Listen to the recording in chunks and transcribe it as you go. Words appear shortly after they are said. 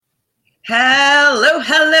Hello,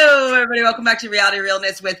 everybody. Welcome back to Reality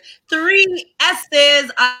Realness with three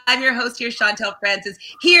S's. I'm your host here, Chantel Francis,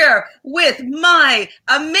 here with my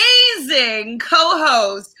amazing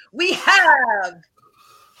co-host. We have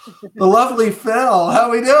the lovely Phil.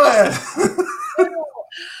 How we doing?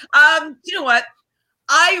 you know what?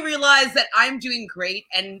 I realize that I'm doing great,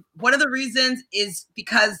 and one of the reasons is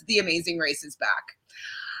because The Amazing Race is back.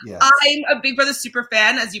 Yes. I'm a Big Brother super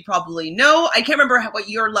fan, as you probably know. I can't remember what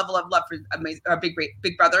your level of love for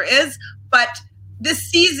Big Brother is, but this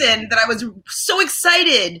season that I was so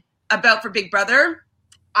excited about for Big Brother,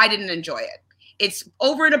 I didn't enjoy it. It's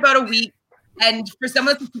over in about a week, and for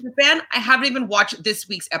someone that's a super fan, I haven't even watched this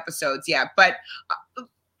week's episodes yet, but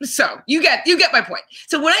so you get my point.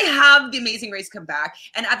 So when I have The Amazing Race come back,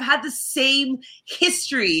 and I've had the same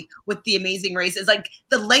history with The Amazing Race, is like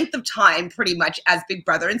the length of time pretty much as Big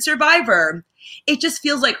Brother and Survivor, it just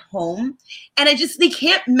feels like home, and they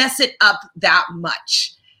can't mess it up that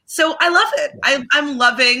much. So I love it. I'm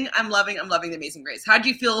loving The Amazing Race. How do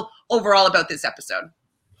you feel overall about this episode?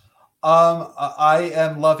 I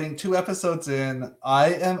am loving 2 episodes in.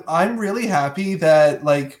 I'm really happy that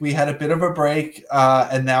we had a bit of a break,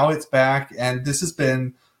 and now it's back, and this has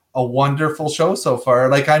been a wonderful show so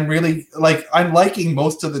far. I'm liking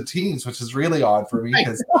most of the teams, which is really odd for me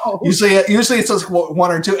because usually it's just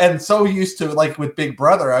one or two, and so used to with Big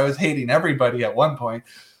Brother, I was hating everybody at one point.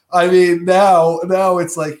 I mean, now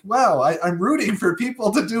it's like, wow, I'm rooting for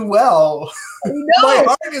people to do well. My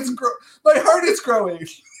heart is growing.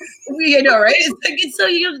 You know, right? It's so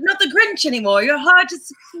you're not the Grinch anymore. Your heart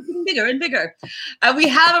is getting bigger and bigger. We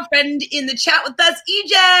have a friend in the chat with us,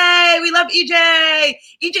 EJ. We love EJ.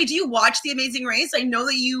 EJ, do you watch The Amazing Race? I know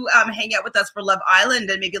that you hang out with us for Love Island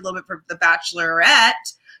and maybe a little bit for The Bachelorette.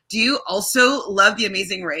 Do you also love The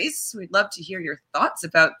Amazing Race? We'd love to hear your thoughts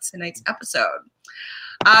about tonight's episode.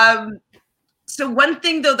 So one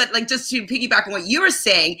thing though that just to piggyback on what you were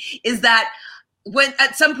saying is that when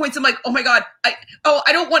at some points I'm like, oh my God, I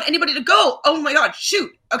don't want anybody to go. Oh my God,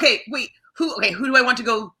 shoot. Okay, wait, who do I want to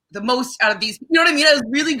go the most out of these? You know what I mean? It was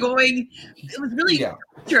really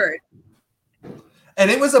weird.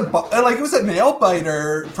 And it was a nail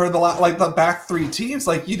biter for the back 3 teams.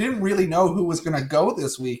 You didn't really know who was going to go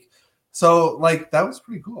this week. So that was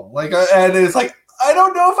pretty cool. And it's I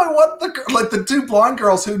don't know if I want the 2 blonde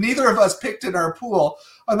girls who neither of us picked in our pool.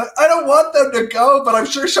 I'm like, I don't want them to go, but I'm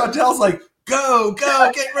sure Chantel's like, go,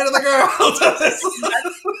 get rid of the girls.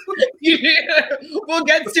 We'll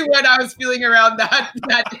get to what I was feeling around that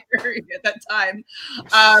area at that time.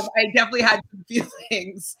 I definitely had some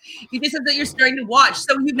feelings. You just said that you're starting to watch.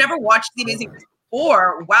 So you've never watched The Amazing Race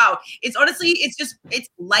before. Wow. It's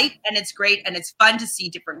light and it's great and it's fun to see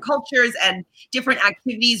different cultures and different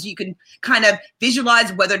activities. You can kind of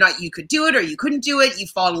visualize whether or not you could do it or you couldn't do it. You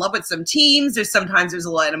fall in love with some teams. Sometimes there's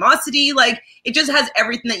a lot of animosity. It just has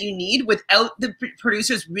everything that you need without the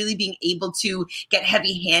producers really being able to get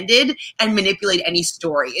heavy-handed and manipulate any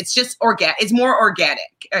story. It's just it's more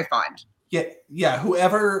organic, I find. Yeah.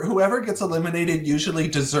 Whoever gets eliminated usually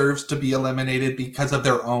deserves to be eliminated because of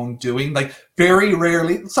their own doing. Very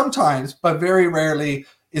rarely, sometimes, but very rarely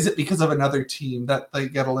is it because of another team that they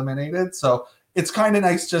get eliminated. So it's kind of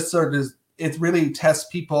nice just sort of, it really tests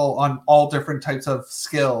people on all different types of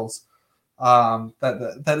skills.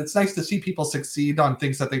 That it's nice to see people succeed on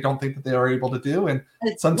things that they don't think that they are able to do, and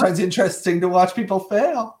it's sometimes interesting to watch people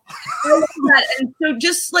fail. I love that. And so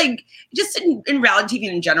just in reality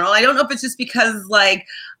TV in general, I don't know if it's just because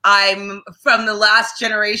I'm from the last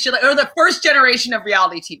generation or the first generation of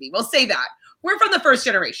reality TV. We'll say that. We're from the first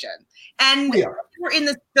generation, and we're in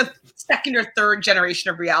the second or third generation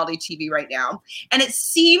of reality TV right now. And it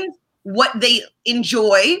seems what they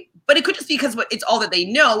enjoy, but it could just be because it's all that they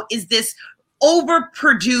know, is this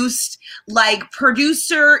overproduced,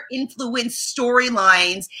 producer influenced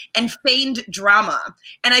storylines and feigned drama.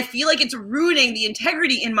 And I feel like it's ruining the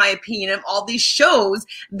integrity, in my opinion, of all these shows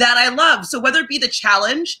that I love. So whether it be The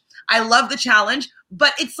Challenge, I love The Challenge,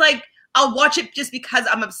 but it's I'll watch it just because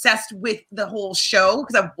I'm obsessed with the whole show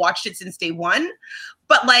because I've watched it since day one.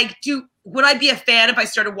 But would I be a fan if I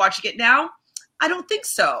started watching it now? I don't think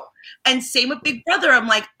so. And same with Big Brother. I'm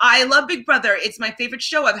I love Big Brother. It's my favorite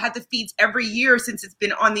show. I've had the feeds every year since it's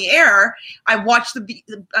been on the air. I watch the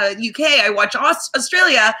UK. I watch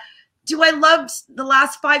Australia. Do I love the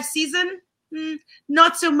last 5 seasons?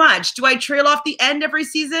 Not so much. Do I trail off the end every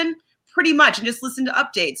season? Pretty much, and just listen to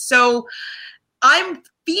updates. So I'm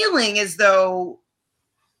feeling as though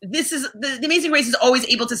the Amazing Race is always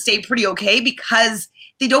able to stay pretty okay because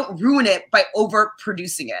they don't ruin it by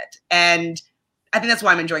overproducing it. And I think that's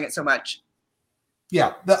why I'm enjoying it so much.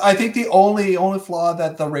 Yeah, I think the only flaw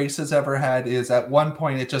that the race has ever had is at one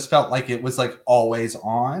point it just felt like it was like always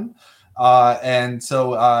on, and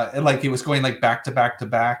so like it was going like back to back to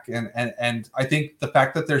back, and I think the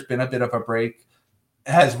fact that there's been a bit of a break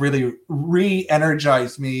has really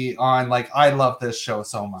re-energized me on like I love this show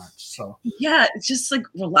so much. So yeah, it's just like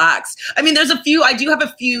relax. I mean, I do have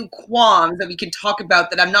a few qualms that we can talk about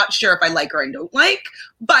that I'm not sure if I like or I don't like,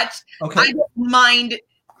 but okay. I don't mind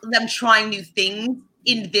them trying new things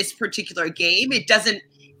in this particular game. It doesn't,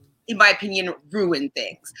 in my opinion, ruin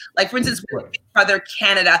things. Like, for instance, with Big Brother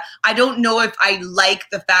Canada, I don't know if I like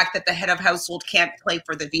the fact that the head of household can't play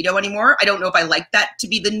for the veto anymore. I don't know if I like that to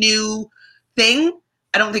be the new thing.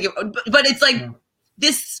 I don't think it, but it's like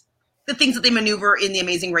the things that they maneuver in The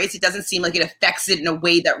Amazing Race, it doesn't seem like it affects it in a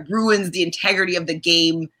way that ruins the integrity of the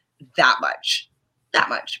game that much.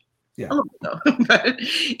 Yeah. A little bit though. But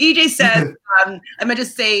EJ says, I meant to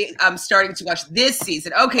say I'm starting to watch this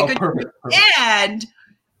season. Okay, good. Perfect. And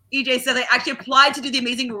EJ said they actually applied to do The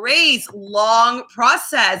Amazing Race. Long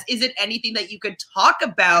process. Is it anything that you could talk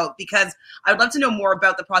about? Because I would love to know more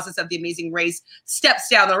about the process of The Amazing Race steps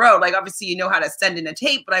down the road. Like, obviously, you know how to send in a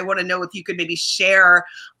tape, but I want to know if you could maybe share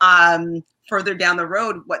further down the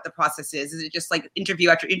road what the process is. Is it just like interview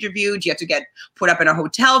after interview? Do you have to get put up in a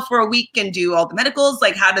hotel for a week and do all the medicals?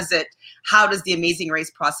 Like, how does The Amazing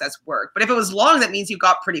Race process work? But if it was long, that means you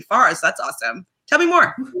got pretty far. So that's awesome. Tell me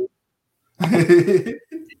more.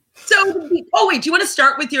 So, do you want to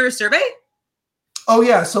start with your survey? Oh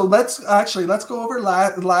yeah, so let's go over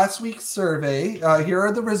last week's survey. Here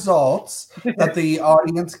are the results that the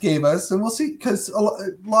audience gave us, and we'll see, because a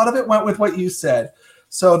lot of it went with what you said.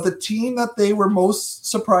 So the team that they were most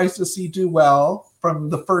surprised to see do well from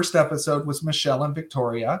the first episode was Michelle and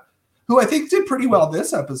Victoria, who I think did pretty well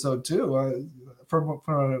this episode too, from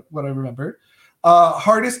what I remember.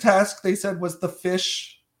 Hardest task, they said, was the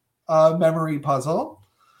fish memory puzzle.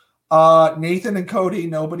 Nathan and Cody,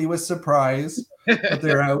 nobody was surprised, but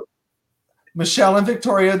they're out. Michelle and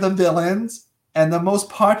Victoria, the villains, and the most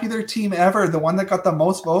popular team ever, the one that got the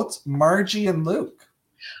most votes, Margie and Luke.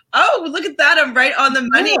 Oh, look at that. I'm right on the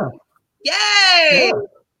money. Yeah. Yay. Yeah.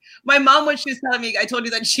 My mom, when she was telling me, I told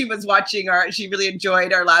you that she was watching she really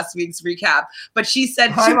enjoyed our last week's recap, but she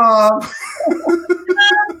said, hi, Mom.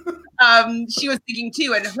 She was thinking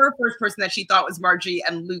too, and her first person that she thought was Margie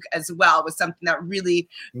and Luke as well was something that really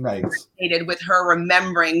resonated with her,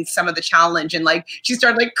 remembering some of the challenge, and like she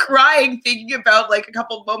started like crying, thinking about like a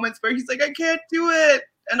couple of moments where he's like, I can't do it,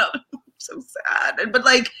 and I'm so sad, but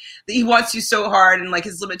like he wants you so hard, and like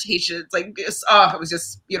his limitations, like it was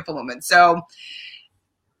just beautiful moment. So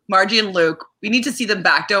Margie and Luke, we need to see them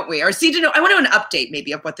back, don't we? Or see to know. I want to know an update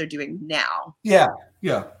maybe of what they're doing now. Yeah.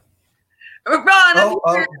 Ron, I'm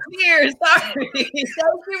here. Sorry. Thank you,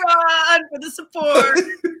 Ron, for the support.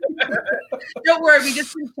 Don't worry, we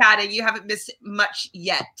just been chatting. You haven't missed much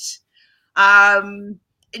yet. So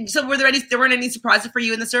there weren't any surprises for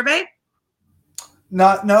you in the survey?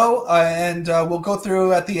 No, and we'll go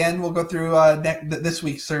through at the end. We'll go through this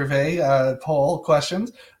week's survey poll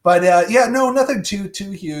questions, but nothing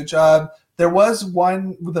too huge. There was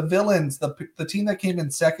one with the villains. The team that came in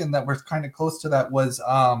second that was kind of close to that was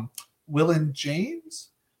Will and James.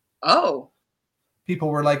 Oh, people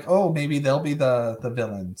were like, oh, maybe they'll be the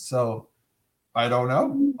villain. So I don't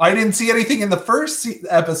know. I didn't see anything in the first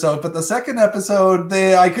episode, but the second episode,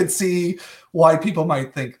 I could see why people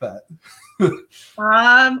might think that. Wait.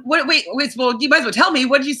 Well, you might as well tell me.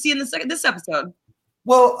 What did you see in this episode?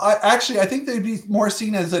 Well, I think they'd be more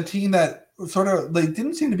seen as a team that sort of they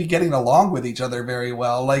didn't seem to be getting along with each other very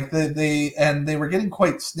well. Like they were getting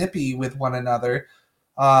quite snippy with one another,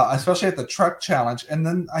 especially at the truck challenge. And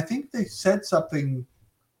then I think they said something.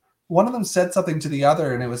 One of them said something to the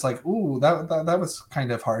other, and it was like, "Ooh, that was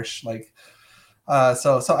kind of harsh." Like,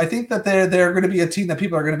 so I think that they're going to be a team that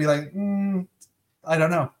people are going to be like, I don't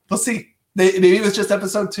know. We'll see. Maybe it was just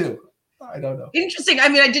episode 2. I don't know. Interesting. I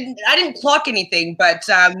mean, I didn't clock anything, but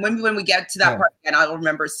when we get to that part again, I'll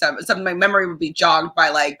remember some of my memory would be jogged by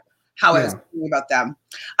like how I was thinking about them.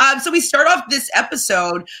 So we start off this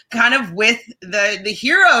episode kind of with the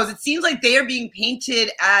heroes. It seems like they are being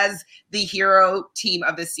painted as the hero team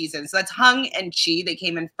of this season. So that's Hung and Chi. They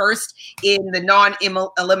came in first in the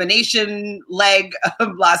non-elimination leg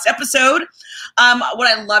of last episode. What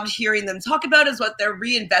I loved hearing them talk about is what they're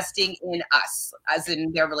reinvesting in us, as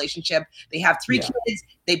in their relationship. They have 3 kids.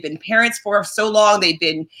 They've been parents for so long. They've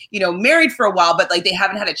been, married for a while, but like they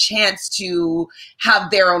haven't had a chance to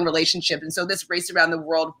have their own relationship. And so this race around the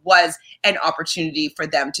world was an opportunity for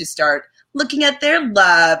them to start looking at their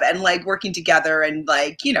love and like working together. And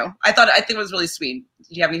like, I think it was really sweet.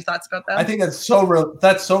 Do you have any thoughts about that? I think that's so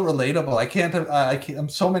relatable. I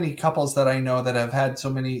can't. So many couples that I know that have had so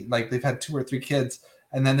many, like they've had 2 or 3 kids,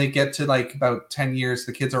 and then they get to like about 10 years.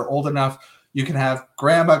 The kids are old enough. You can have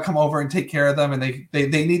grandma come over and take care of them, and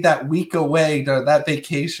they need that week away, that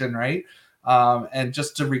vacation, right? And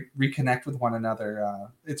just to reconnect with one another.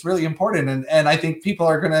 It's really important, and I think people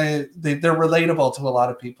are they're relatable to a lot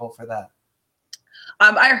of people for that.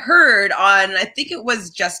 I heard on, I think it was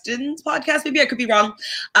Justin's podcast, maybe I could be wrong,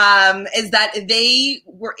 is that they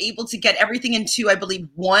were able to get everything into, I believe,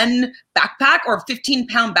 one backpack or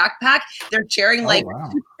 15-pound backpack. They're sharing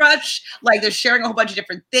toothbrush, like they're sharing a whole bunch of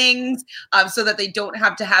different things so that they don't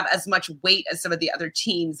have to have as much weight as some of the other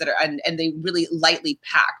teams that are, and they really lightly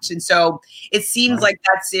packed. And so it seems like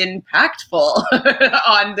that's impactful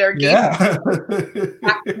on their game. Yeah.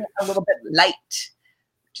 A little bit light.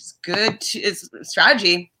 Good it's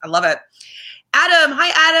strategy. I love it. Adam,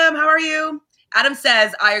 hi Adam, how are you? Adam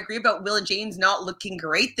says, I agree about Will and James not looking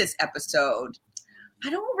great this episode.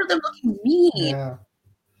 I don't remember them looking mean.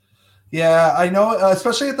 Yeah, I know,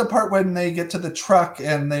 especially at the part when they get to the truck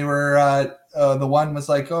and they were the one was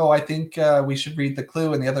like, oh, I think we should read the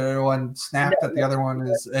clue, and the other one snapped at the other one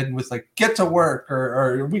and was like, get to work,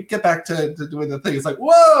 or we get back to doing the thing. It's like,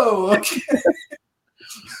 whoa, okay.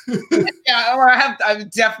 Yeah, or I'm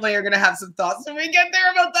definitely are gonna have some thoughts when we get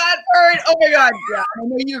there about that part. Oh my god, yeah, I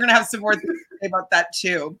know you're gonna have some more things to say about that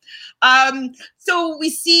too. So we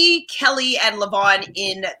see Kelly and Levon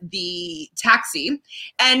in the taxi,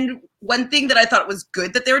 and one thing that I thought was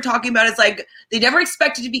good that they were talking about is like they never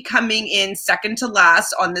expected to be coming in second to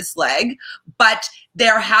last on this leg, but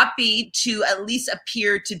they're happy to at least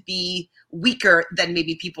appear to be weaker than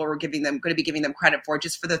maybe people were going to be giving them credit for,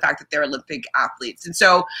 just for the fact that they're Olympic athletes. And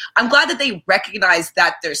so I'm glad that they recognize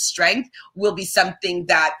that their strength will be something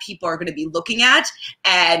that people are going to be looking at.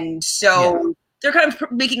 And so they're kind of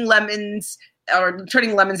making lemons or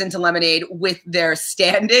turning lemons into lemonade with their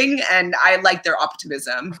standing. And I like their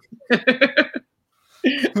optimism. Are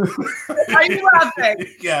you laughing?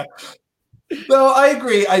 Yeah. No, I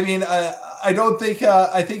agree. I mean, I don't think.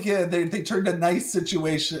 I think they turned a nice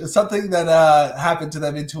situation, something that happened to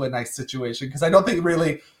them, into a nice situation. Because I don't think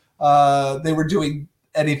really they were doing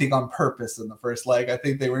anything on purpose in the first leg. I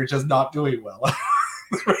think they were just not doing well in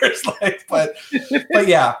the first leg. But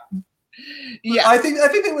yeah. Yeah, I think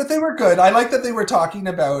they were good. I like that they were talking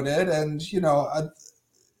about it, and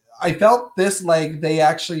I felt this leg they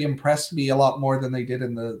actually impressed me a lot more than they did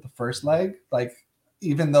in the first leg. Like,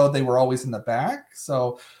 even though they were always in the back.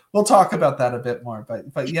 So we'll talk about that a bit more.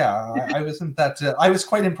 But yeah, I wasn't that. I was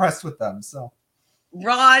quite impressed with them. So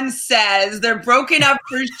Ron says they're broken up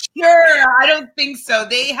for sure. I don't think so.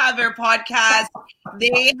 They have their podcast.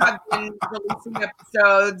 They have been releasing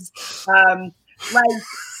episodes. Like,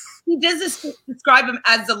 he does describe him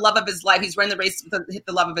as the love of his life. He's running the race to hit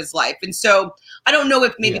the love of his life. And so I don't know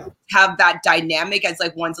if maybe have that dynamic as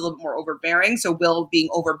like one's a little bit more overbearing. So Will being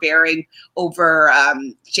overbearing over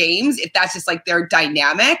James, if that's just like their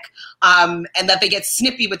dynamic, and that they get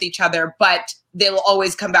snippy with each other, but they will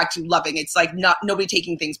always come back to loving. It's like nobody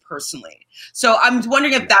taking things personally. So I'm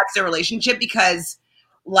wondering if that's their relationship, because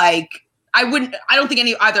like I don't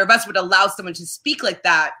think either of us would allow someone to speak like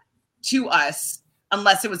that to us,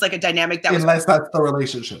 unless it was like a dynamic unless that's the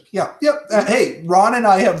relationship. Yeah. Yep. Hey, Ron and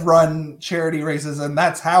I have run charity races, and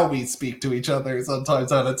that's how we speak to each other sometimes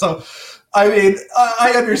on it. So, I mean,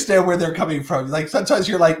 I understand where they're coming from. Like, sometimes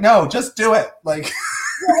you're like, no, just do it. Like,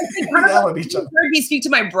 yell at each other. Heard me speak to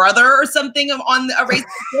my brother or something on a race.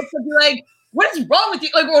 I'd be like, what is wrong with you?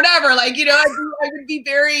 Like, whatever. Like, I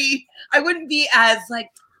wouldn't be as like,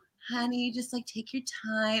 honey, just like take your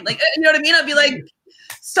time. Like, you know what I mean? I'd be like,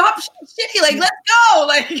 stop shitty, like let's go,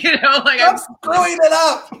 like like I'm screwing it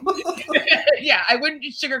up. Yeah, I wouldn't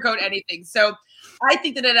sugarcoat anything. So I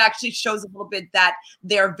think that it actually shows a little bit that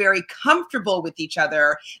they're very comfortable with each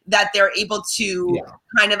other, that they're able to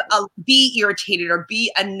kind of be irritated or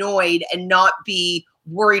be annoyed and not be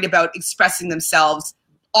worried about expressing themselves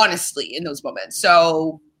honestly in those moments.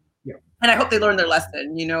 So and I hope they learn their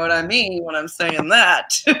lesson. You know what I mean when I'm saying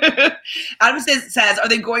that. Adam says, are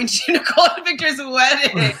they going to Nicole and Victor's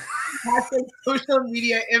wedding? Social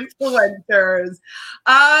media influencers.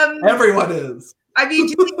 Everyone is. I mean,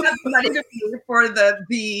 do you think that's money to pay for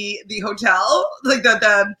the hotel? Like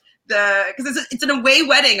the because it's an away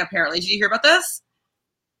wedding apparently. Did you hear about this?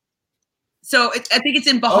 So I think it's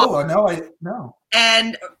in Bahamas. Oh no.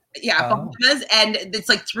 And Bahamas, and it's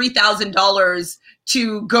like $3,000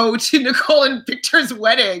 to go to Nicole and Victor's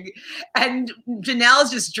wedding, and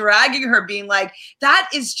Janelle's just dragging her, being like, "That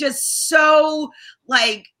is just so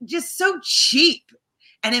cheap."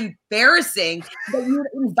 and embarrassing that you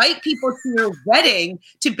would invite people to your wedding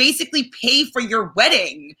to basically pay for your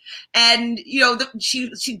wedding. And,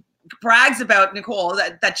 she brags about Nicole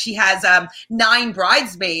that she has 9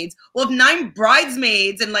 bridesmaids. Well, if 9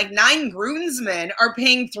 bridesmaids and like 9 groomsmen are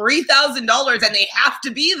paying $3,000 and they have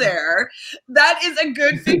to be there, that is a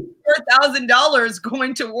good $54,000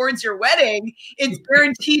 going towards your wedding. It's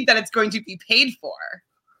guaranteed that it's going to be paid for.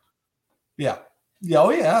 Yeah.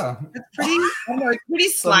 Oh yeah. It's pretty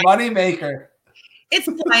slimy. Money maker. It's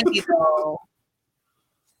slimy though.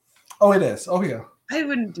 Oh, it is. Oh yeah. I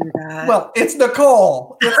wouldn't do that. Well, it's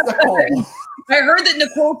Nicole. I heard that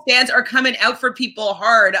Nicole stands are coming out for people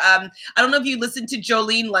hard. I don't know if you listened to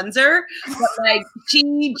Jolene Lenzer, but like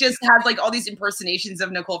she just has like all these impersonations of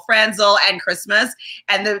Nicole Franzel and Christmas,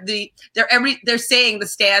 and they're saying the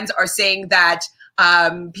stands are saying that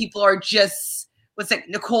people are just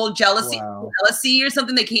Nicole jealousy or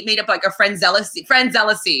something. They made up like a friend jealousy,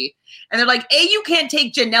 and they're like, you can't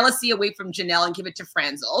take Janellecy away from Janelle and give it to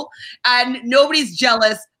Franzel, and nobody's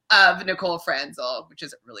jealous of Nicole Franzel, which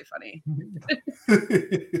is really funny.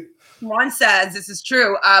 Ron says this is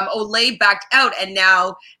true. Olay backed out and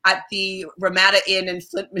now at the Ramada Inn in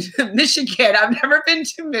Flint, Michigan. I've never been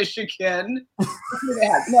to Michigan. No,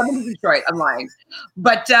 I've been to Detroit. I'm lying.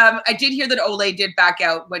 But I did hear that Olay did back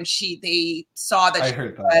out when they saw that she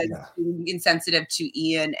was being insensitive to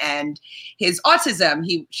Ian and his autism.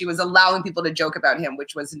 She was allowing people to joke about him,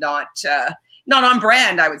 which was not on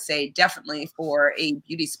brand, I would say, definitely for a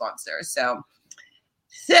beauty sponsor.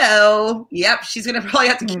 So, yep, she's going to probably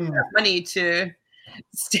have to keep that money to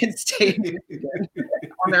stay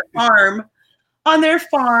on their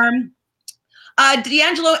farm.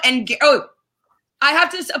 D'Angelo and I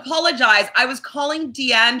have to apologize. I was calling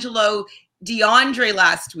D'Angelo DeAndre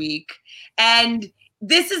last week, and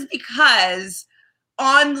this is because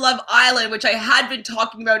on Love Island, which I had been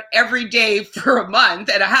talking about every day for a month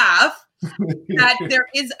and a half, that there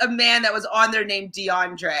is a man that was on there named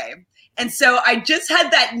DeAndre. And so I just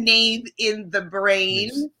had that name in the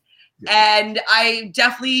brain. And I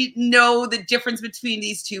definitely know the difference between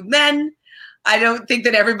these two men. I don't think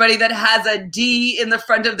that everybody that has a D in the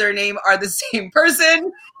front of their name are the same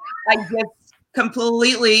person.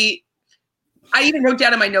 I even wrote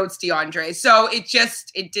down in my notes DeAndre. So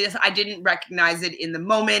I didn't recognize it in the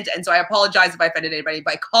moment. And so I apologize if I offended anybody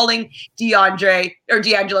by calling DeAndre or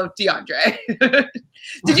D'Angelo DeAndre.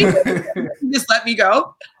 Did you just let me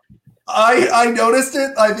go? I noticed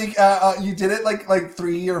it. I think you did it like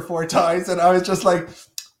 3 or 4 times. And I was just like,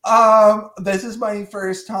 this is my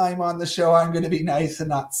first time on the show. I'm going to be nice and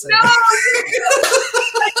not say. No! Don't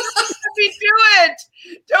let me do it.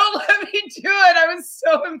 Don't let me do it. I was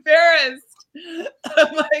so embarrassed. Oh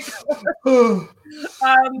my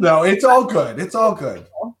God. No, it's all good. It's all good.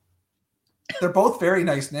 They're both very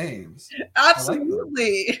nice names.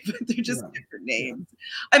 Absolutely. But they're just different names.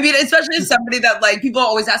 I mean, especially as somebody that like people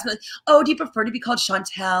always ask me, do you prefer to be called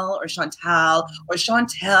Chantel or Chantal or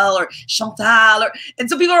Chantel or Chantal? And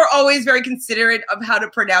so people are always very considerate of how to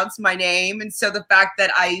pronounce my name. And so the fact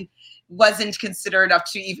that I wasn't considerate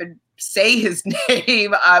enough to even say his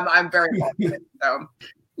name, I'm very confident. So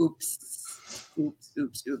oops.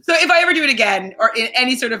 So if I ever do it again or in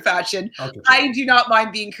any sort of fashion, I do not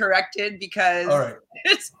mind being corrected because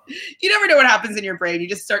you never know what happens in your brain. You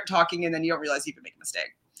just start talking and then you don't realize you can make a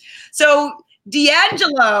mistake. So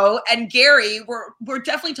D'Angelo and Gary were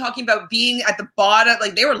definitely talking about being at the bottom,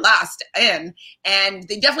 like they were last in, and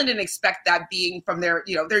they definitely didn't expect that being from their,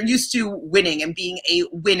 they're used to winning and being a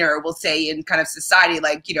winner, we'll say, in kind of society,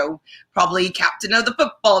 like, probably captain of the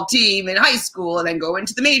football team in high school and then go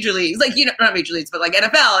into the major leagues, like, not major leagues, but like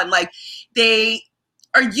NFL. And like they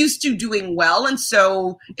are used to doing well. And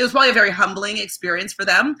so it was probably a very humbling experience for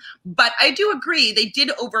them. But I do agree they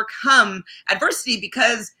did overcome adversity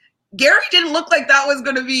because Gary didn't look like that was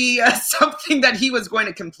going to be something that he was going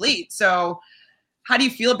to complete. So how do you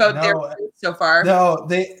feel about their so far? No,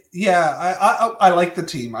 I like the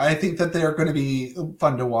team. I think that they're going to be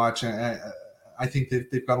fun to watch. I think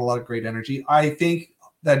they've got a lot of great energy. I think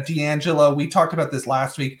that D'Angelo, we talked about this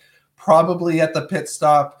last week, probably at the pit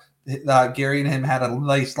stop, Gary and him had a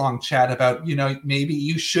nice long chat about, maybe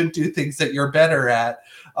you should do things that you're better at.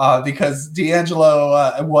 Because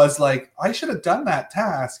D'Angelo was like, I should have done that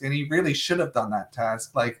task, and he really should have done that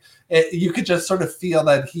task. Like, you could just sort of feel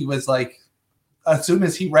that he was like, as soon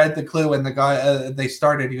as he read the clue and the guy they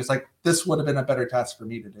started, he was like, this would have been a better task for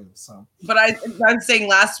me to do. So, but I'm saying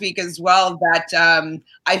last week as well that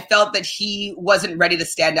I felt that he wasn't ready to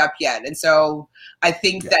stand up yet, and so I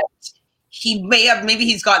think that maybe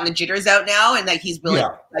he's gotten the jitters out now, and like he's willing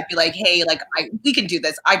to like, be like, hey, like we can do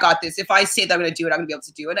this. I got this. If I say that I'm going to do it, I'm going to be able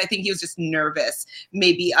to do it. I think he was just nervous,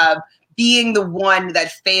 maybe being the one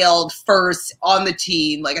that failed first on the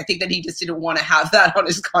team. Like I think that he just didn't want to have that on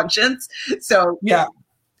his conscience. So yeah.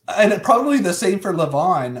 And probably the same for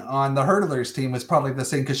Levon on the hurdlers team was probably the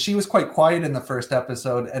same because she was quite quiet in the first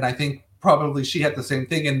episode. And I think probably she had the same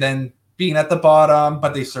thing. And then being at the bottom,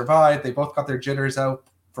 but they survived. They both got their jitters out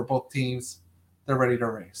for both teams. They're ready to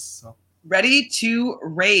race. So. Ready to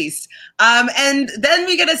race. And then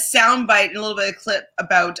we get a soundbite and a little bit of clip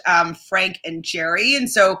about Frank and Jerry. And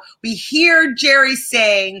so we hear Jerry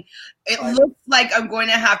saying, it looks like I'm going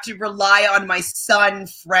to have to rely on my son,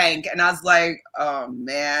 Frank. And I was like, oh,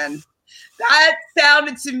 man, that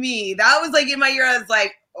sounded to me. That was like in my ear. I was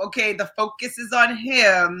like, okay, the focus is on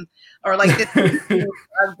him. Or like this.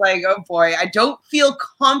 I was like, oh, boy, I don't feel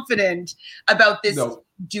confident about this. No.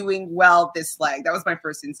 Doing well this leg. That was my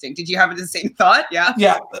first instinct. Did you have the same thought? Yeah.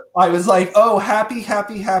 Yeah. I was like, oh, happy.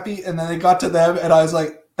 And then it got to them and I was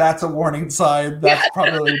like, that's a warning sign. That's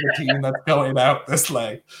probably the team that's going out this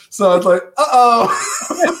leg. So I was like,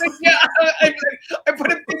 uh-oh. Yeah. I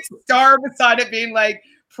put a big star beside it being like,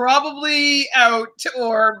 probably out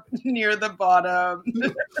or near the bottom.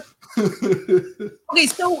 Okay.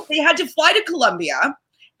 So they had to fly to Colombia.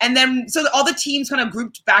 And then, so all the teams kind of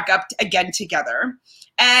grouped back up again together.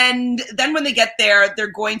 And then when they get there,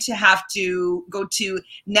 they're going to have to go to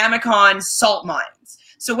Namicon salt mines.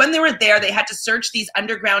 So when they were there, they had to search these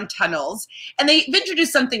underground tunnels. And they've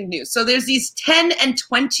introduced something new. So there's these 10 and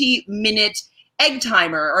 20 minute egg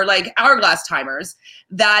timer or like hourglass timers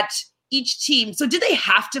that each team. So did they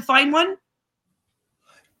have to find one?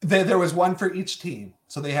 There was one for each team.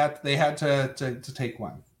 So they had to take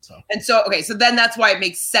one. So. And so, okay, so then that's why it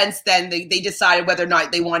makes sense then they decided whether or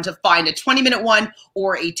not they wanted to find a 20-minute one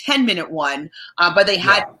or a 10-minute one, but they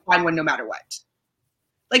had to find one no matter what.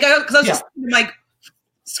 Like, because I was just like,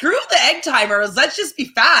 screw the egg timers, let's just be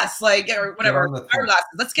fast, like, or whatever,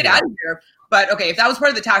 let's get out of here. But, okay, if that was part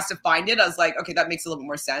of the task to find it, I was like, okay, that makes a little bit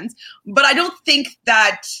more sense. But I don't think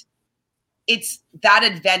that it's that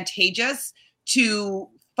advantageous to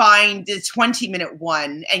find the 20-minute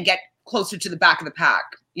one and get closer to the back of the pack.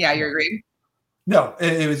 Yeah, you agree? No,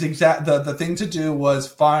 it was the thing to do was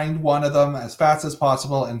find one of them as fast as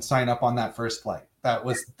possible and sign up on that first flight. That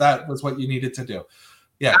was what you needed to do.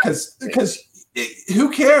 Yeah, because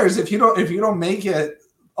who cares if you don't make it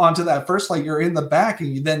onto that first flight? You're in the back,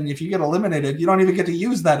 and then if you get eliminated, you don't even get to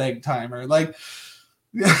use that egg timer. Like,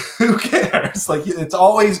 who cares? Like, it's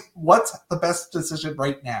always what's the best decision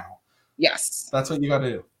right now. Yes, that's what you got to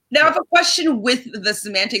do. Now, I have a question with the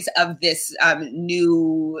semantics of this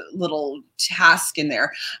new little task in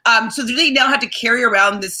there. So do they now have to carry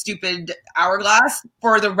around this stupid hourglass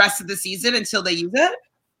for the rest of the season until they use it?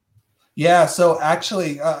 Yeah, so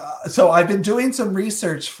actually, so I've been doing some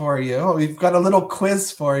research for you. We've got a little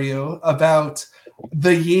quiz for you about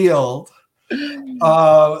the yield.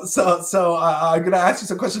 So I'm going to ask you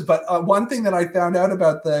some questions. But one thing that I found out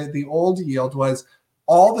about the old yield was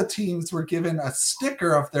all the teams were given a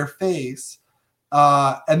sticker of their face,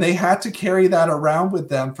 and they had to carry that around with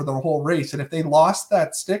them for the whole race. And if they lost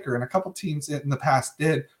that sticker, and a couple teams in the past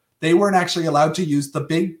did, they weren't actually allowed to use the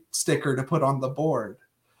big sticker to put on the board.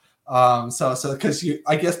 So because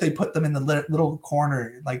I guess they put them in the little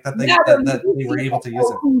corner like that that they were able to use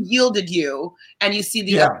it. Who yielded you, and you see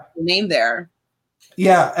the name there.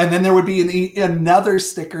 Yeah, and then there would be another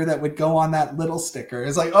sticker that would go on that little sticker.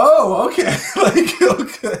 It's like, oh, okay, like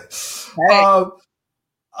okay. Right.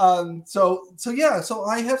 So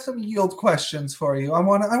I have some yield questions for you. I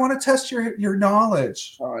want to test your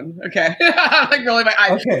knowledge. Okay, like rolling my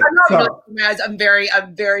eyes. Okay, I'm not rolling my eyes. I'm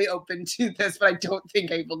very open to this, but I don't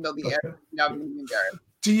think I will know the answer. No, I'm going to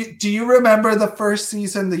be Do you remember the first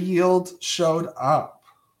season the yield showed up?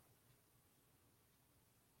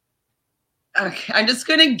 Okay, I'm just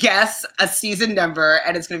going to guess a season number,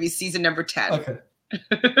 and it's going to be season number 10. Okay.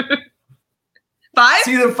 5?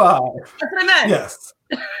 Season 5. That's what I meant. Yes.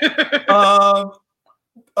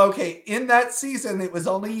 Okay, in that season, it was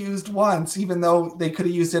only used once, even though they could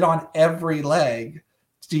have used it on every leg.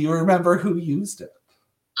 Do you remember who used it?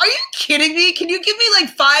 Are you kidding me? Can you give me like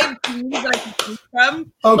 5 teams that I can choose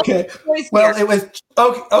from? Okay. Well, it was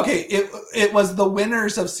okay. It was the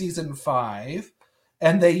winners of season 5.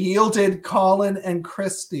 And they yielded Colin and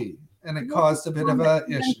Christy, and it caused a bit of a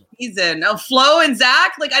issue. Season. Oh, Flo and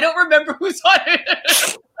Zach? Like, I don't remember who's on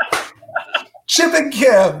it. Chip and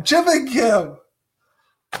Kim.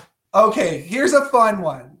 Okay, here's a fun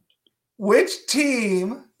one. Which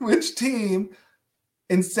team,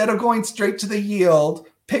 instead of going straight to the yield,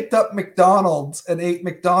 picked up McDonald's and ate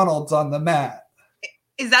McDonald's on the mat.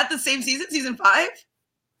 Is that the same season 5?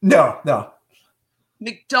 No.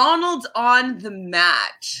 McDonald's on the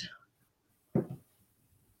mat.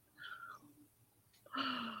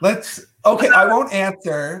 I won't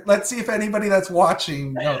answer. Let's see if anybody that's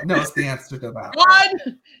watching knows the answer to that.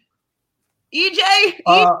 One. EJ,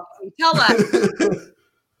 tell us.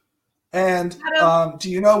 And do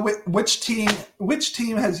you know which team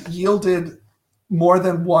has yielded more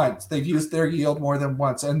than once? They've used their yield more than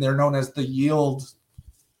once, and they're known as the yield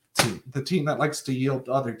team, the team that likes to yield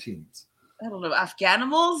to other teams. I don't know,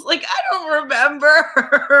 Afghanimals? Like, I don't remember.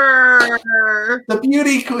 The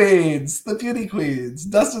Beauty Queens,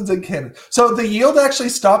 Dustin's and Ken. So the yield actually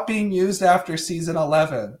stopped being used after season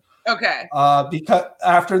 11. Okay. Because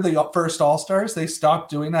after the first All-Stars, they stopped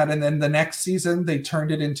doing that, and then the next season they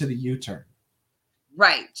turned it into the U-turn.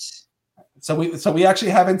 Right. So we actually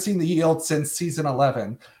haven't seen the yield since season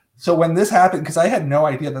 11. So when this happened, because I had no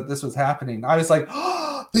idea that this was happening, I was like,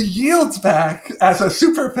 "Oh, the yield's back!" As a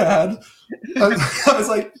super fan, I was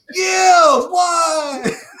like, "Yield, why?" I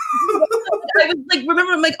was like,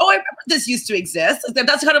 I'm like, oh, I remember this used to exist. Like,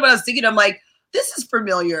 that's kind of what I was thinking. I'm like, this is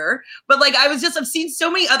familiar, but like I've seen so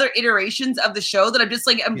many other iterations of the show that I'm just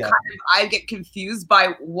like, I get confused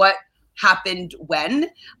by what happened when.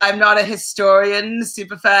 I'm not a historian,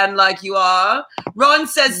 super fan like you are. Ron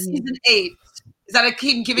says season 8. Is that a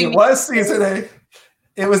keep giving me? It was season 8.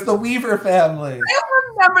 It was the Weaver family. I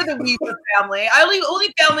don't remember the Weaver family.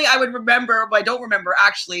 Only family I would remember, but I don't remember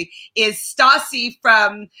actually, is Stassi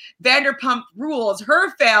from Vanderpump Rules.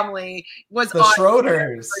 Her family was the on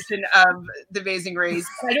Schroders version of The Amazing Race.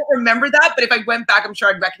 I don't remember that, but if I went back, I'm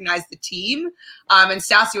sure I'd recognize the team. And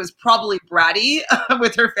Stassi was probably bratty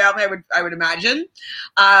with her family. I would imagine.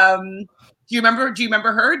 Do you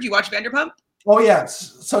remember her? Do you watch Vanderpump? Oh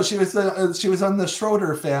yes, so she was on the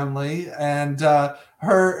Schroeder family, and her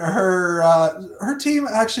team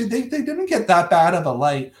actually they didn't get that bad of a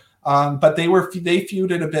light, but they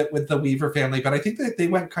feuded a bit with the Weaver family, but I think that they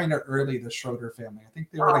went kind of early, the Schroeder family. I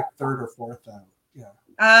think they were like 3rd or 4th out. Yeah.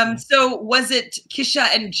 So was it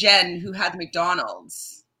Kisha and Jen who had the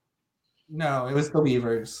McDonald's? No, it was the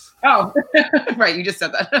Weavers. Oh, right, you just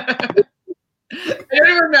said that. I don't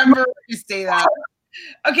even remember you say that.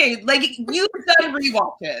 Okay, like you've done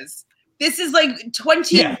rewatches. This is like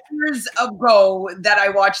 20 years ago that I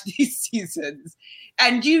watched these seasons.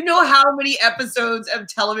 And do you know how many episodes of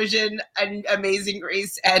television and Amazing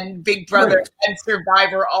Race and Big Brother and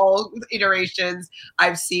Survivor, all iterations,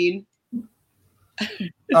 I've seen?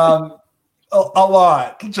 A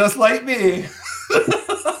lot, just like me.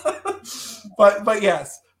 but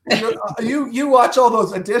yes. You watch all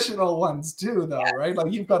those additional ones too, though, right?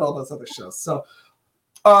 Like you've got all those other shows. So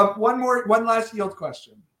one last yield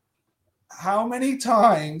question. How many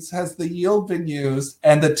times has the yield been used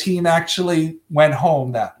and the team actually went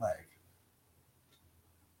home that leg?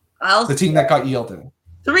 The team that got yielded.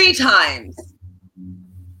 3 times.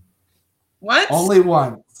 What? Only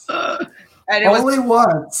once. Only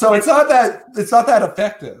once. So it's not that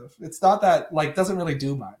effective. It's not that doesn't really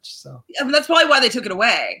do much. So that's probably why they took it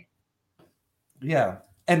away. Yeah.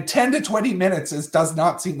 And 10 to 20 minutes does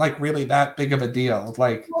not seem like really that big of a deal.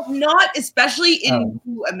 Not especially in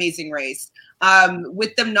Amazing Race.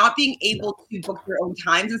 With them not being able to book their own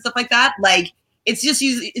times and stuff like that. Like it's just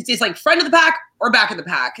like front of the pack or back of the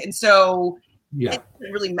pack. And so it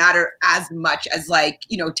doesn't really matter as much as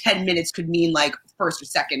 10 minutes could mean like first or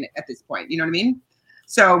second at this point. You know what I mean?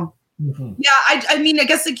 So I mean, I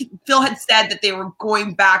guess like Phil had said that they were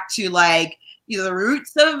going back to the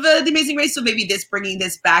roots of The Amazing Race. So maybe bringing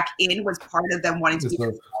this back in was part of them wanting to be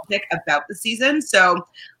nostalgic about the season. So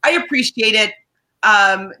I appreciate it.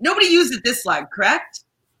 Nobody used it this leg, correct?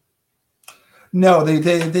 No,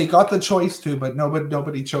 they got the choice to, but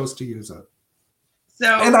nobody chose to use it. So,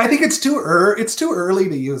 and I think it's too early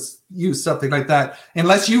to use something like that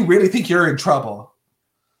unless you really think you're in trouble.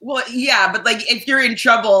 Well, yeah, but if you're in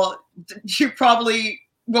trouble, you probably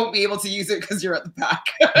won't be able to use it because you're at the back.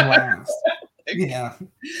 Wow. Yeah.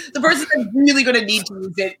 The person that's really going to need to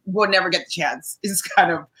use it will never get the chance. Is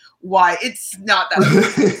kind of why it's not that.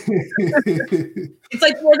 It's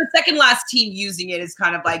like for the second last team using it is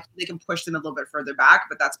kind of like they can push them a little bit further back,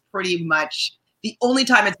 but that's pretty much the only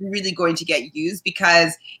time it's really going to get used,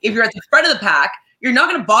 because if you're at the front of the pack, you're not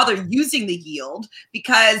going to bother using the yield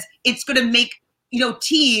because it's going to make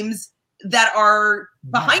teams that are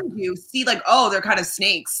behind you see like, oh, they're kind of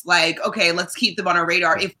snakes. Like, okay, let's keep them on our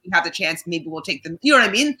radar. If we have the chance, maybe we'll take them. You know what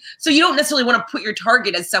I mean? So you don't necessarily want to put your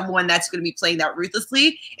target as someone that's going to be playing that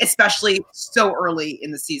ruthlessly, especially so early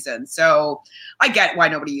in the season. So I get why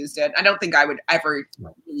nobody used it. I don't think I would ever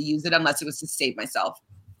really use it unless it was to save myself.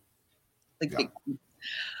 Like,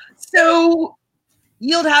 so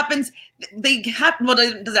yield happens. They have, well,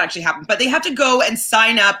 it doesn't actually happen, but they have to go and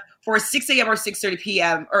sign up for a 6 a.m. or 6:30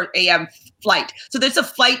 p.m. or a.m. flight. So there's a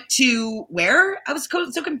flight to where? I was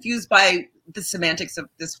so confused by the semantics of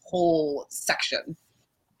this whole section.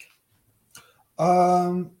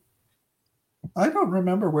 I don't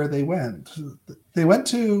remember where they went. They went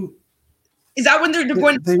to. Is that when they're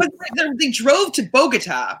going? They drove to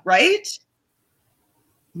Bogota, right?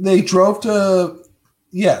 They drove to.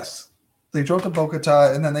 Yes, they drove to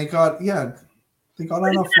Bogota, and then they got on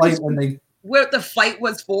a flight, and they. What the flight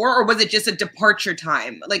was for, or was it just a departure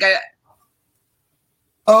time? Like maybe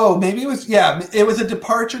it was a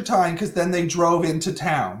departure time because then they drove into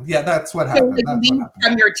town. Yeah, that's what happened.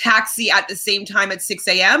 From your taxi at the same time at 6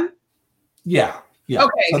 a.m. Yeah. Okay.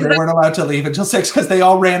 So they weren't allowed to leave until 6 because they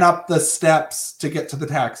all ran up the steps to get to the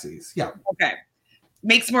taxis. Yeah. Okay.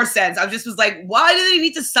 Makes more sense. I was like, why do they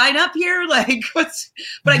need to sign up here? Like, what's?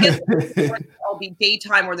 But I guess it'll be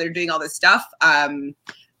daytime where they're doing all this stuff.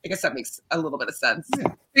 I guess that makes a little bit of sense. Yeah.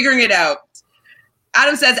 Figuring it out.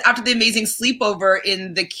 Adam says, after the amazing sleepover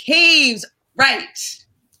in the caves. Right.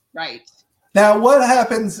 Now, what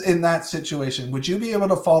happens in that situation? Would you be able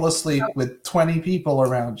to fall asleep with 20 people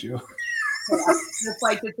around you? It's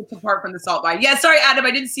like it's apart from the salt mine. Yeah, sorry, Adam. I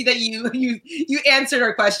didn't see that you answered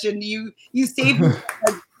our question. You saved me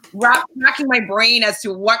racking my brain as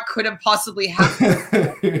to what could have possibly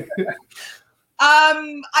happened.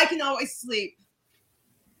 I can always sleep.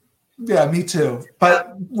 Yeah, me too.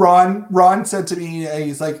 But Ron said to me,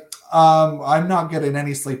 he's like, I'm not getting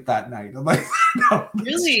any sleep that night. I'm like, no.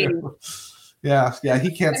 Really? Yeah,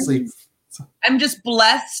 he can't sleep. I'm just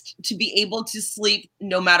blessed to be able to sleep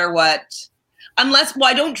no matter what. Unless,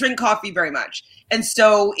 I don't drink coffee very much. And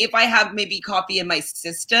so if I have maybe coffee in my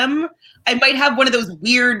system, I might have one of those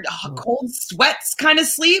weird cold sweats kind of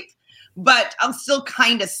sleep, but I'll still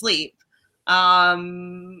kind of sleep.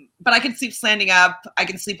 But I can sleep standing up. I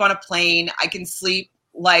can sleep on a plane. I can sleep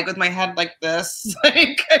like with my head like this.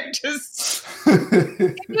 Like I just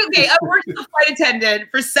okay. I worked as a flight attendant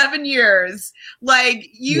for 7 years. Like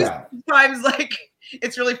sometimes like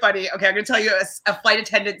it's really funny. Okay, I'm gonna tell you a flight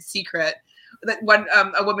attendant secret that one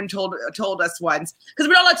a woman told us once, because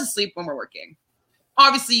we're not allowed to sleep when we're working.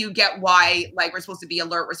 Obviously, you get why, like, we're supposed to be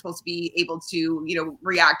alert. We're supposed to be able to,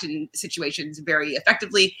 react in situations very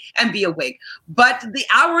effectively and be awake. But the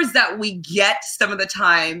hours that we get some of the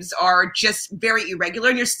times are just very irregular,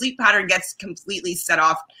 and your sleep pattern gets completely set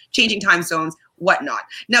off, changing time zones, whatnot.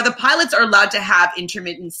 Now, the pilots are allowed to have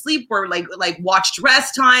intermittent sleep where like watched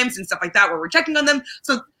rest times and stuff like that, where we're checking on them.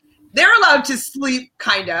 So they're allowed to sleep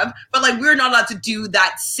kind of, but like we're not allowed to do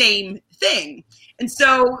that same thing. And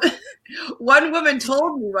so one woman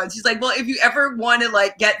told me once, she's like, well, if you ever want to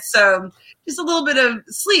like get just a little bit of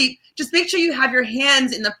sleep, just make sure you have your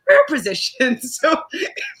hands in the prayer position. So if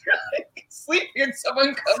you're like sleeping and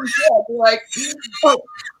someone comes in, you're like, oh,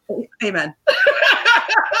 amen.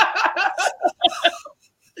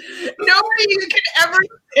 Nobody can ever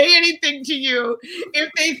say anything to you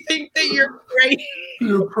if they think that you're praying.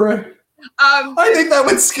 You're praying. I think that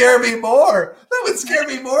would scare me more. That would scare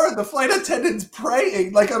me more. The flight attendant's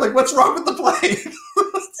praying. Like, I'm like, what's wrong with the plane?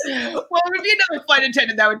 Well, it would be another flight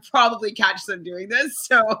attendant that would probably catch them doing this.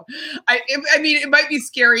 So, I mean, it might be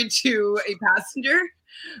scary to a passenger,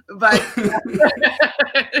 but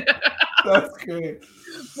that's great.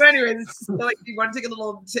 But anyways, so like, you want to take a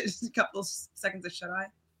couple seconds of shut eye?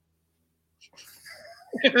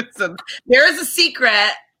 So there is a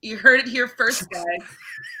secret. You heard it here first, guys.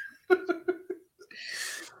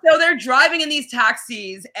 So they're driving in these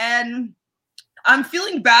taxis, and I'm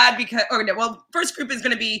feeling bad because, first group is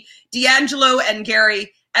going to be D'Angelo and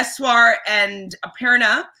Gary, Eswar and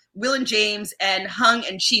Aparna, Will and James, and Hung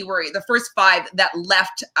and Chi were the first 5 that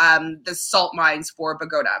left the salt mines for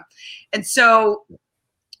Bogota. And so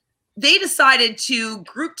they decided to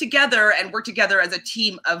group together and work together as a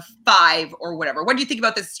team of 5 or whatever. What do you think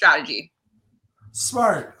about this strategy?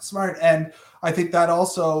 Smart. And I think that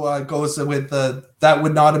also goes with that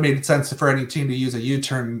would not have made sense for any team to use a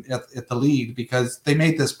U-turn at the lead, because they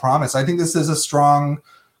made this promise. I think this is a strong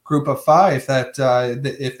group of 5 that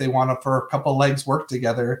if they want to, for a couple legs work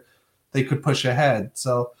together, they could push ahead.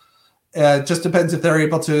 So it just depends if they're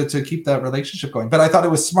able to keep that relationship going. But I thought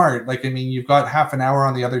it was smart. Like, I mean, you've got half an hour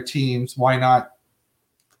on the other teams. Why not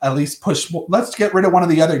at least push. Let's get rid of one of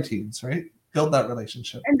the other teams, right? Build that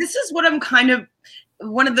relationship. And this is what I'm kind of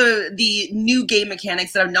one of the new game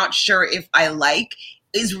mechanics that I'm not sure if I like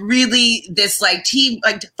is really this like team,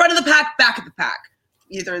 like front of the pack, back of the pack,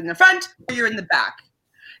 either in the front or you're in the back.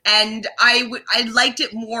 And I liked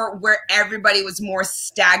it more where everybody was more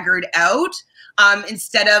staggered out.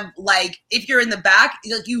 Instead of like if you're in the back,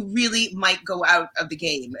 like you really might go out of the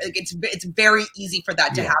game. Like it's very easy for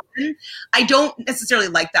that to happen. I don't necessarily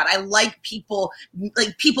like that. I like people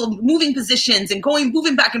moving positions and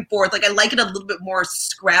moving back and forth. Like I like it a little bit more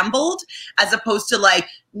scrambled as opposed to like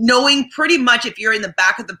knowing pretty much if you're in the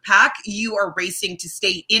back of the pack, you are racing to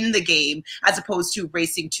stay in the game as opposed to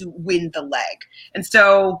racing to win the leg. And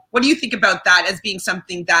so what do you think about that as being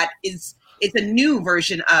something that it's a new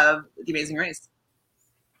version of The Amazing Race?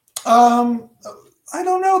 I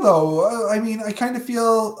don't know though. I mean, I kind of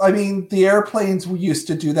feel. I mean, the airplanes used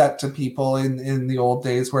to do that to people in the old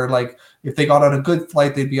days, where like if they got on a good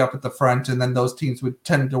flight, they'd be up at the front, and then those teams would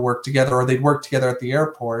tend to work together, or they'd work together at the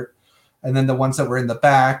airport, and then the ones that were in the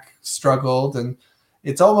back struggled, and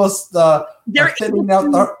it's almost they're thinning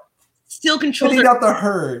out the still thinning out the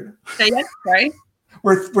herd. Say it, right?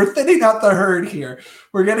 We're thinning out the herd here.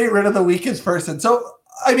 We're getting rid of the weakest person. So.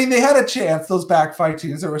 I mean, they had a chance, those back 5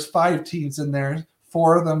 teams. There was 5 teams in there.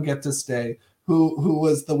 4 of them get to stay. Who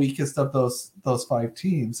was the weakest of those 5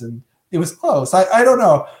 teams? And it was close. I don't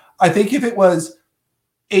know. I think if it was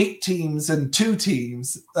 8 teams and 2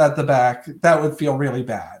 teams at the back, that would feel really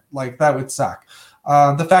bad. Like, that would suck.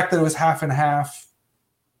 The fact that it was half and half,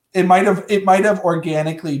 it might have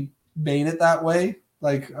organically made it that way.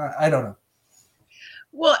 Like, I don't know.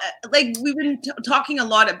 Well, like we've been talking a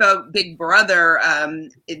lot about Big Brother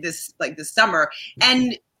this summer,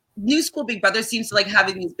 and New School Big Brother seems to like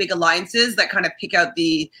having these big alliances that kind of pick out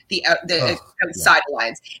the outside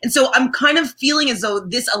alliance. And so I'm kind of feeling as though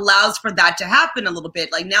this allows for that to happen a little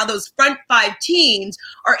bit. Like now those front 5 teams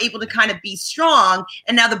are able to kind of be strong,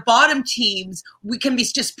 and now the bottom teams, we can be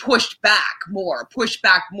just pushed back more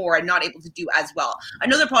and not able to do as well. I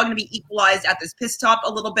know they're probably going to be equalized at this piss top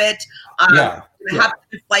a little bit. Have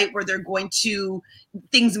a fight where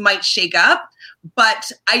things might shake up.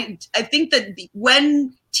 But I think that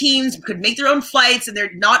when teams could make their own flights and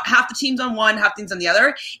they're not half the teams on one, half teams on the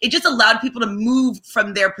other, it just allowed people to move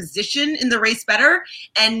from their position in the race better.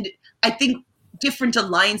 And I think different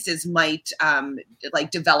alliances might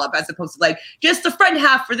develop as opposed to like just the front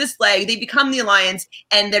half for this leg. They become the alliance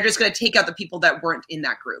and they're just going to take out the people that weren't in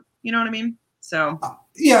that group. You know what I mean? So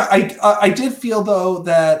yeah, I did feel though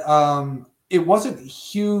that it wasn't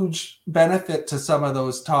huge benefit to some of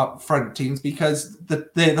those top front teams because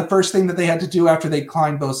the first thing that they had to do after they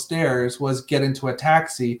climbed those stairs was get into a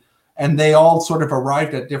taxi, and they all sort of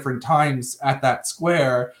arrived at different times at that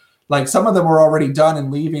square. Like some of them were already done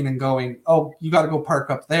and leaving and going, oh, you got to go park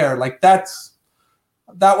up there. Like that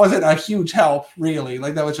wasn't a huge help really.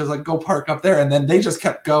 Like that was just like, go park up there. And then they just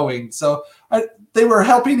kept going. So they were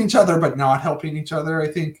helping each other, but not helping each other, I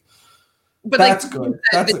think. But that's like, good.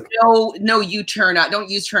 No U-turn, don't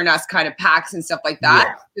use turn us kind of packs and stuff like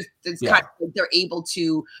that. Yeah. It's kind of like they're able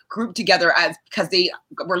to group together because they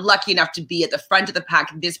were lucky enough to be at the front of the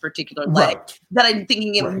pack this particular leg. That I'm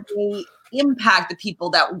thinking it may impact the people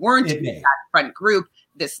that weren't in that front group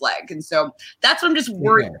this leg. And so that's what I'm just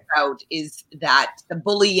worried about is that the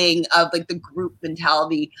bullying of like the group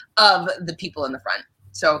mentality of the people in the front.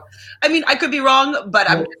 So, I mean, I could be wrong,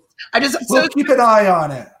 but we'll keep an eye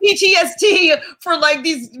on it. PTSD for like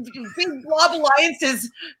these big blob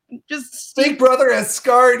alliances. Just Big Brother has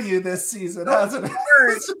scarred you this season, hasn't it?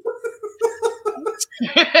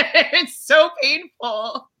 It's so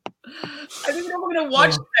painful. I don't even know if I'm going to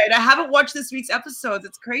watch tonight. I haven't watched this week's episodes.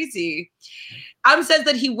 It's crazy. Adam says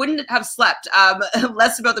that he wouldn't have slept.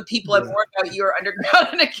 Less about the people and more about you are underground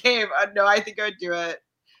in a cave. No, I think I would do it.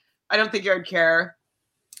 I don't think I would care.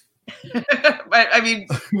 I mean,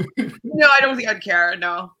 no, I don't think I'd care.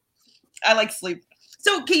 No, I like sleep.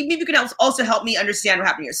 So, okay, maybe you can also help me understand what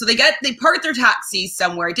happened here. So they parked their taxi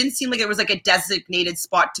somewhere. It didn't seem like there was like a designated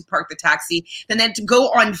spot to park the taxi. Then they had to go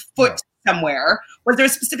on foot somewhere. Was there a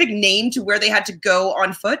specific name to where they had to go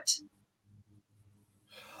on foot?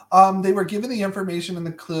 They were given the information and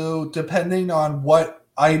the clue depending on what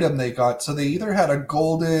item they got. So they either had a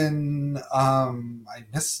golden, I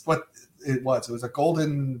missed what it was. It was a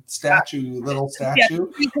golden statue, little statue.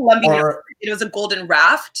 Or it was a golden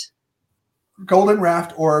raft. Golden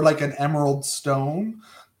raft or like an emerald stone.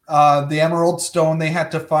 The emerald stone they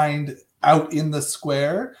had to find out in the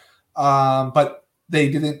square, but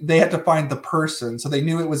they had to find the person. So they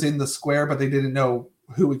knew it was in the square, but they didn't know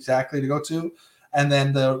who exactly to go to. and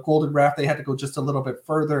then the Golden Raft, they had to go just a little bit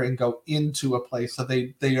further and go into a place. So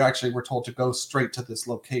they actually were told to go straight to this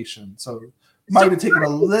location. So it might have taken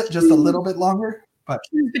just a little bit longer. But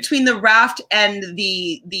between the raft and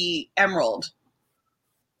the emerald,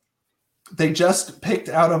 they just picked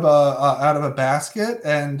out of a basket,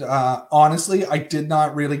 and honestly, I did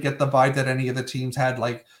not really get the vibe that any of the teams had.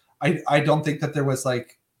 Like, I don't think that there was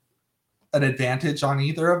like an advantage on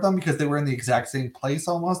either of them because they were in the exact same place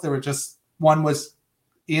almost. They were just, one was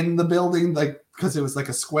in the building, like, because it was like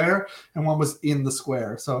a square, and one was in the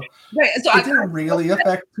square. So, right, so it didn't really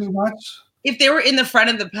affect too much. If they were in the front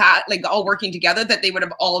of the pack, like all working together, that they would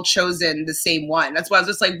have all chosen the same one. That's why I was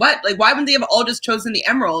just like, what? Like, why wouldn't they have all just chosen the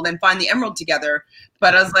emerald and find the emerald together?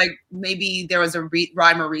 But I was like, maybe there was a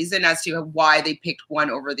rhyme or reason as to why they picked one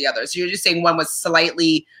over the other. So you're just saying one was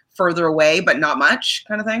slightly further away, but not much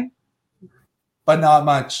kind of thing? But not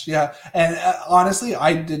much, yeah. And honestly,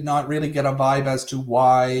 I did not really get a vibe as to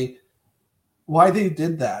why they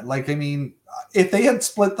did that. Like, I mean, if they had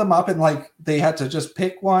split them up and like they had to just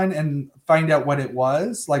pick one and find out what it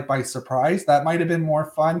was, like by surprise, that might have been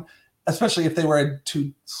more fun, especially if they were in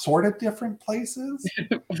two sort of different places.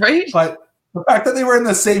 Right. But the fact that they were in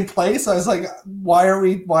the same place, I was like, why,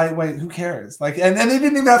 who cares? Like, and they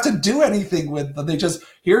didn't even have to do anything with them. They just,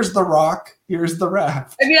 here's the rock, here's the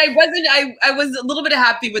raft. I mean, I was a little bit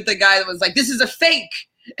happy with the guy that was like, this is a fake.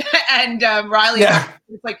 And Riley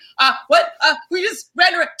was like, what? We just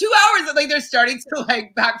ran around 2 hours, and like they're starting to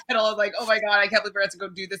like backpedal. I'm like, oh my god, I can't believe we have to go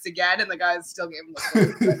do this again. And the guys still gave him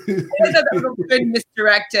the I thought that was a good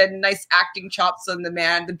misdirect and nice acting chops on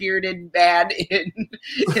the bearded man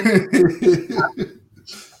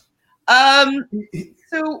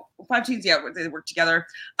So 5 teams, they work together.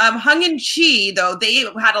 Hung and Chi, though, they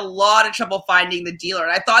had a lot of trouble finding the dealer.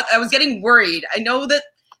 And I thought I was getting worried. I know that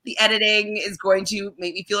the editing is going to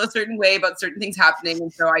make me feel a certain way about certain things happening.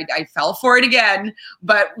 And so I fell for it again.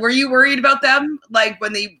 But were you worried about them? Like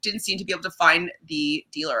when they didn't seem to be able to find the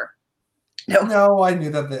dealer? No, I knew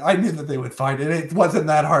that they would find it. It wasn't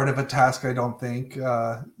that hard of a task, I don't think.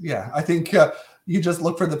 I think you just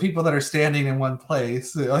look for the people that are standing in one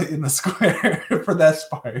place in the square for that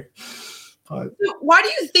part. But why do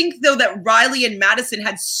you think, though, that Riley and Madison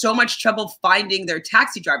had so much trouble finding their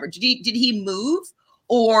taxi driver? Did he move?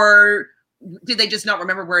 Or did they just not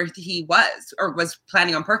remember where he was or was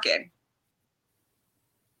planning on parking?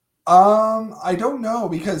 I don't know,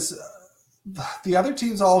 because the other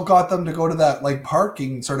teams all got them to go to that like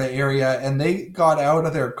parking sort of area, and they got out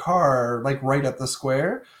of their car like right at the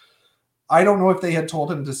square. I don't know if they had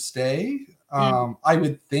told him to stay. I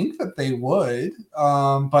would think that they would,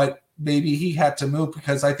 but maybe he had to move,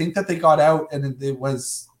 because I think that they got out and they went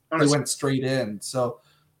straight in.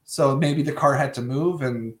 So maybe the car had to move,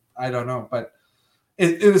 and I don't know. But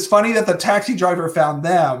it was funny that the taxi driver found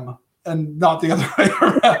them and not the other way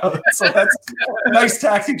around. So that's a nice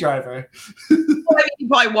taxi driver. Well, I mean, he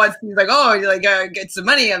probably wants, he's like, oh, you like get some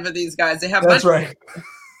money out of these guys. They have that's money.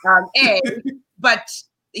 Right. But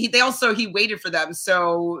he waited for them.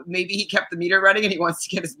 So maybe he kept the meter running and he wants to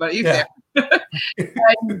get his money Yeah. there.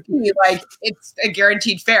 And like, it's a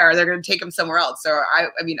guaranteed fare. They're going to take him somewhere else. So I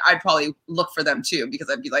mean, I'd probably look for them too, because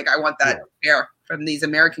I'd be like, I want that fare from these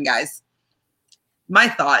American guys. My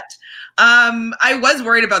thought. I was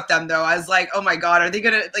worried about them though. I was like, oh my God, are they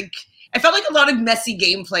going to like, I felt like a lot of messy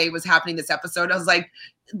gameplay was happening this episode. I was like,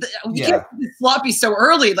 you can't be sloppy so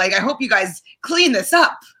early. Like, I hope you guys clean this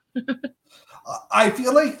up. I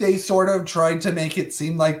feel like they sort of tried to make it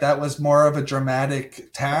seem like that was more of a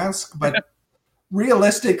dramatic task, but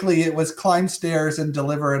realistically, it was climb stairs and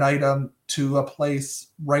deliver an item to a place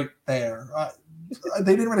right there.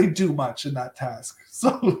 They didn't really do much in that task. So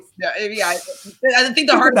I think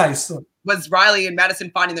the hard was Riley and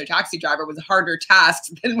Madison finding their taxi driver was a harder task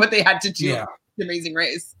than what they had to do. Yeah. The Amazing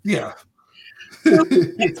Race. Yeah. So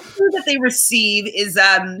the next clue that they receive is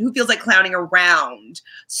who feels like clowning around.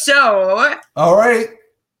 So all right,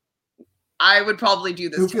 I would probably do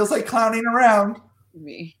this. Who feels like clowning around?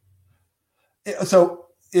 Me. So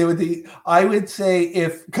it would be, I would say,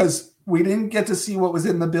 because we didn't get to see what was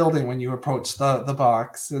in the building when you approached the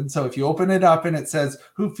box. And so if you open it up and it says,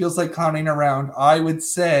 who feels like clowning around? I would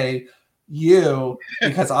say you,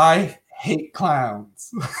 because I hate clowns.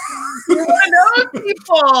 You're one of those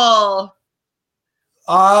people.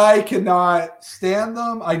 I cannot stand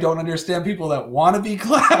them. I don't understand people that want to be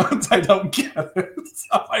clowns. I don't get it. It's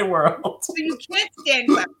not my world. So you can't stand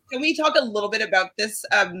clowns. Can we talk a little bit about this?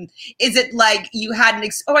 Is it like you had an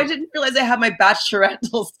I didn't realize I had my Bachelorette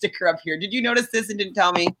little sticker up here. Did you notice this and didn't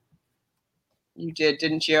tell me? You did,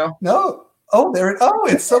 didn't you? No. Oh, there. Oh,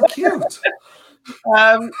 it's so cute.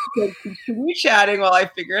 So continue chatting while I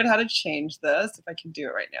figure out how to change this, if I can do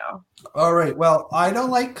it right now. All right. Well, I don't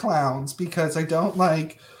like clowns because I don't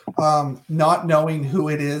like not knowing who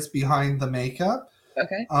it is behind the makeup.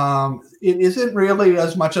 Okay. It isn't really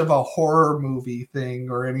as much of a horror movie thing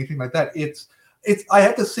or anything like that. It's I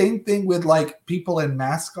have the same thing with like people in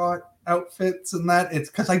mascot outfits and that. It's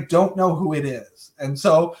because I don't know who it is, and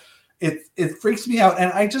so it freaks me out,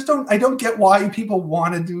 and I don't get why people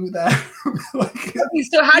want to do that. Like, okay,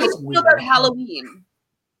 so how do you feel about Halloween?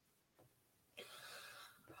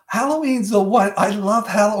 Halloween's the one. I love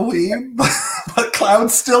Halloween, but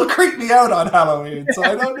clowns still creep me out on Halloween, so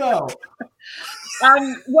I don't know.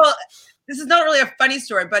 Well, this is not really a funny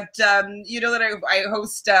story, but you know that I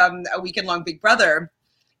host a weekend-long Big Brother,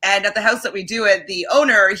 and at the house that we do it, the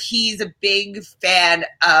owner, he's a big fan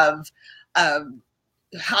of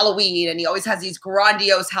Halloween, and he always has these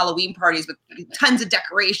grandiose Halloween parties with tons of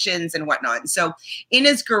decorations and whatnot. And so in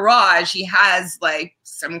his garage, he has like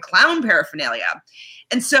some clown paraphernalia.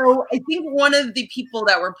 And so I think one of the people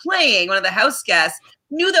that were playing, one of the house guests,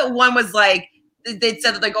 knew that one was like, they'd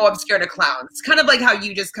said that like, oh, I'm scared of clowns. It's kind of like how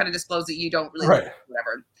you just kind of disclose that you don't really like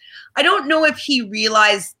whatever. I don't know if he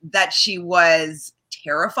realized that she was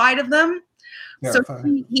terrified of them. So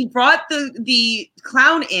he brought the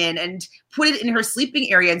clown in and put it in her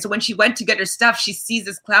sleeping area. And so when she went to get her stuff, she sees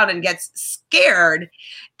this clown and gets scared,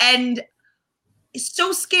 and is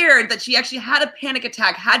so scared that she actually had a panic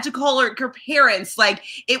attack, had to call her parents. Like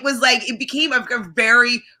it became a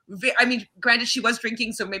very, I mean, granted she was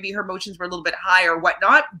drinking, so maybe her emotions were a little bit high or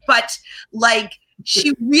whatnot, but like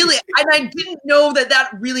she really, and I didn't know that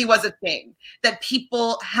really was a thing, that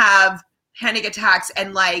people have panic attacks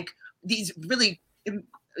and like these really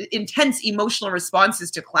intense emotional responses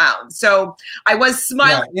to clowns. So I was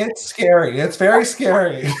smiling. Yeah, it's scary. It's very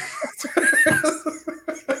scary.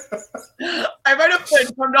 I might have said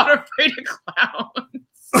I'm not afraid of clowns.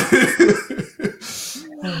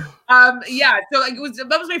 Yeah, so like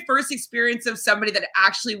that was my first experience of somebody that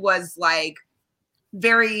actually was like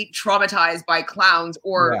very traumatized by clowns,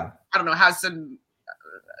 or I don't know, has some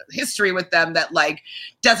history with them that like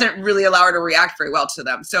doesn't really allow her to react very well to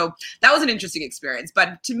them. So that was an interesting experience.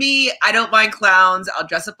 But to me, I don't mind clowns. I'll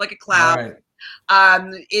dress up like a clown.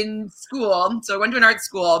 Right. In school, so I went to an art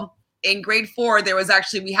school. In grade 4, there was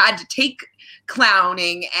actually, we had to take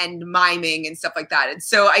clowning and miming and stuff like that. And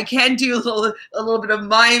so I can do a little bit of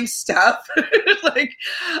mime stuff, like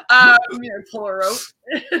pull a rope.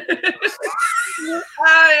 I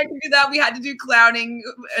can do that. We had to do clowning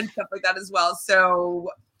and stuff like that as well. So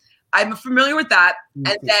I'm familiar with that.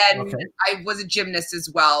 And then I was a gymnast as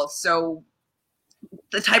well. So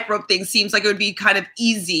the tightrope thing seems like it would be kind of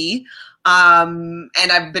easy. And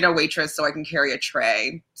I've been a waitress, so I can carry a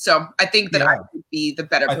tray. So I think that I would be the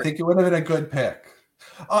better person. I think it would have been a good pick.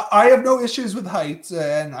 I have no issues with heights,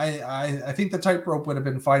 and I think the tightrope would have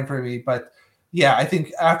been fine for me. But yeah, I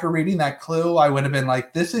think after reading that clue, I would have been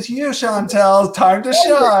like, "This is you, Chantel. Time to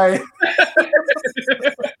shine."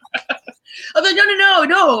 I'm like,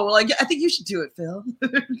 no. Like, I think you should do it, Phil.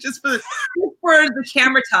 just for the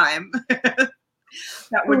camera time.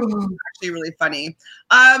 That would be actually really funny.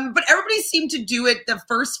 But everybody seemed to do it. The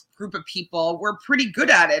first group of people were pretty good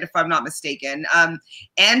at it, if I'm not mistaken.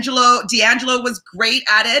 D'Angelo was great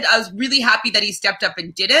at it. I was really happy that he stepped up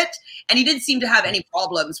and did it. And he didn't seem to have any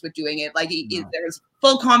problems with doing it. Like there was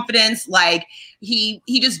full confidence. Like he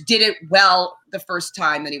just did it well the first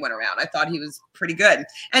time that he went around. I thought he was pretty good.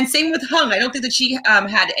 And same with Hung. I don't think that she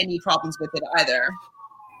had any problems with it either.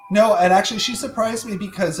 No, and actually she surprised me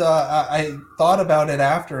because I thought about it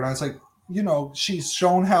after, and I was like, she's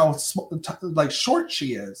shown how short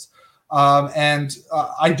she is. And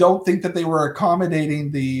I don't think that they were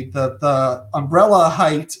accommodating the umbrella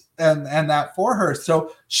height and that for her.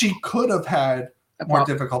 So she could have had more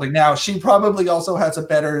difficulty. Now, she probably also has a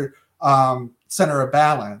better center of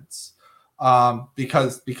balance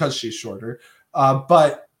because she's shorter.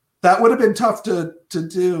 But that would have been tough to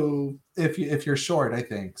do if you're short, I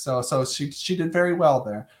think. So she did very well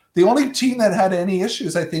there. The only team that had any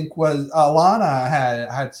issues, I think, was Alana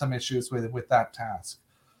had some issues with that task.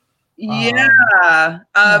 I've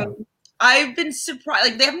been surprised.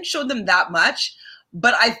 Like, they haven't shown them that much,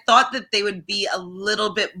 but I thought that they would be a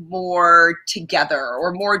little bit more together,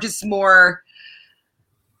 or more. I just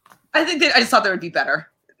thought they would be better.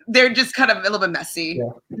 They're just kind of a little bit messy,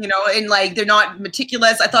 and like they're not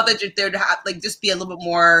meticulous. I thought that they'd have just be a little bit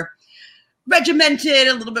more regimented,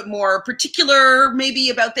 a little bit more particular maybe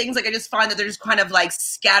about things. Like I just find that they're just kind of like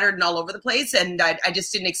scattered and all over the place, and I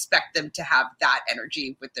just didn't expect them to have that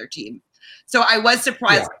energy with their team. So I was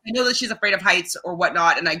surprised. I know that she's afraid of heights or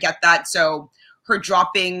whatnot, and I get that. So her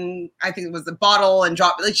dropping, I think it was the bottle and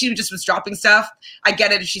she just was dropping stuff. I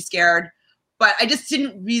get it if she's scared, but I just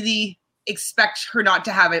didn't really expect her not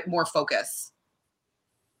to have it more focus.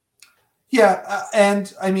 Yeah,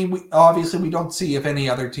 and I mean, we don't see if any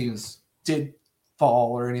other teams did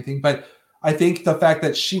fall or anything, but I think the fact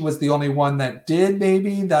that she was the only one that did,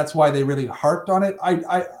 maybe that's why they really harped on it.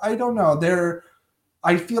 I don't know.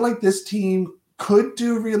 I feel like this team could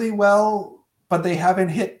do really well, but they haven't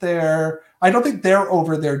hit I don't think they're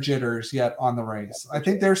over their jitters yet on the race. I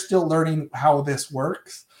think they're still learning how this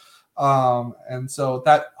works. And so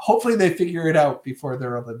that hopefully they figure it out before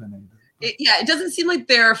they're eliminated. It doesn't seem like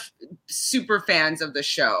they're super fans of the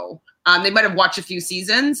show. They might have watched a few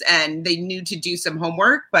seasons and they knew to do some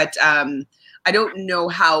homework, but I don't know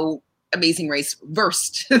how Amazing Race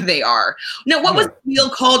versed they are. Now, what was the wheel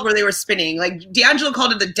called where they were spinning? Like D'Angelo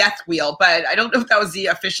called it the death wheel, but I don't know if that was the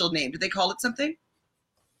official name. Did they call it something?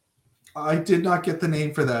 I did not get the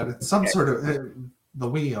name for that. It's some sort of the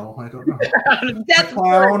wheel. I don't know.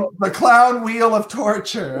 The clown wheel of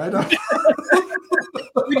torture. I don't know.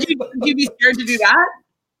 Would you be scared to do that?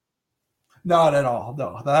 Not at all.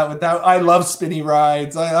 No, that I love spinny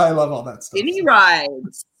rides. I love all that stuff. Spinny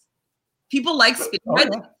rides. People like spinny rides,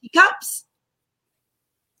 like teacups.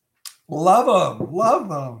 Love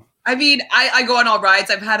them. I mean, I go on all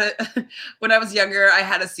rides. When I was younger, I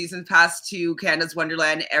had a season pass to Canada's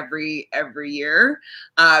Wonderland every year.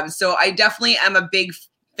 So I definitely am a big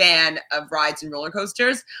fan of rides and roller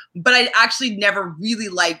coasters, but I actually never really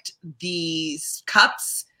liked these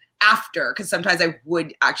cups after, because sometimes I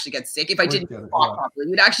would actually get sick if I didn't spot properly.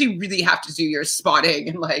 You'd actually really have to do your spotting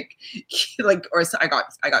and or I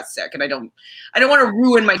got sick, and I don't want to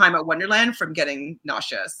ruin my time at Wonderland from getting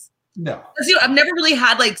nauseous. No, I've never really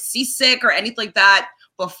had like seasick or anything like that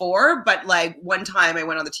before, but like one time I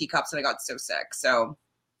went on the teacups and I got so sick. So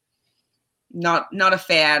not a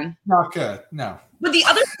fan. Not good. No. But the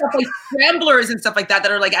other stuff like scramblers and stuff like that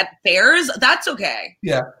are like at fairs, that's okay.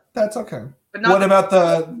 Yeah, that's okay. But what about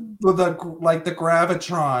the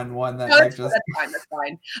Gravitron one that that's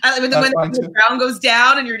fine. When the ground goes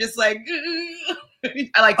down and you're just like,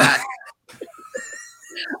 I like that.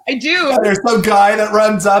 I do. Yeah, there's some guy that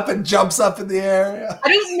runs up and jumps up in the air. Yeah. I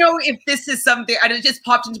don't know if this is something, it just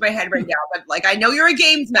popped into my head right now, but like, I know you're a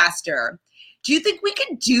games master. Do you think we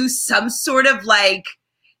could do some sort of like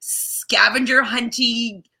scavenger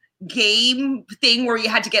hunty game thing where you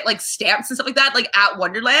had to get like stamps and stuff like that, like at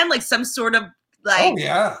Wonderland, like some sort of like, oh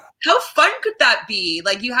yeah, how fun could that be?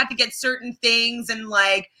 Like you had to get certain things and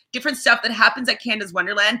like different stuff that happens at Canada's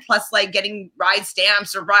Wonderland, plus like getting ride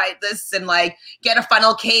stamps or ride this and like get a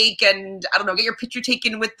funnel cake and I don't know, get your picture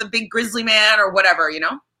taken with the big grizzly man or whatever, you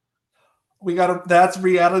know? That's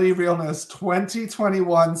Reality Realness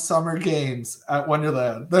 2021 Summer Games at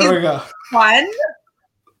Wonderland. There we go. Fun.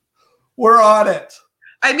 We're on it.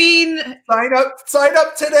 I mean, sign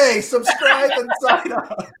up today. Subscribe and sign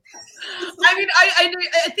up. I mean,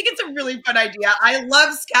 I think it's a really fun idea. I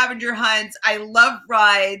love scavenger hunts. I love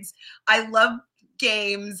rides. I love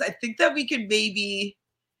games. I think that we could maybe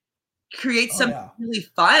create something really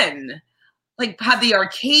fun. Like have the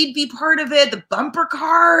arcade be part of it, the bumper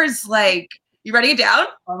cars. Like, you writing it down?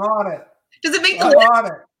 I'm on it. Does it make the list? On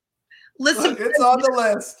it. Listen, it's on the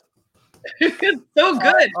list. It's so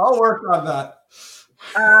good. I'll work on that.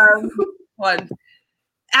 One.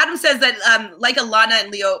 Adam says that like Alana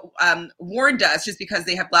and Leo warned us, just because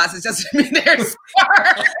they have glasses doesn't mean they're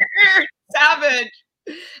smart. Savage.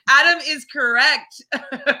 Adam is correct.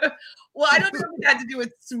 Well, I don't know if it had to do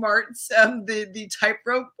with smarts, the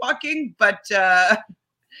tightrope walking, but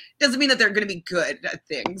doesn't mean that they're going to be good at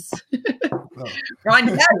things. Ron,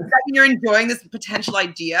 does that mean you're enjoying this potential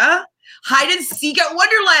idea? Hide and seek at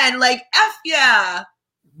Wonderland, like F yeah.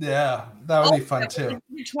 Yeah, that would be fun too.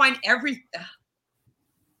 Intertwine everything.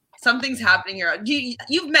 Something's happening here.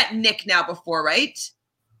 You've met Nick now before, right?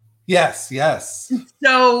 Yes.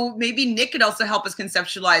 So maybe Nick could also help us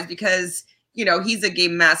conceptualize, because he's a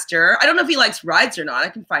game master. I don't know if he likes rides or not. I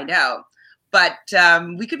can find out. But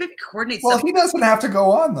we could maybe coordinate. Well, he doesn't have to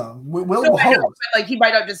go on them. We'll host. Like he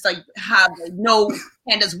might not just like have no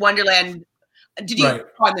Canada's Wonderland. Did you go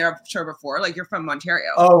on there? I'm sure before. Like you're from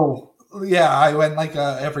Ontario. Oh yeah, I went like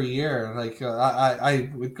every year. Like I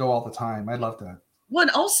would go all the time. I love that. Well,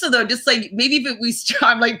 and also though, just like maybe if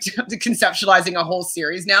I'm like conceptualizing a whole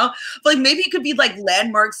series now, but like maybe it could be like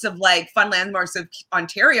landmarks of like fun landmarks of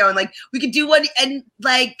Ontario, and like we could do one in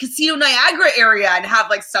like Casino Niagara area and have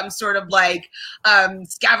like some sort of like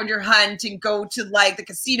scavenger hunt and go to like the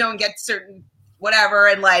casino and get certain whatever,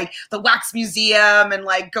 and like the wax museum and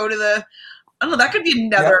like go to the, I don't know, that could be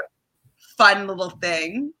another fun little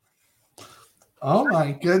thing. Oh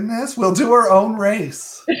my goodness. We'll do our own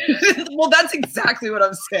race. Well, that's exactly what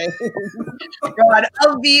I'm saying. God,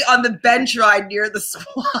 I'll be on the bench ride near the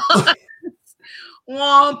squad.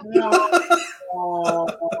 Womp, womp,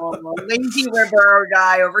 womp. Lazy river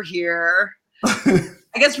guy over here. I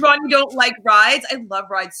guess, Ron, you don't like rides? I love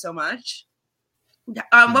rides so much. When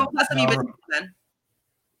was the last time you've been to Wonderland?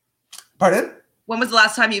 Pardon? When was the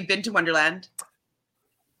last time you've been to Wonderland?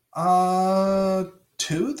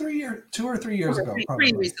 2 or 3 years ago.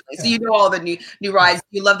 Pretty recently. Yeah. So you know all the new rides.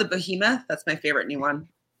 You love the Behemoth? That's my favorite new one.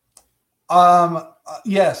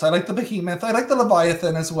 Yes, I like the Behemoth. I like the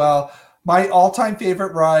Leviathan as well. My all-time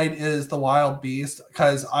favorite ride is the Wild Beast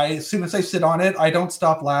because as soon as I sit on it, I don't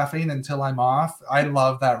stop laughing until I'm off. I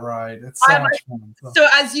love that ride. It's so much fun. So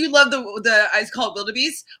as you love the I call it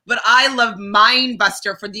Wildebeest, but I love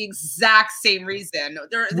Mindbuster for the exact same reason.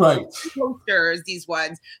 They're right. Coasters, these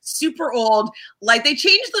ones, super old. Like they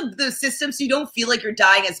changed the system so you don't feel like you're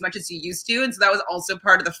dying as much as you used to, and so that was also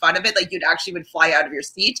part of the fun of it. Like you'd actually would fly out of your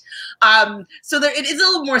seat. So it is a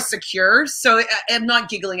little more secure. So I'm not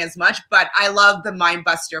giggling as much. But I love the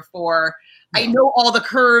Mindbuster for, I know all the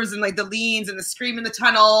curves and like the leans and the scream in the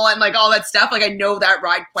tunnel and like all that stuff. Like I know that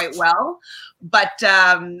ride quite well, but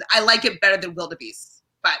I like it better than Wildebeest.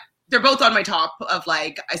 But they're both on my top of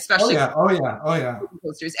like, especially. Oh yeah.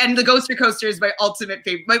 Coasters. And the Ghoster Coaster is my ultimate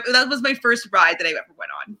favorite. That was my first ride that I ever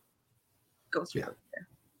went on. Ghoster Coaster.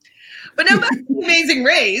 But now back to the Amazing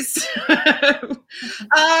Race.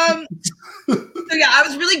 So yeah, I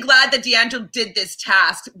was really glad that D'Angelo did this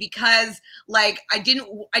task because like I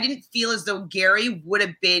didn't feel as though Gary would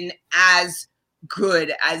have been as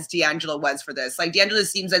good as D'Angelo was for this. Like D'Angelo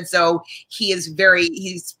seems as though he's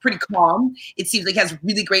pretty calm. It seems like he has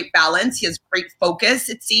really great balance. He has great focus,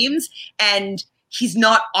 it seems. And he's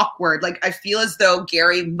not awkward. Like I feel as though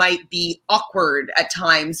Gary might be awkward at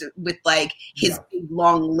times with like his big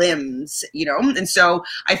long limbs, you know? And so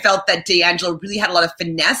I felt that D'Angelo really had a lot of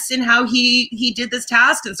finesse in how he did this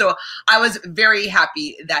task. And so I was very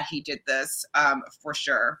happy that he did this for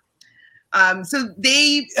sure. So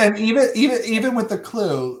they, and even with the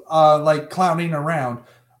clue, like clowning around,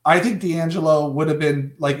 I think D'Angelo would have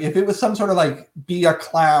been like, if it was some sort of like be a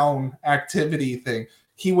clown activity thing,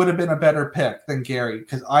 he would have been a better pick than Gary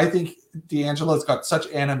because I think D'Angelo's got such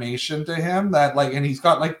animation to him that like, and he's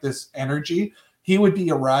got like this energy. He would be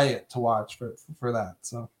a riot to watch for that.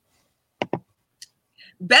 So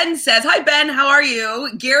Ben says, "Hi Ben, how are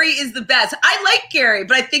you? Gary is the best. I like Gary,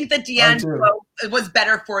 but I think that D'Angelo was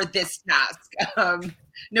better for this task.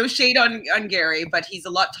 No shade on Gary, but he's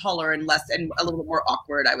a lot taller and a little bit more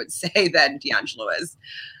awkward, I would say, than D'Angelo is."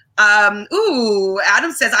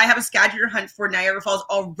 Adam says, I have a scavenger hunt for Niagara Falls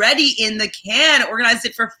already in the can. Organized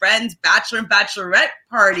it for friends, bachelor and bachelorette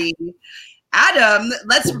party. Adam,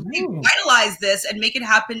 let's revitalize this and make it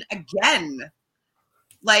happen again.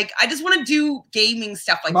 Like, I just want to do gaming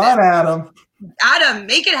stuff like this. Come on, Adam. Adam,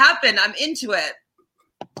 make it happen. I'm into it.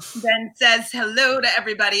 Ben says, hello to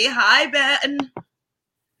everybody. Hi, Ben.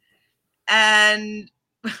 And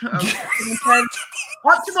optimal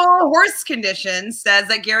horse condition says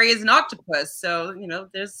that Gary is an octopus. So, you know,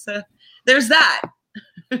 there's that.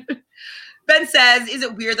 Ben says, is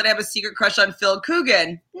it weird that I have a secret crush on Phil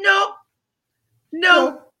Coogan? No.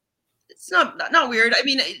 It's not weird. I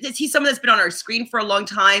mean, he's someone that's been on our screen for a long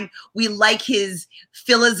time. We like his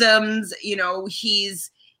philisms. You know,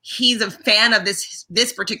 he's a fan of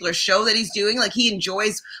this particular show that he's doing. Like he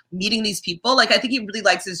enjoys meeting these people. Like I think he really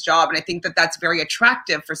likes his job, and I think that that's very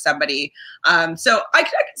attractive for somebody. So I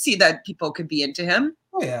can see that people could be into him.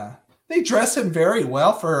 Oh yeah, they dress him very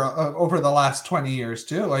well for over the last 20 years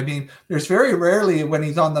too. I mean, there's very rarely when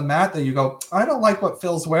he's on the mat that you go, I don't like what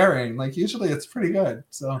Phil's wearing. Like usually it's pretty good.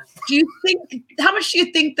 So how much do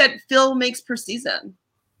you think that Phil makes per season?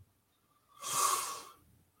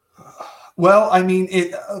 Well, I mean,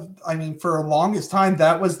 for the longest time,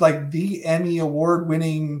 that was like the Emmy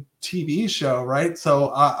award-winning TV show, right? So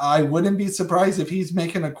I wouldn't be surprised if he's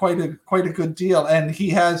making quite a good deal, and he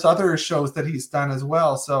has other shows that he's done as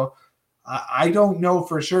well. So I don't know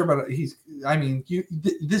for sure, but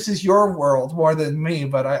this is your world more than me,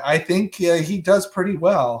 but I think he does pretty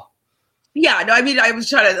well. Yeah, no, I mean, I'm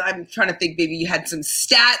trying to think maybe you had some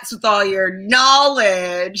stats with all your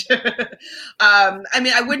knowledge. I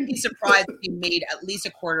mean, I wouldn't be surprised if you made at least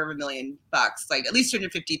 $250,000, like at least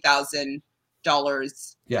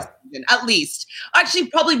 $250,000. Yeah. At least. Actually,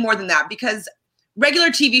 probably more than that because regular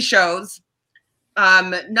TV shows,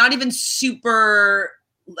 not even super,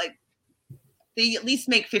 like, they at least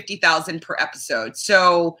make 50,000 per episode.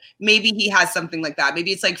 So maybe he has something like that.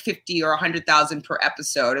 Maybe it's like 50 or 100,000 per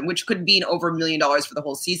episode, and which could mean over $1 million for the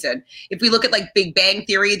whole season. If we look at like Big Bang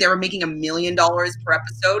Theory, they were making $1 million per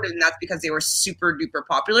episode, and that's because they were super duper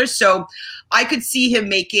popular. So I could see him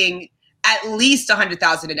making at least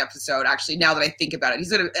 100,000 an episode. Actually, now that I think about it,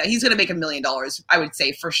 he's gonna make $1 million. I would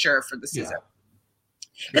say for sure for the season.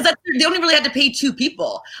 Because they only really had to pay 2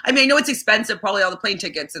 people. I mean, I know it's expensive, probably all the plane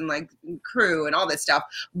tickets and like crew and all this stuff,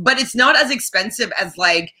 but it's not as expensive as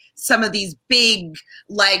like some of these big,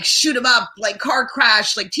 like shoot 'em up, like car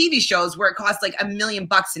crash, like TV shows where it costs like $1 million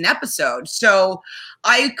an episode. So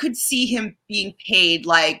I could see him being paid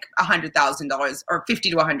like $100,000 or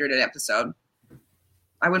 50 to 100 an episode.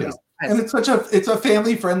 I wouldn't be surprised. And it's a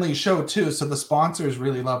family friendly show too. So the sponsors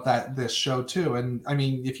really love this show too. And I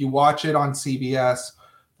mean, if you watch it on CBS,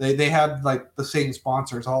 they have like the same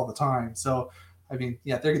sponsors all the time. So I mean,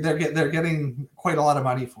 yeah, they're getting quite a lot of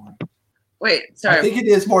money for it. Wait, sorry. I think it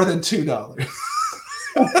is more than $2.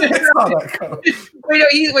 That's how that goes.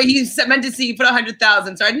 Wait, he meant to see you put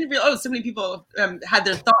 100,000. So I didn't realize. Oh, so many people had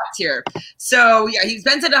their thoughts here. So yeah, he's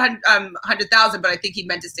been said 100,000, but I think he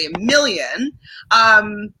meant to say $1 million.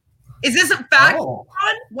 Is this a fact?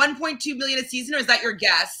 1.2 million a season, or is that your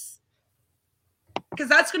guess? Because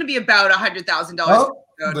that's going to be about $100,000.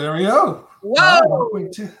 Oh, there we go. Whoa! Wow,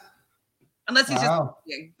 Unless he's just,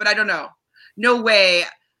 but I don't know. No way.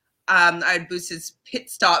 I'd boost his pit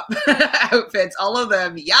stop outfits, all of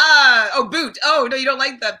them. Yeah. Oh, boot. Oh no, you don't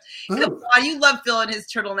like them. Come on, you love Phil and his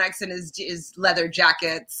turtlenecks and his leather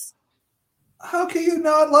jackets. How can you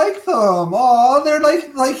not like them? Oh, they're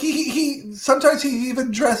like he sometimes he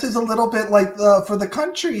even dresses a little bit like for the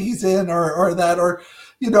country he's in or that or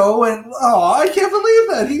you know, and I can't believe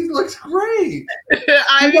that he looks great.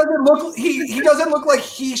 He doesn't look like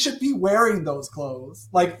he should be wearing those clothes.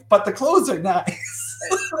 Like, but the clothes are nice.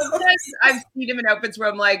 I've seen him in outfits where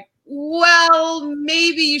I'm like, well,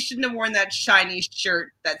 maybe you shouldn't have worn that shiny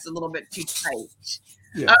shirt that's a little bit too tight.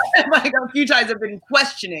 Yeah. Like a few times I've been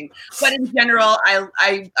questioning, but in general,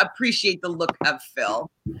 I appreciate the look of Phil.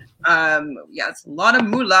 Yeah, it's a lot of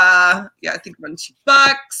moolah. Yeah, I think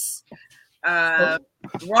 $1-2.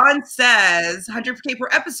 Ron says 100K per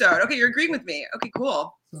episode. Okay, you're agreeing with me. Okay,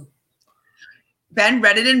 cool. Ben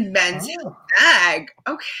Reddit and men's bag.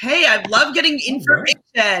 Okay, I love getting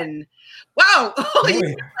information. Wow.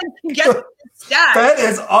 Holy get stats. Ben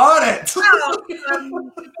is on it. Wow.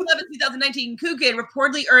 2019, Coogan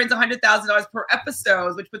reportedly earns $100,000 per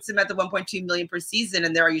episode, which puts him at the 1.2 million per season,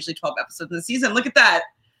 and there are usually 12 episodes in the season. Look at that.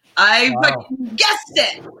 I fucking guessed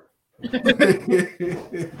it.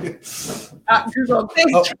 Google.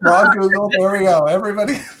 Thanks. Ron Google. There we go.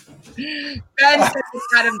 Everybody. Ben says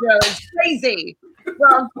Adam Jones crazy.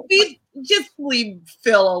 Well, just leave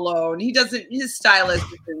Phil alone. He doesn't. His stylist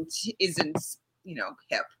isn't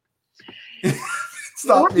hip.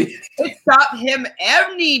 Stop me. Stop him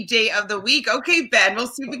any day of the week. Okay, Ben. We'll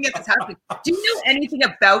see if we can get this happening. Do you know anything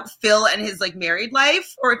about Phil and his married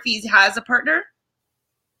life, or if he has a partner?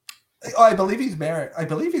 Oh, I believe he's married. I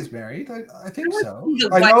think so.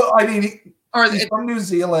 I know. I mean, he's from New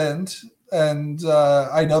Zealand, and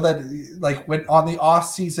I know that when on the off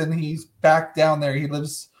season, he's back down there. He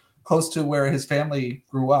lives close to where his family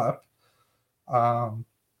grew up.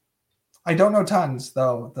 I don't know tons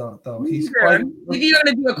though. He's quite. Maybe you're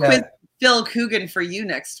gonna do a quiz. Phil Coogan for you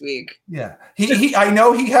next week. Yeah, he. I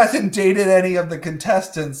know he hasn't dated any of the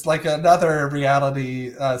contestants like another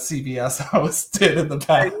reality CBS host did in the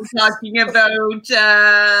past. Are you talking about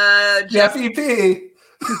Jeffy P?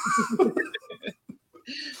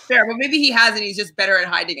 Fair, but maybe he hasn't. He's just better at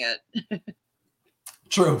hiding it.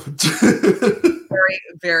 True. Very,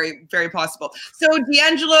 very, very possible. So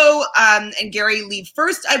D'Angelo and Gary leave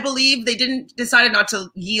first, I believe. They decided not to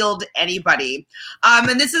yield anybody.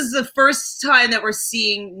 And this is the first time that we're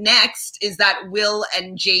seeing next is that Will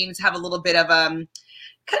and James have a little bit of kind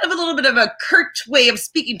of a little bit of a curt way of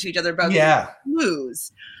speaking to each other about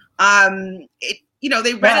moves. They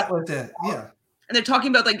read it. Yeah. And they're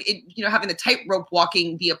talking about having the tightrope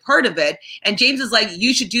walking be a part of it. And James is like,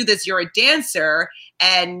 you should do this. You're a dancer.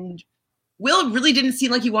 And Will really didn't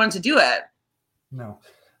seem like he wanted to do it. No.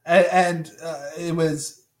 And it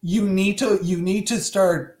was, you need to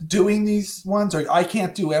start doing these ones, or I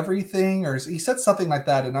can't do everything. Or he said something like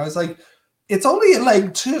that. And I was like, it's only in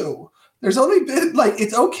leg 2. There's only been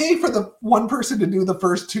it's okay for the one person to do the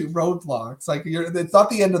first 2 roadblocks. It's not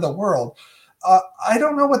the end of the world. I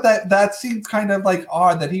don't know what that seemed kind of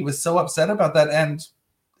odd that he was so upset about that. And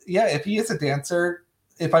yeah, if he is a dancer,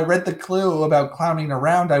 if I read the clue about clowning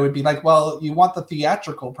around, I would be like, well, you want the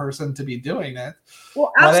theatrical person to be doing it,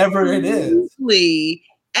 well, whatever it is. absolutely.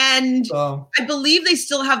 And So, I believe they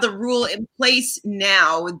still have the rule in place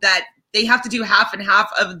now that they have to do half and half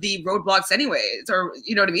of the roadblocks anyways, or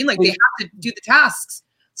you know what I mean? Like they have to do the tasks.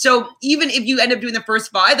 So even if you end up doing the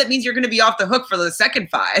first 5, that means you're going to be off the hook for the second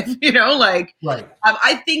 5, you know, like, right.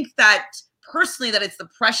 I think that personally that it's the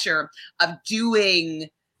pressure of doing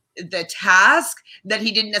the task that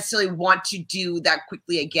he didn't necessarily want to do that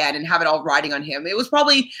quickly again and have it all riding on him. It was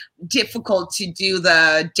probably difficult to do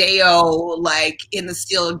the Deo like in the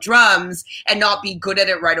steel drums and not be good at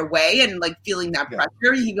it right away and like feeling that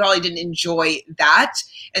pressure. He probably didn't enjoy that.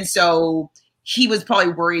 And so he was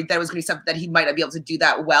probably worried that it was going to be something that he might not be able to do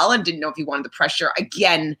that well and didn't know if he wanted the pressure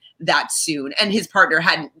again that soon. And his partner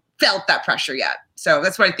hadn't felt that pressure yet. So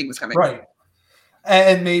that's what I think was coming. Right.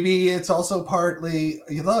 And maybe it's also partly,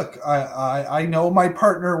 look, I know my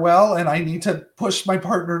partner well, and I need to push my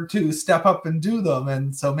partner to step up and do them.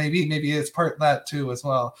 And so maybe it's part of that too as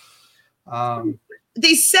well.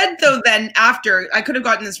 They said though, then after, I could have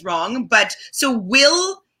gotten this wrong, but so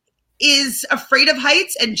Will is afraid of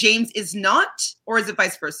heights and James is not, or is it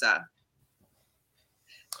vice versa?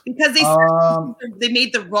 Because they said they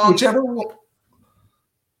made the wrong. Whichever one.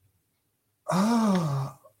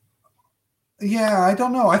 Yeah, I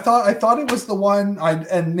don't know. I thought it was the one.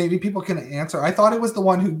 And maybe people can answer. I thought it was the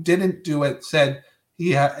one who didn't do it. Said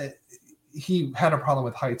he had a problem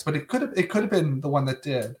with heights, but it could have been the one that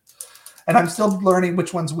did. And I'm still learning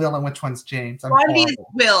which one's Will and which one's James. Blondie is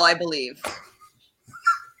Will, I believe.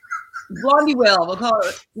 Blondie Will. We'll call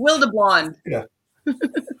it Will the Blonde. Yeah,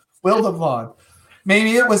 Will the Blonde.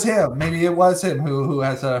 Maybe it was him. Maybe it was him who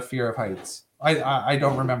has a fear of heights. I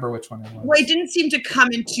don't remember which one it was. Well, it didn't seem to come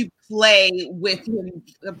into play with him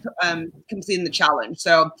completing the challenge.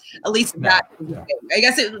 So at least that, I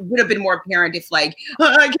guess it would have been more apparent if like,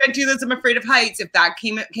 I can't do this, I'm afraid of heights, if that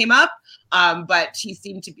came up. But he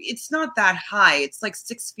seemed to be, it's not that high. It's like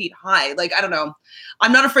 6 feet high. Like, I don't know.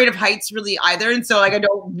 I'm not afraid of heights really either. And so like, I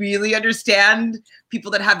don't really understand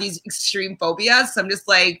people that have these extreme phobias. So I'm just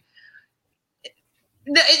like,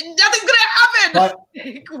 nothing's gonna happen.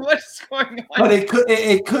 What's going on? But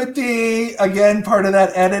it could be again part of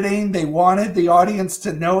that editing. They wanted the audience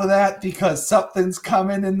to know that because something's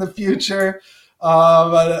coming in the future.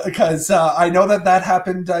 Because I know that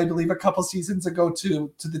happened, I believe, a couple seasons ago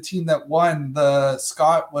to the team that won. The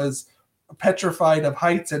Scott was petrified of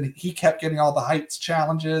heights, and he kept getting all the heights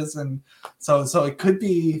challenges, and so it could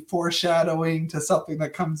be foreshadowing to something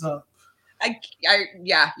that comes up.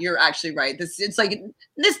 Yeah, you're actually right. It's like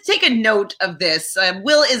let's take a note of this.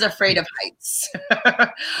 Will is afraid of heights.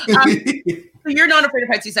 You're not afraid of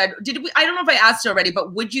heights. You said. I don't know if I asked already,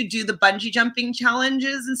 but would you do the bungee jumping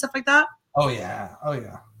challenges and stuff like that? Oh yeah.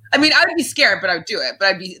 I mean, I would be scared, but I would do it.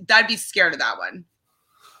 But I'd be scared of that one.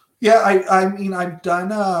 Yeah, I mean, I've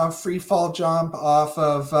done a free fall jump off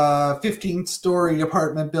of 15-story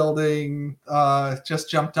apartment building.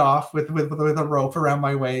 Just jumped off with a rope around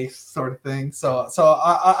my waist, sort of thing. So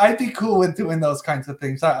I'd be cool with doing those kinds of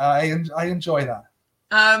things. I enjoy that.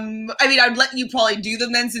 I mean, I'd let you probably do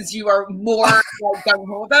them then, since you are more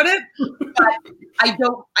gung-ho about it. But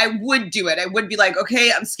I would do it. I would be like,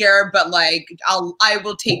 okay, I'm scared, but like, I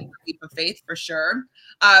will take the leap of faith for sure.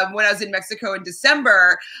 When I was in Mexico in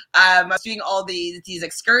December, I was doing all these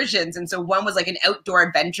excursions. And so one was like an outdoor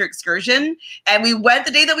adventure excursion. And we went,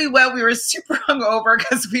 the day that we went, we were super hungover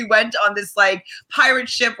because we went on this like pirate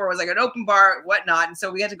ship where it was like an open bar and whatnot. And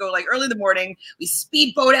so we had to go like early in the morning, we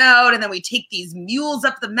speedboat out, and then we take these mules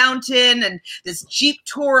up the mountain and this Jeep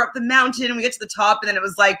tour up the mountain. And we get to the top, and then it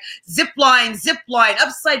was like zip line,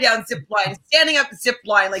 upside down zip line, standing up zip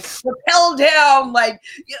line, like rappel down. Like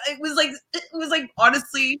it was like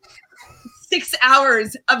honestly, 6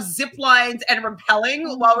 hours of zip lines and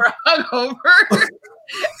rappelling while we're hungover.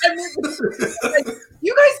 And like,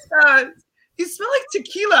 you guys, you smell like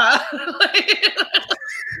tequila.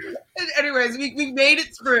 Anyways, we made it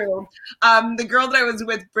through. The girl that I was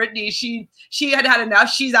with, Brittany, she had enough.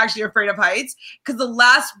 She's actually afraid of heights because the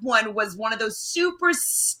last one was one of those super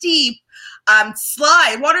steep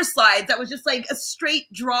water slides that was just like a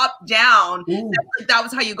straight drop down. That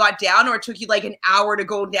was how you got down, or it took you like an hour to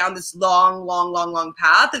go down this long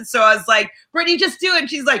path. And so I was like, Brittany, just do it. And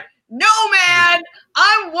she's like, no, man,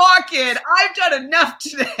 I'm walking. I've done enough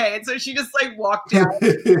today. And so she just like walked down.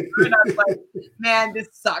 And I was like, man, this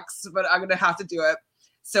sucks, but I'm going to have to do it.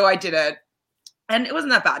 So I did it. And it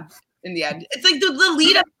wasn't that bad in the end. It's like the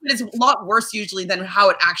lead up is a lot worse usually than how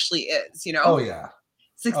it actually is, you know? Oh, yeah.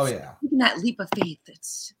 It's like, taking that leap of faith,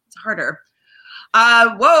 it's harder.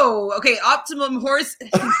 Whoa. Okay. Optimum Horse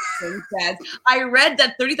says, I read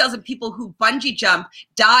that 30,000 people who bungee jump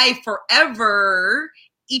die forever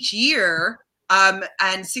each year,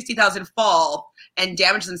 and 60,000 fall and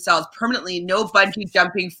damage themselves permanently. No bungee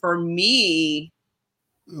jumping for me.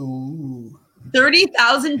 Ooh.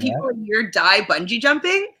 30,000 people a year die bungee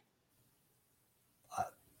jumping?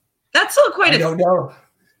 That's still quite I don't know.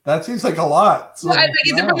 That seems like a lot. So, I think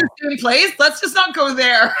is it from the same place? Let's just not go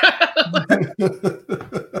there.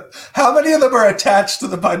 How many of them are attached to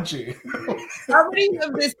the bungee? How many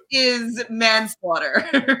of this is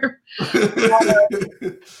manslaughter?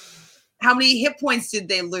 How many hit points did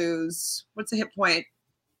they lose? What's a hit point?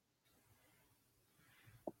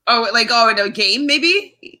 Oh, like in a game,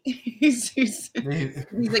 maybe? he's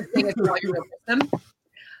like saying it's not your real person.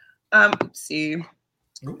 Oopsie.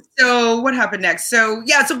 So what happened next? So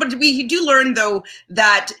yeah, but we do learn though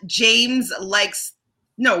that Will likes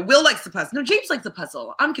the puzzle. No, James likes the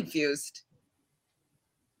puzzle. I'm confused.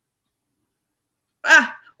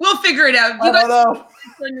 We'll figure it out. You guys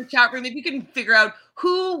in the chat room, if you can figure out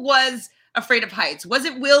who was afraid of heights. Was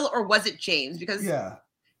it Will or was it James? Because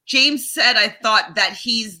James said, I thought that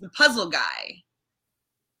he's the puzzle guy.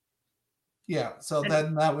 Yeah, so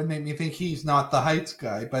then that would make me think he's not the heights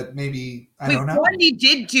guy, but maybe, I don't know. Blondie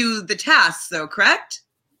did do the tasks, though, correct?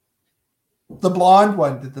 The blonde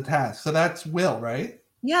one did the task, so that's Will, right?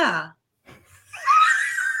 Yeah.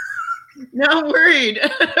 No, I'm worried.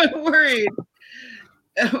 I'm worried.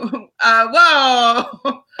 Whoa.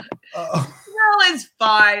 Will is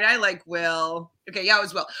fine. I like Will. Okay, yeah, it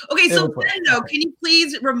was Will. Okay, so then, though, can you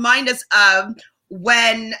please remind us of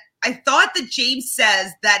when I thought that James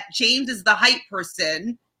says that James is the height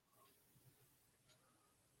person,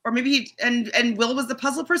 or maybe and Will was the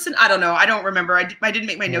puzzle person? I don't know. I don't remember. I didn't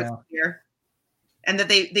make my notes here, and that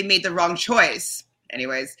they made the wrong choice.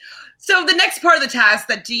 Anyways, so the next part of the task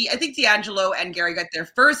that I think D'Angelo and Gary got there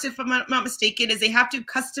first, if I'm not mistaken, is they have to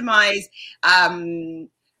customize.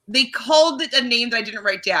 They called it a name that I didn't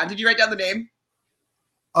write down. Did you write down the name?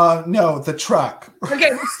 No, the truck.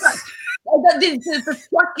 Okay, the truck. The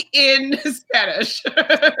truck in Spanish.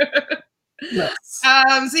 Yes.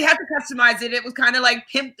 So you have to customize it. It was kind of like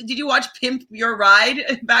Pimp. Did you watch Pimp Your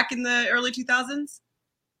Ride back in the early 2000s?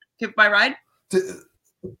 Pimp My Ride?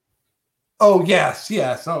 Oh, yes.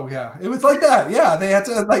 Oh, yeah. It was like that. Yeah, they had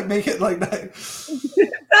to make it like that.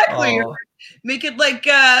 Exactly. Oh. Make it like,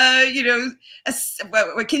 a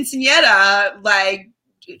quinceañera, like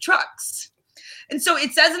trucks. And so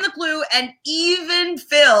it says in the clue, and even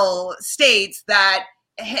Phil states that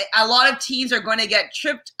a lot of teams are going to get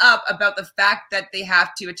tripped up about the fact that they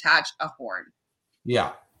have to attach a horn.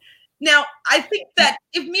 Yeah. Now, I think that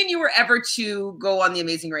if me and you were ever to go on The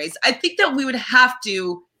Amazing Race, I think that we would have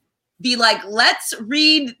to be like, let's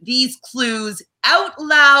read these clues out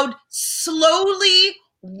loud, slowly,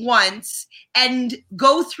 once, and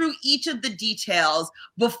go through each of the details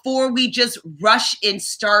before we just rush and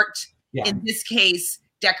start, in this case,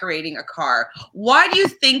 decorating a car. Why do you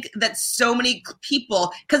think that so many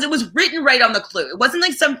people, because it was written right on the clue, it wasn't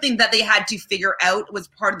like something that they had to figure out was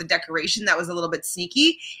part of the decoration that was a little bit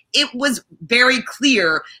sneaky. It was very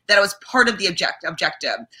clear that it was part of the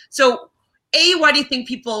objective. So A, why do you think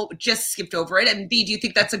people just skipped over it? And B, do you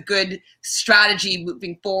think that's a good strategy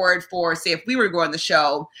moving forward for, say, if we were to go on the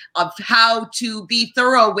show, of how to be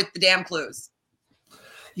thorough with the damn clues?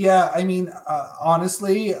 Yeah, I mean,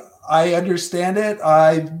 honestly, I understand it.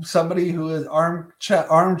 I'm somebody who is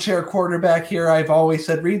armchair quarterback here. I've always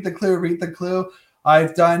said, read the clue, read the clue.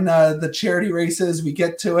 I've done the charity races. We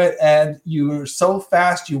get to it, and you're so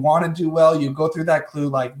fast. You want to do well. You go through that clue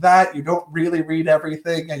like that. You don't really read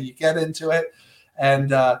everything, and you get into it.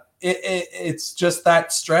 And it's just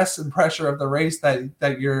that stress and pressure of the race that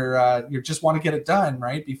you just want to get it done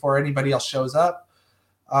right before anybody else shows up.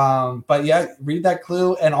 But yeah, read that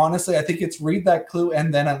clue. And honestly, I think it's read that clue,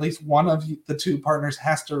 and then at least one of the two partners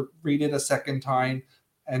has to read it a second time,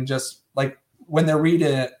 and just like when they're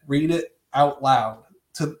reading it, read it out loud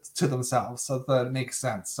to themselves, so that it makes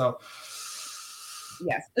sense. So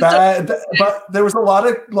yes, but there was a lot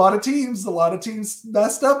of teams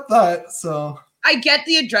messed up that. So I get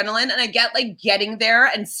the adrenaline, and I get like getting there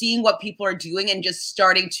and seeing what people are doing and just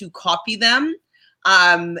starting to copy them,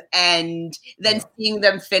 and then seeing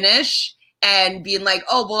them finish and being like,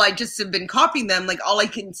 oh, well, I just have been copying them. Like, all I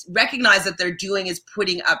can recognize that they're doing is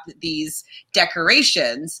putting up these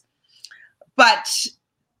decorations. But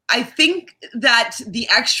I think that the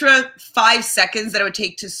extra 5 seconds that it would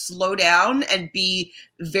take to slow down and be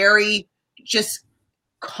very just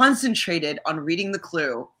concentrated on reading the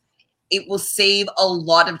clue, it will save a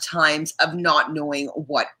lot of times of not knowing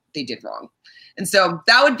what they did wrong. And so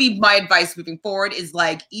that would be my advice moving forward is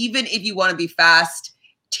like, even if you want to be fast,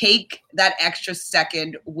 take that extra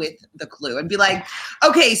second with the clue and be like,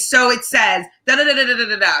 okay, so it says da da da da da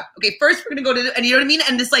da da. Okay, first we're gonna go to, and you know what I mean,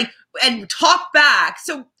 and just like, and talk back.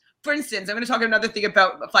 So, for instance, I'm going to talk another thing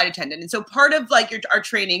about a flight attendant. And so part of like our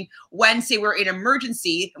training, when say we're in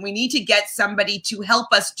emergency and we need to get somebody to help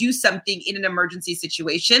us do something in an emergency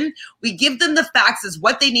situation, we give them the facts as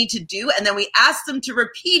what they need to do. And then we ask them to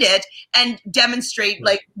repeat it and demonstrate,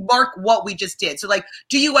 like mark what we just did. So like,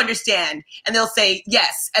 do you understand? And they'll say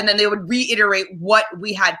yes. And then they would reiterate what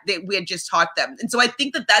we had just taught them. And so I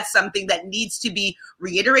think that that's something that needs to be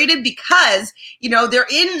reiterated because, you know, they're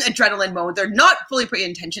in adrenaline mode. They're not fully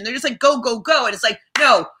paying attention. They're just like, go, go, go. And it's like,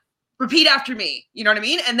 no, repeat after me. You know what I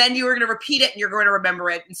mean? And then you're going to repeat it and you're going to remember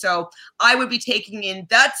it. And so I would be taking in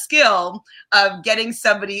that skill of getting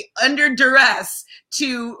somebody under duress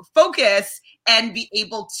to focus and be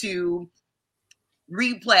able to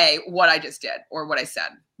replay what I just did or what I said.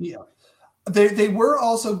 Yeah. They were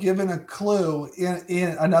also given a clue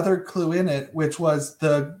in another clue in it, which was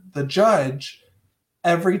the judge,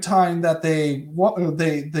 every time that they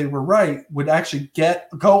were right, would actually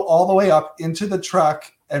go all the way up into the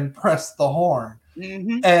truck and press the horn.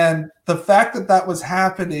 Mm-hmm. And the fact that was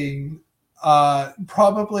happening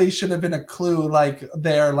probably should have been a clue. Like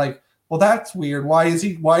they're like, well, that's weird. Why is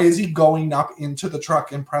he going up into the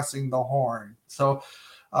truck and pressing the horn? So,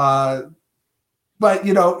 but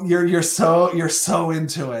you know, you're so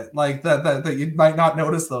into it, like that you might not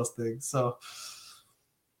notice those things. So.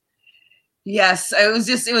 Yes, it was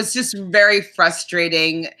just very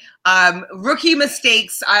frustrating. Rookie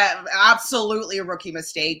mistakes, absolutely a rookie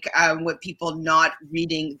mistake with people not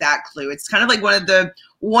reading that clue. It's kind of like one of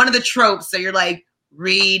the tropes that you're like,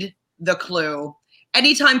 read the clue.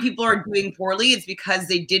 Anytime people are doing poorly, it's because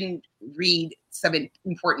they didn't read some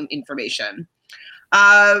important information.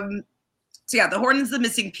 So yeah, the horn is the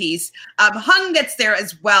missing piece. Hung gets there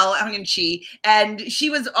as well, Hung and Chi, and she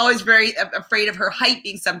was always very afraid of her height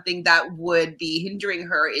being something that would be hindering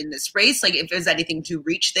her in this race. Like if there's anything to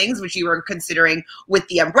reach things, which you were considering with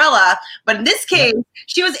the umbrella. But in this case,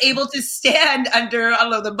 she was able to stand under, I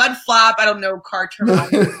don't know, the mud flap, I don't know, car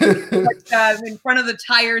terminology, but in front of the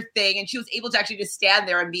tire thing. And she was able to actually just stand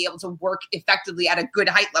there and be able to work effectively at a good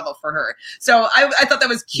height level for her. So I thought that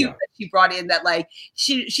was cute that she brought in that, like,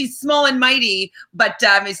 she's small and mighty, but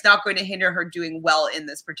it's not going to hinder her doing well in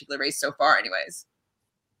this particular race so far anyways.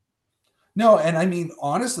 No, and I mean,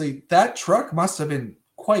 honestly, that truck must have been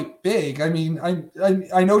quite big. I mean,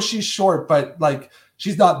 I know she's short, but like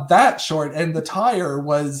she's not that short, and the tire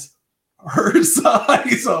was her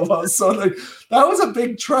size almost. So like that was a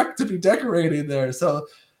big truck to be decorating there. So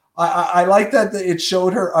I like that it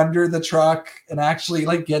showed her under the truck and actually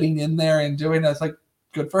like getting in there and doing that. It's like,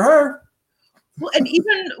 good for her. Well, and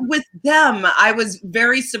even with them, I was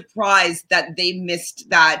very surprised that they missed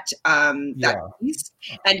that piece.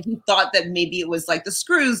 And he thought that maybe it was like the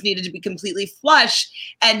screws needed to be completely flush.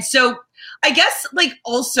 And so I guess like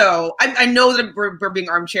also, I know that we're being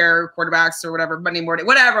armchair quarterbacks or whatever, Monday morning,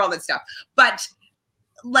 whatever, all that stuff. But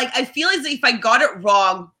like, I feel as if I got it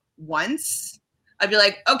wrong once, I'd be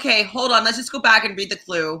like, okay, hold on, let's just go back and read the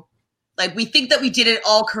clue. Like, we think that we did it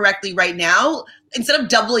all correctly right now. Instead of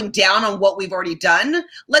doubling down on what we've already done,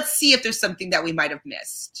 let's see if there's something that we might have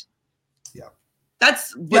missed. Yeah.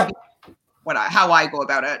 That's how I go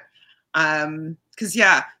about it. Because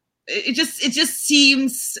it just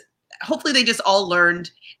seems, hopefully they just all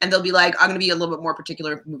learned and they'll be like, I'm going to be a little bit more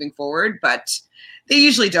particular moving forward, but they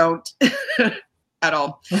usually don't. At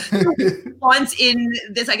all. Once in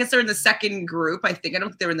this, I guess they're in the second group. I don't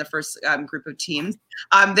think they're in the first group of teams.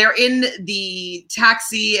 They're in the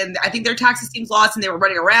taxi, and I think their taxi seems lost, and they were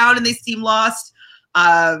running around, and they seem lost.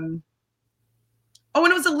 And it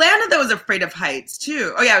was Alana that was afraid of heights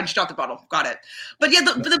too. Oh yeah, she dropped the bottle. Got it. But yeah,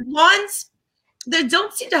 the blondes, they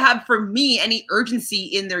don't seem to have, for me, any urgency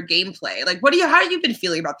in their gameplay. Like, how have you been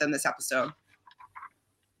feeling about them this episode?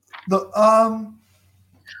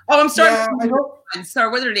 I'm sorry. Yeah, I don't.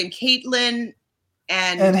 Sorry, what's her name? Caitlin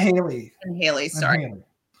and Haley. And Haley, sorry. And Haley.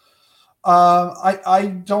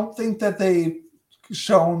 I don't think that they've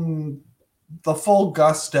shown the full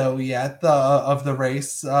gusto yet of the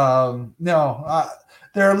race. No,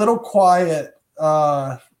 they're a little quiet.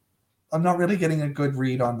 I'm not really getting a good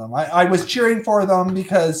read on them. I was cheering for them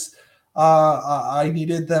because I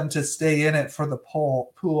needed them to stay in it for the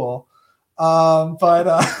pool.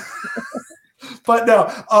 But no,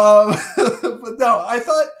 I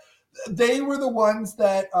thought they were the ones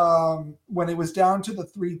that when it was down to the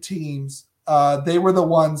three teams, they were the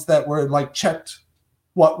ones that were like checked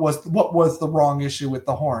what was the wrong issue with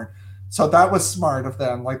the horn. So that was smart of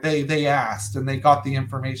them. Like they asked and they got the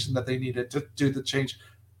information that they needed to do the change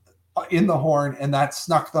in the horn, and that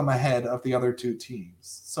snuck them ahead of the other two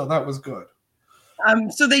teams. So that was good.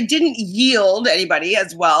 So they didn't yield anybody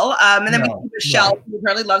as well. And then we see Michelle, who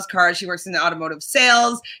apparently loves cars. She works in the automotive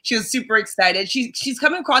sales. She was super excited. She's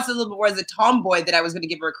coming across a little bit more as a tomboy that I was going to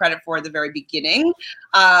give her credit for at the very beginning.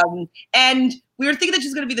 And we were thinking that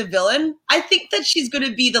she's going to be the villain. I think that she's going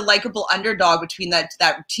to be the likable underdog between that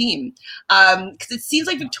team. Because it seems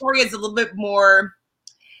like Victoria is a little bit more,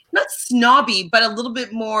 not snobby, but a little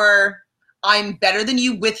bit more I'm better than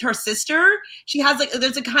you with her sister. She has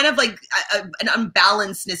there's a kind of an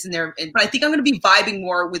unbalancedness in there. But I think I'm going to be vibing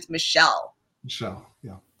more with Michelle. Michelle,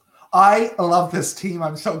 yeah. I love this team.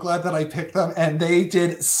 I'm so glad that I picked them. And they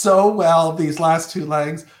did so well these last two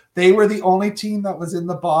legs. They were the only team that was in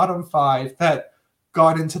the bottom 5 that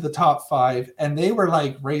got into the top 5. And they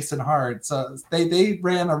were racing hard. So they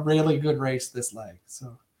ran a really good race this leg.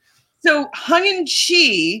 So Hung and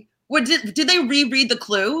Chi, did they reread the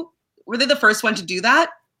clue? Were they the first one to do that?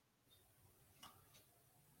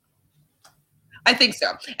 I think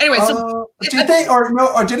so. Anyway, did they or no?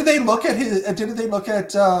 Or did they look at his? Did they look at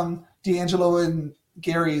D'Angelo and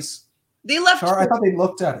Gary's? They left. I thought they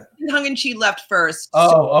looked at it. Hung and Chi left first.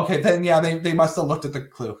 Oh, okay. Then yeah, they must have looked at the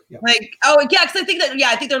clue. Yeah. Because I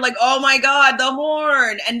think they're like, oh my god, the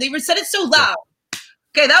horn, and they said it so loud. Yeah.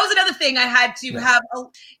 Okay, that was another thing I had to have.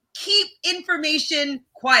 Keep information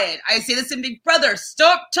quiet. I say this in Big Brother.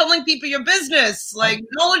 Stop telling people your business.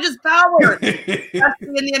 Knowledge is power. That's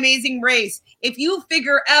in The Amazing Race. If you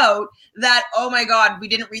figure out that, oh my God, we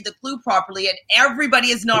didn't read the clue properly and everybody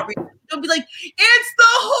is not reading, don't be like, it's the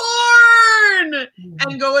horn!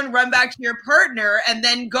 And go and run back to your partner and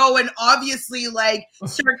then go and obviously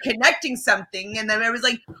start connecting something. And then everyone's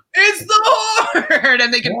like, it's the horn!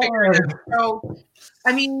 And they can figure it out. So,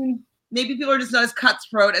 I mean, maybe people are just not as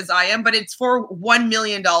cutthroat as I am, but it's for $1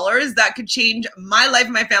 million. That could change my life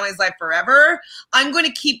and my family's life forever. I'm going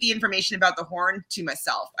to keep the information about the horn to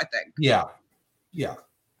myself, I think. Yeah. Yeah.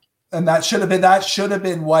 And that should have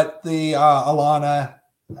been what the Alana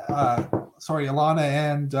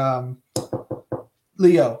and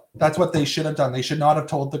Leo, that's what they should have done. They should not have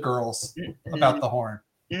told the girls about the horn.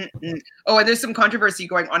 Mm-mm. Oh, and there's some controversy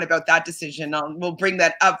going on about that decision. We'll bring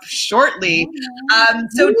that up shortly.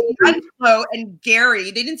 So D'Angelo and Gary,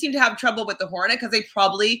 they didn't seem to have trouble with the Hornet because they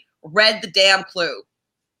probably read the damn clue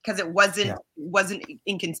because it wasn't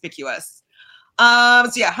inconspicuous.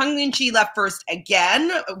 Hung and Chi left first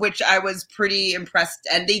again, which I was pretty impressed.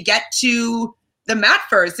 And they get to the mat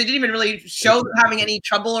first. They didn't even really show them having any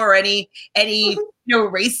trouble or any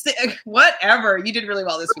race. Whatever. You did really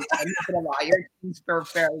well this week. I'm not gonna lie. Your teams were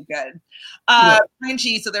very good.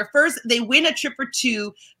 So they're first. They win a trip or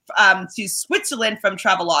two to Switzerland from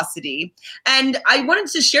Travelocity. And I wanted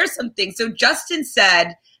to share something. So Justin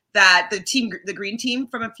said that the green team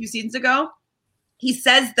from a few seasons ago, he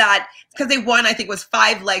says that because they won, I think it was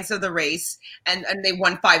 5 legs of the race and they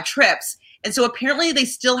won 5 trips. And so apparently they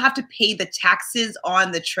still have to pay the taxes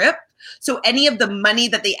on the trip. So any of the money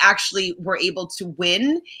that they actually were able to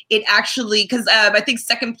win, it actually, because I think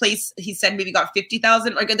second place, he said maybe got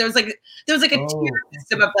 50,000. There was a tier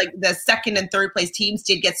system of the second and third place teams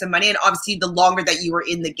did get some money. And obviously the longer that you were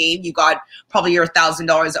in the game, you got probably your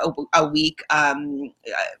 $1,000 a week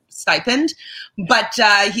stipend. But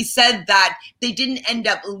he said that they didn't end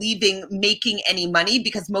up making any money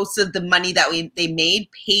because most of the money that they made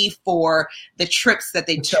pay for the trips that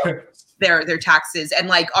they took. Their taxes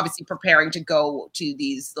and obviously preparing to go to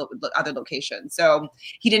these other locations. So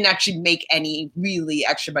he didn't actually make any really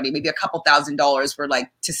extra money. Maybe a couple $1,000s were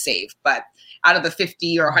to save, but out of the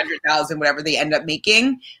 50 or 100,000, whatever they end up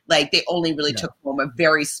making, they only really took home a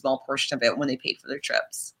very small portion of it when they paid for their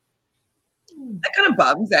trips. That kind of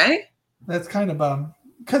bums, eh? That's kind of bum.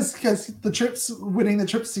 Because winning the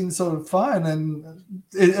trips seems so fun, and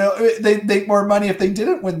they'd make more money if they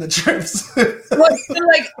didn't win the trips. Can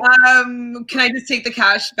I just take the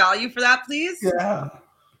cash value for that, please? Yeah.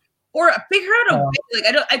 Or figure out a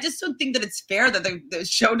way. I just don't think that it's fair that the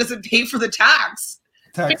show doesn't pay for the tax.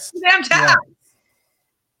 Pay the damn tax. Yeah.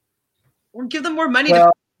 Or give them more money to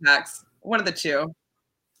pay the tax. One of the two.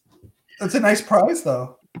 It's a nice prize,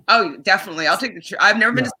 though. Oh, definitely. I'll take the trip. I've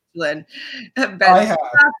never been to Switzerland.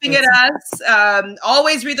 Laughing at us.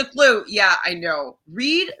 Always read the clue. Yeah, I know.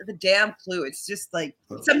 Read the damn clue. It's just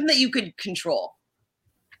something that you could control.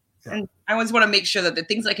 Yeah. And I always want to make sure that the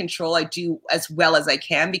things I control, I do as well as I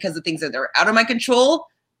can, because the things that are out of my control,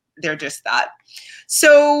 they're just that.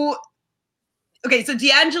 So okay, so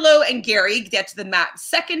D'Angelo and Gary get to the mat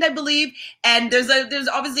second, I believe, and there's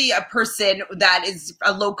obviously a person that is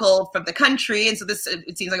a local from the country, and so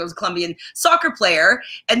it seems like it was a Colombian soccer player,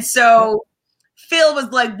 and so Phil was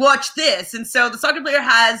like, "Watch this," and so the soccer player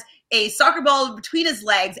has a soccer ball between his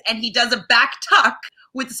legs, and he does a back tuck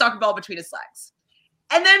with the soccer ball between his legs,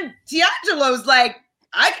 and then D'Angelo's like,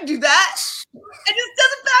 "I can do that," and just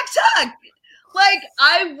does a back tuck. Like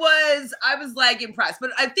I was like impressed,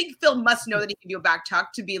 but I think Phil must know that he can do a back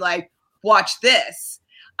tuck to be like, watch this.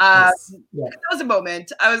 That was a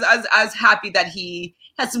moment. I was happy that he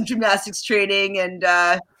had some gymnastics training, and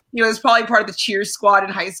was probably part of the cheer squad in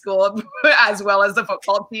high school as well as the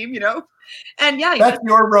football team. And yeah, that's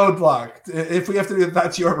your roadblock. If we have to do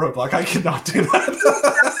that's your roadblock. I cannot do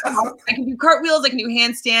that. I can do cartwheels. I can do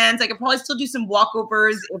handstands. I could probably still do some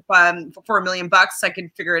walkovers if for $1 million I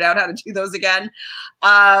could figure it out how to do those again.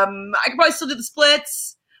 I could probably still do the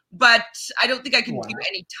splits, but I don't think I can do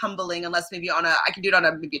any tumbling unless maybe I can do it on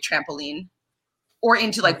maybe a trampoline or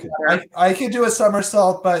into like water. I could do a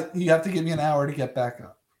somersault, but you have to give me an hour to get back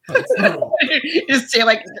up. Just say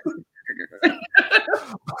like.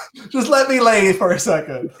 Just let me lay for a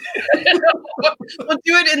second. We'll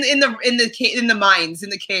do it in the mines, in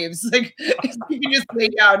the caves. Like you can just lay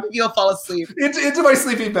down, you'll fall asleep. Into my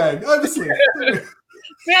sleeping bag. I'm asleep.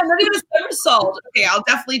 Man, not even a somersault. Okay, I'll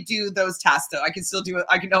definitely do those tasks though. I can still do it.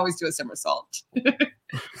 I can always do a somersault.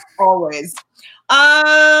 Always.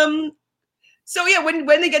 So yeah, when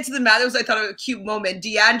they get to the mat, I thought it was a cute moment.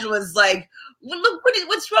 D'Angelo's like, well, look,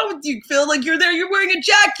 what's wrong with you, Phil? Like you're there, you're wearing a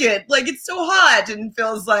jacket. Like it's so hot. And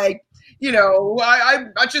Phil's like,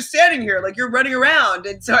 I'm not just standing here. Like you're running around.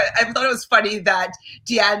 And so I thought it was funny that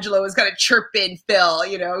D'Angelo was kind of chirping Phil,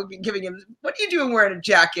 giving him, what are you doing wearing a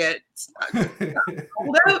jacket? It's not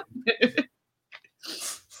cold out.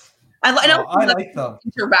 I like them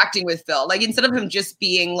interacting with Phil. Like instead of him just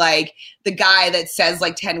being like the guy that says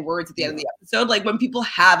like 10 words at the end of the episode, like when people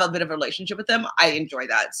have a bit of a relationship with them, I enjoy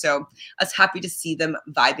that. So I was happy to see them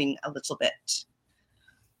vibing a little bit.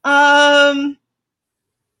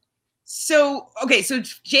 So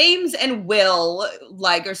James and Will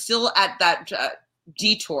are still at that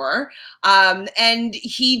detour, and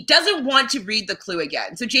he doesn't want to read the clue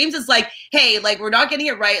again. So James is like, hey, like we're not getting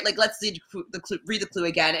it right, like let's read the clue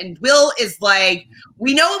again. And Will is like,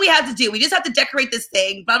 we know what we have to do, we just have to decorate this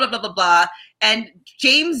thing, blah blah blah blah blah. And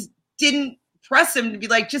James didn't press him to be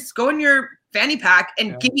like, just go in your fanny pack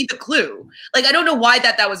and give me the clue. Like I don't know why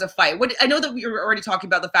that was a fight. I know that we were already talking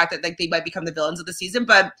about the fact that like they might become the villains of the season,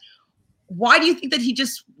 but why do you think that he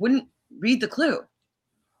just wouldn't read the clue?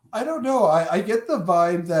 I don't know. I get the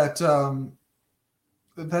vibe that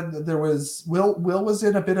there was Will was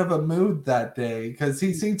in a bit of a mood that day because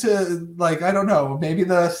he seemed to like, I don't know, maybe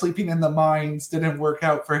the sleeping in the mines didn't work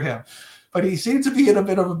out for him, but he seemed to be in a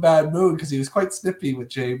bit of a bad mood because he was quite snippy with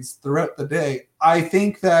James throughout the day. I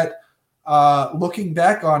think that looking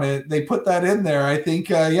back on it, they put that in there. I think,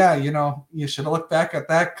 you should have looked back at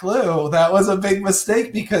that clue. That was a big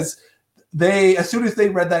mistake because as soon as they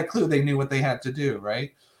read that clue, they knew what they had to do,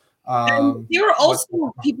 right? And there were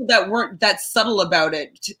also people that weren't that subtle about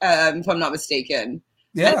it, if I'm not mistaken.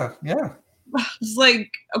 Yeah. It's like,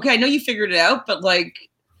 okay, I know you figured it out, but like,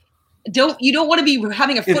 you don't want to be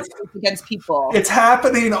having a foot race against people. It's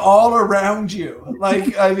happening all around you.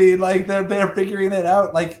 Like, I mean, like they're figuring it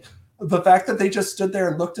out. Like the fact that they just stood there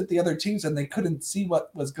and looked at the other teams and they couldn't see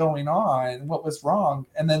what was going on, what was wrong,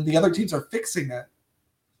 and then the other teams are fixing it.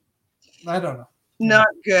 I don't know. Not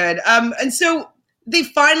good. And so they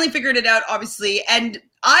finally figured it out, obviously. And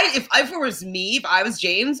if I was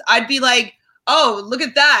James, I'd be like, oh, look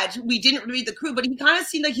at that. We didn't read the clue, but he kind of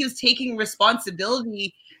seemed like he was taking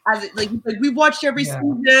responsibility as it, like we've watched every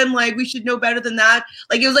season, like we should know better than that.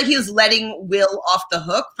 Like it was like he was letting Will off the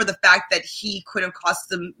hook for the fact that he could have cost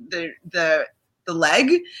them the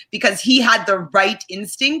leg because he had the right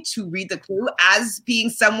instinct to read the clue as being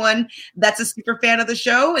someone that's a super fan of the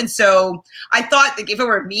show. And so I thought that if it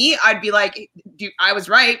were me, I'd be like, dude, I was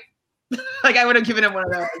right. Like I would have given him one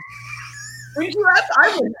of those. Wouldn't you have? I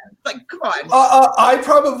would have. Like, come on. I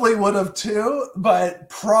probably would have too, but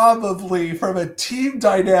probably from a team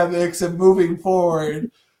dynamics and moving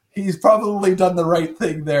forward, he's probably done the right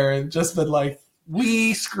thing there and just been like,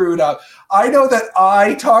 we screwed up. I know that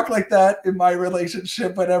I talk like that in my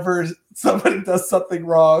relationship whenever somebody does something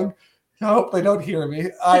wrong. I hope they don't hear me.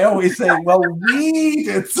 I always say, well, we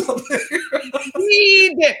did something wrong.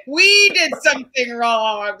 We did something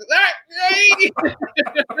wrong.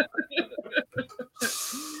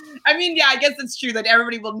 I mean, yeah, I guess it's true that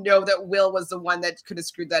everybody will know that Will was the one that could have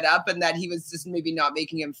screwed that up and that he was just maybe not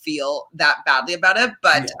making him feel that badly about it.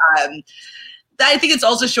 But I think it's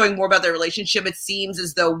also showing more about their relationship. It seems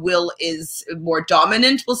as though Will is more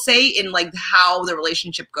dominant, we'll say, in like how the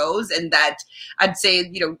relationship goes, and that I'd say,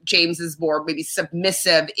 you know, James is more maybe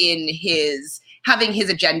submissive in his having his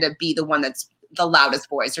agenda be the one that's the loudest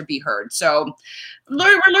voice or be heard. So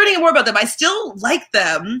we're learning more about them. I still like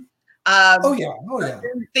them. Oh yeah.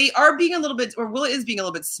 They are being a little bit, or Will is being a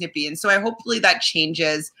little bit snippy, and so hopefully that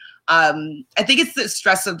changes. I think it's the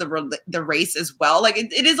stress of the race as well. Like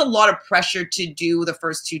it is a lot of pressure to do the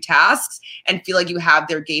first two tasks and feel like you have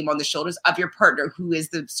their game on the shoulders of your partner, who is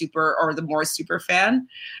the super or the more super fan.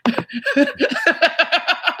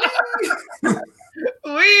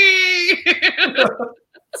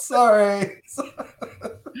 Sorry.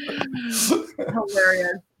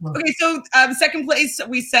 Hilarious. Okay, so second place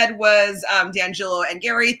we said was D'Angelo and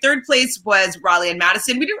Gary. Third place was Riley and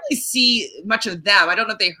Madison. We didn't really see much of them. I don't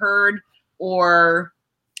know if they heard or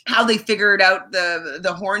how they figured out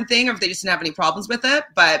the horn thing, or if they just didn't have any problems with it.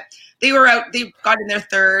 But they were out. They got in their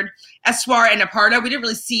third. Espoir and Aparna. We didn't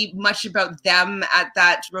really see much about them at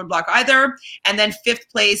that roadblock either. And then fifth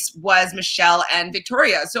place was Michelle and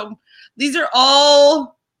Victoria. So these are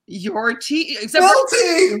all your team, except for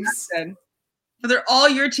teams. But they're all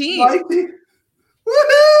your team. Woohoo!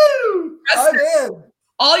 I'm in.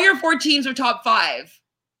 All your 4 teams are top 5.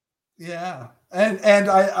 Yeah, and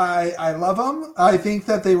I love them. I think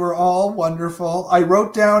that they were all wonderful. I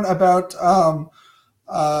wrote down about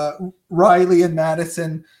Riley and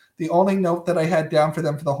Madison. The only note that I had down for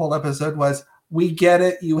them for the whole episode was, "We get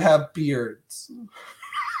it. You have beards."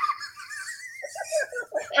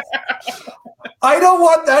 I don't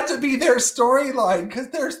want that to be their storyline, because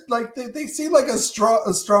they're like they seem like a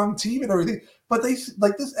strong team and everything. But they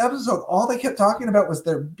like this episode, all they kept talking about was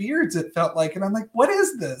their beards. It felt like, and I'm like, what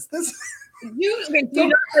is this? You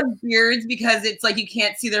don't have beards because it's like you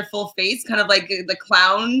can't see their full face, kind of like the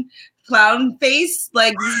clown face,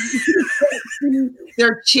 like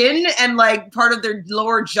their chin and like part of their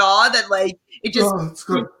lower jaw that like it just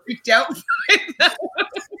freaked out.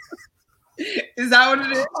 Is that what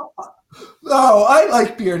it is? No, I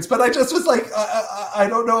like beards, but I just was like, I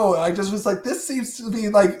don't know. I just was like, this seems to be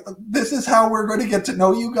like, this is how we're going to get to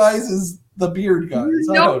know you guys, is the beard guys.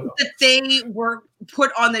 I don't know that they were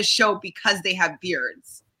put on this show because they have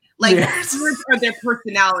beards. Like, beards are their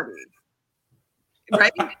personality.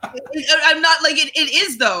 Right? I'm not like it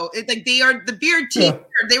is though. It's like they are the beard team. Yeah.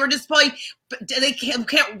 They were just probably they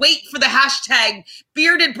can't wait for the hashtag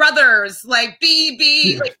bearded brothers, like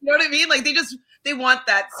BB. Like, you know what I mean? Like they want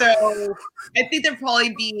that. So I think they're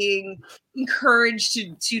probably being encouraged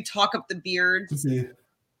to talk up the beards. You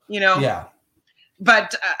know? Yeah.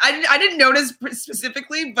 But I didn't notice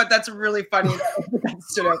specifically, but that's really funny that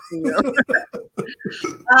stood out for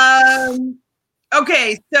you.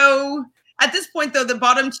 Okay, so at this point, though, the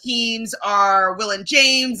bottom teams are Will and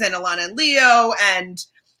James and Alana and Leo and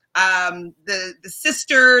the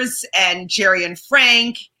sisters and Jerry and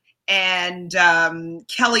Frank and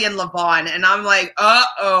Kelly and Levon. And I'm like,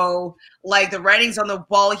 uh-oh, like the writing's on the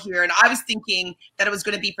wall here. And I was thinking that it was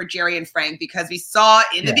going to be for Jerry and Frank because we saw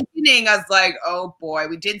in the beginning, I was like, oh boy,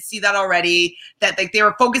 we did see that already, that like they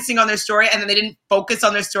were focusing on their story and then they didn't focus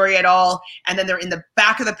on their story at all. And then they're in the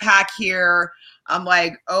back of the pack here. I'm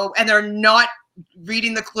like, oh, and they're not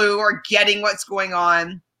reading the clue or getting what's going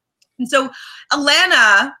on. And so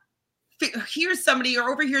Alana hears somebody or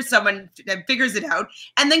overhears someone that figures it out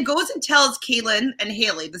and then goes and tells Caitlin and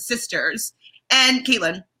Haley, the sisters, and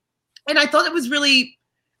Caitlin. And I thought it was really,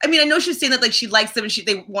 I mean, I know she was saying that like she likes them and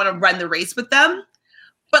they want to run the race with them.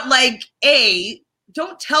 But like,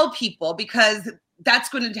 don't tell people because that's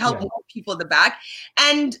going to help more people in the back.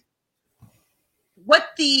 And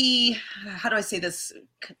how do I say this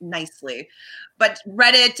nicely? But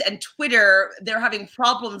Reddit and Twitter, they're having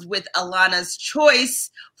problems with Alana's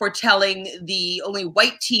choice for telling the only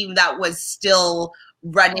white team that was still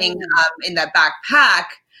running in that backpack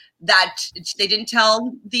that they didn't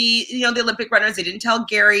tell the Olympic runners. They didn't tell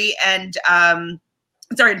Gary and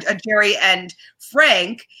Jerry and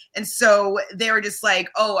Frank. And so they were just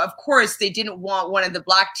like, oh, of course they didn't want one of the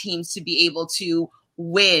black teams to be able to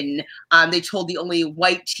win. They told the only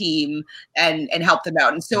white team and help them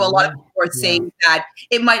out. And so a lot of people are saying that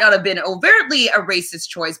it might not have been overtly a racist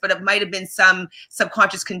choice, but it might have been some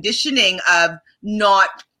subconscious conditioning of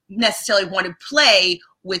not necessarily want to play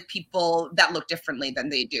with people that look differently than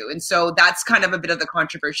they do. And so that's kind of a bit of the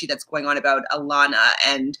controversy that's going on about Alana.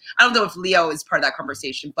 And I don't know if Leo is part of that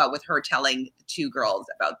conversation, but with her telling the 2 girls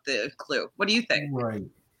about the clue. What do you think? Right.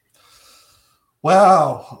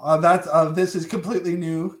 Wow, this is completely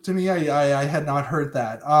new to me. I had not heard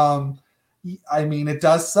that. I mean, it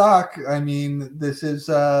does suck. I mean, this is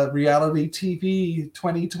reality TV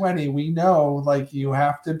 2020. We know, like, you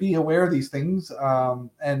have to be aware of these things.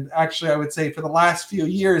 And actually, I would say for the last few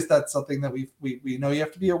years, that's something that we know you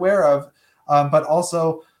have to be aware of. But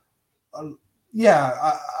also,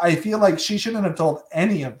 yeah, I feel like she shouldn't have told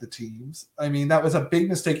any of the teams. I mean, that was a big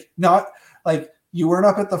mistake. Not like you weren't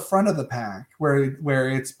up at the front of the pack where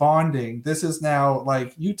it's bonding. This is now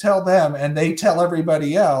like you tell them and they tell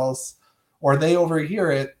everybody else, or they overhear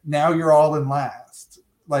it. Now you're all in last,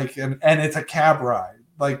 like, and it's a cab ride,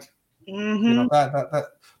 like, you know,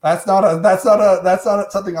 that's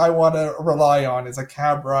not something I want to rely on. Is a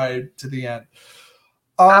cab ride to the end.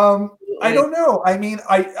 I don't know. I mean,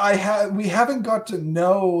 we haven't got to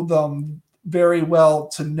know them very well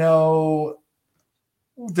to know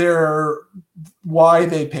why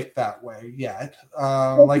they picked that way yet.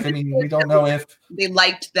 Like, I mean, we don't know if they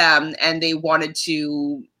liked them and they wanted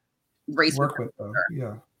to work with them.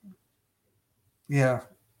 Yeah.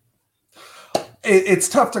 It's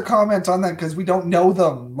tough to comment on that because we don't know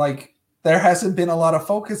them. Like, there hasn't been a lot of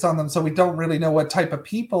focus on them, so we don't really know what type of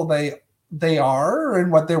people they are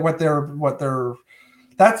and what they're.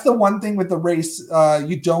 That's the one thing with the race.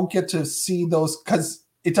 You don't get to see those because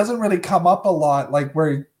it doesn't really come up a lot, like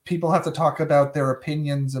where people have to talk about their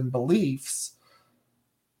opinions and beliefs.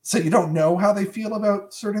 So you don't know how they feel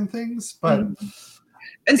about certain things, but.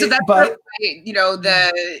 And so that's why, you know,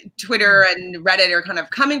 the Twitter and Reddit are kind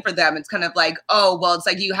of coming for them. It's kind of like, oh, well, it's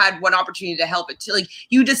like you had one opportunity to help it. Like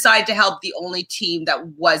you decide to help the only team that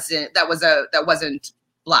wasn't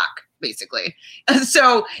Black, basically.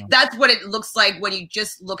 So that's what it looks like when you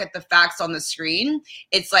just look at the facts on the screen.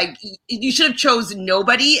 It's like you should have chosen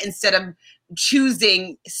nobody instead of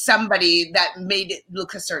choosing somebody that made it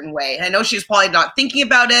look a certain way. And I know she was probably not thinking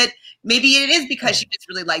about it. Maybe it is because she just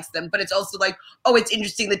really likes them, but it's also like, oh, it's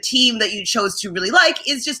interesting. The team that you chose to really like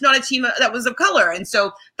is just not a team that was of color. And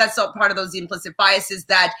so that's all part of those implicit biases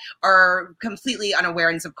that are completely unaware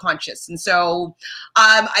and subconscious. And so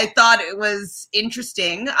I thought it was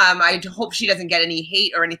interesting. I hope she doesn't get any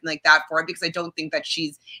hate or anything like that for it, because I don't think that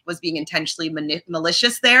was being intentionally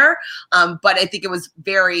malicious there. But I think it was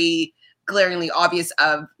very glaringly obvious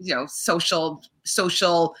of, you know,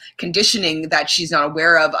 social conditioning that she's not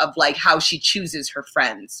aware of like how she chooses her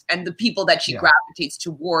friends and the people that she gravitates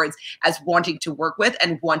towards as wanting to work with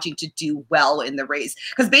and wanting to do well in the race.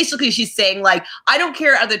 Because basically she's saying, like, I don't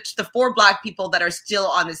care of the 4 Black people that are still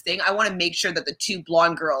on this thing. I want to make sure that the 2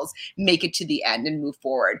 blonde girls make it to the end and move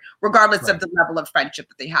forward, regardless of the level of friendship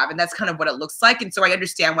that they have. And that's kind of what it looks like. And so I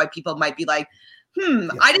understand why people might be like,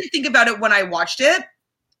 I didn't think about it when I watched it.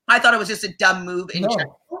 I thought it was just a dumb move in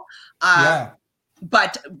general.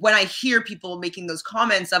 But when I hear people making those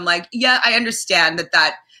comments, I'm like, yeah, I understand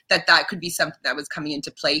that could be something that was coming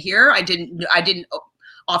into play here. I didn't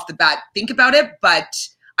off the bat think about it, but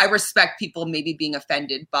I respect people maybe being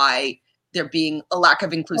offended by there being a lack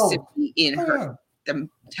of inclusivity in them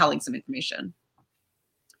telling some information.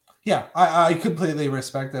 Yeah, I completely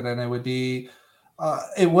respect it, and it would be,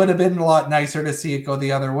 it would have been a lot nicer to see it go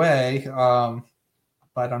the other way.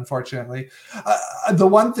 But unfortunately, the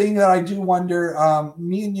one thing that I do wonder,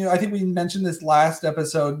 me and you, I think we mentioned this last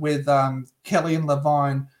episode with Kelly and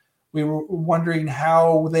Levon. We were wondering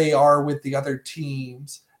how they are with the other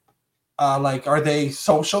teams. Like, are they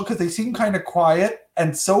social? Because they seem kind of quiet,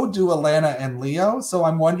 and so do Alana and Leo. So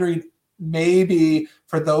I'm wondering, maybe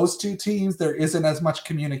for those 2 teams, there isn't as much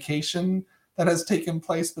communication that has taken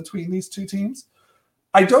place between these 2 teams.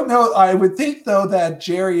 I don't know. I would think, though, that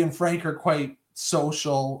Jerry and Frank are quite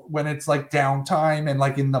social when it's like downtime and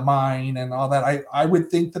like in the mine and all that. I would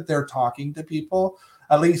think that they're talking to people,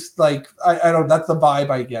 at least, like, I don't, that's the vibe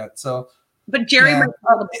I get. So, but Jerry might be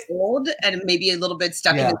a little bit old and maybe a little bit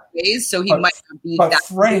stuck in his ways, so he might not be that.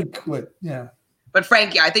 Frank would, But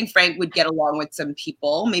Frank, I think Frank would get along with some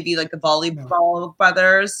people, maybe like the volleyball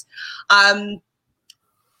brothers.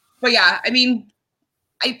 But yeah, I mean,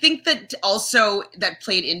 I think that also that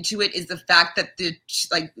played into it is the fact that the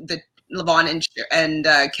Levon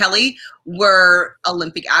and Kelly were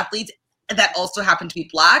Olympic athletes that also happened to be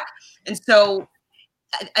Black. And so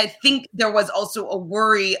I think there was also a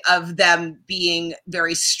worry of them being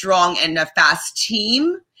very strong and a fast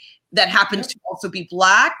team that happened to also be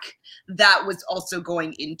Black. That was also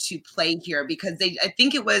going into play here, because I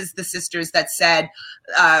think it was the sisters that said,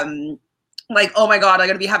 like, oh my God, I'm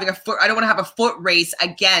going to be having I don't want to have a foot race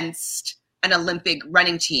against an Olympic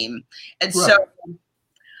running team. And so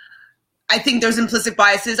I think there's implicit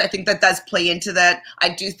biases. I think that does play into that. I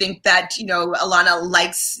do think that, Alana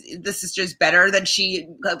likes the sisters better than she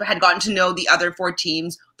had gotten to know the other 4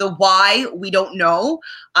 teams. The why, we don't know.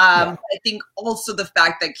 I think also the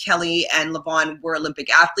fact that Kelly and Levon were Olympic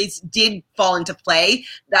athletes did fall into play.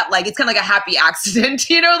 That it's kind of like a happy accident,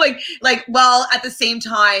 well, at the same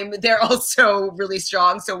time, they're also really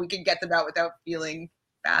strong, so we can get them out without feeling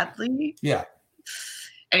badly. Yeah.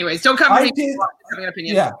 Anyways, don't come having an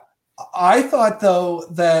opinion. Yeah. I thought though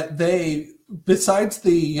that they, besides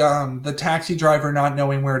the taxi driver not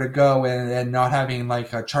knowing where to go and not having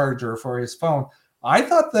a charger for his phone, I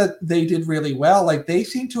thought that they did really well. They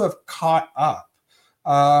seem to have caught up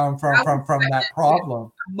from that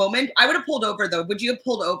problem. Moment, I would have pulled over though. Would you have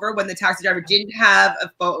pulled over when the taxi driver didn't have a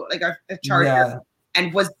phone, a charger,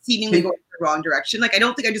 and was seemingly going the wrong direction? I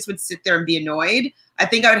don't think I just would sit there and be annoyed. I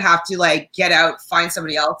think I would have to get out, find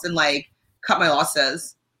somebody else, and cut my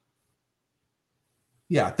losses.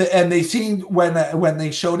 Yeah, and they seemed when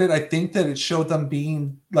they showed it, I think that it showed them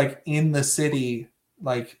being in the city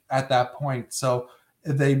at that point. So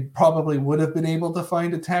they probably would have been able to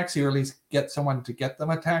find a taxi, or at least get someone to get them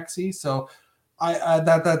a taxi. So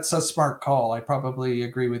that's a smart call. I probably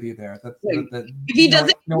agree with you there. If he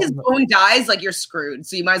doesn't, his phone dies, you're screwed.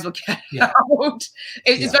 So you might as well get out.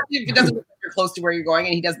 Especially if it doesn't look like you're close to where you're going,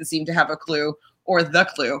 and he doesn't seem to have a clue or the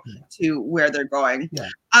clue to where they're going. Yeah.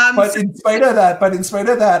 But in spite of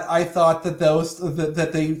that, I thought that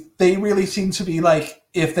that they really seemed to be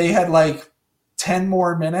if they had 10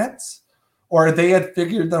 more minutes, or they had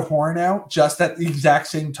figured the horn out just at the exact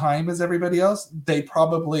same time as everybody else, they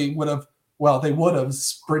probably would have. Well, they would have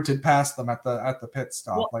sprinted past them at the pit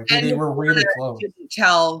stop. They were really close. Didn't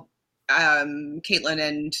tell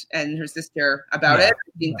Caitlin and her sister about it.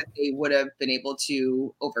 I think that they would have been able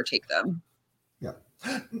to overtake them. Yeah.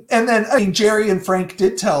 And then, Jerry and Frank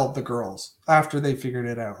did tell the girls after they figured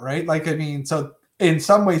it out, right? So in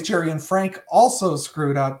some ways, Jerry and Frank also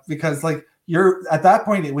screwed up because, at that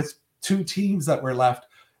point, it was 2 teams that were left.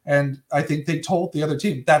 And I think they told the other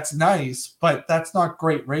team, that's nice, but that's not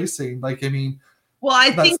great racing. Well, I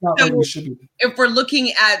think so, if we're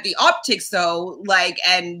looking at the optics, though,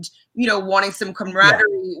 and wanting some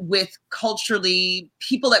camaraderie with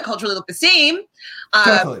people that culturally look the same.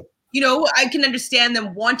 Definitely. I can understand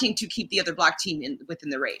them wanting to keep the other black team within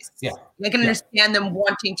the race. Yeah. I can understand them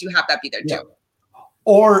wanting to have that be there too.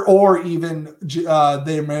 Or even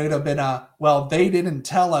there might have been they didn't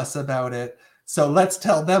tell us about it, so let's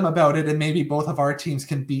tell them about it, and maybe both of our teams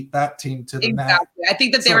can beat that team to the match. I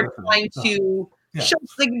think that they were trying to show,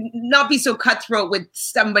 not be so cutthroat with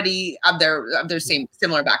somebody of their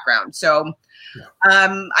similar background. So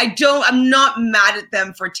I'm not mad at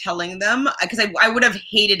them for telling them, because I would have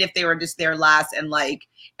hated if they were just there last and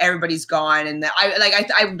everybody's gone, and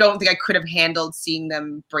I don't think I could have handled seeing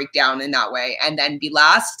them break down in that way and then be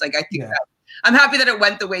last. I think that I'm happy that it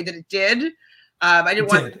went the way that it did. I didn't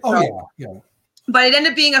want. But it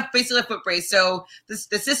ended up being basically a foot race. So the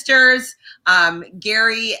sisters,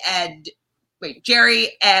 Jerry and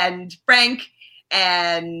Frank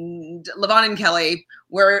and Levon and Kelly,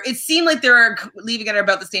 where it seemed like they were leaving at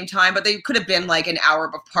about the same time, but they could have been an hour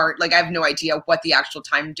apart. I have no idea what the actual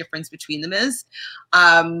time difference between them is.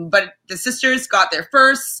 But the sisters got there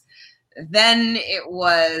first. Then it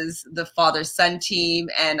was the father-son team.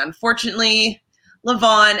 And unfortunately,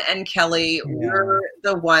 Levon and Kelly were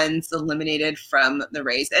the ones eliminated from the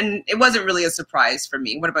race. And it wasn't really a surprise for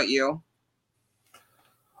me. What about you?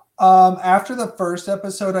 After the first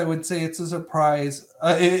episode, I would say it's a surprise.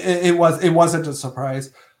 It wasn't a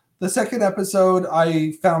surprise. The second episode,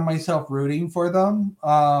 I found myself rooting for them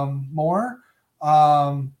more.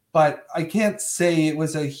 But I can't say it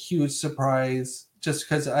was a huge surprise, just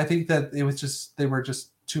because I think that they were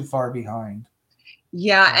just too far behind.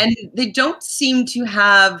 Yeah, and they don't seem to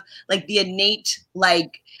have the innate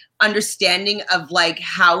understanding of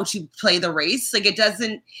how to play the race. It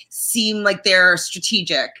doesn't seem like they're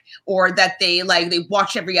strategic, or that they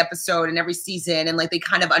watch every episode and every season and they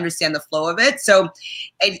kind of understand the flow of it. So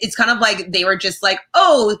it's kind of they were just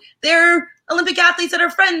oh, they're Olympic athletes that are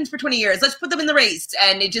friends for 20 years. Let's put them in the race.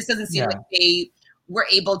 And it just doesn't seem like they were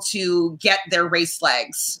able to get their race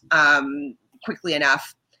legs quickly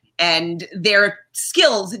enough. And their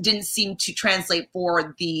skills didn't seem to translate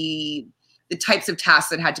for the types of tasks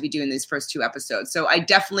that had to be doing these first 2 episodes. So I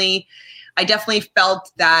definitely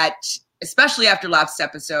felt that, especially after last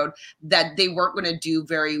episode, that they weren't going to do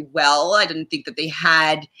very well. I didn't think that they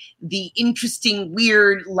had the interesting,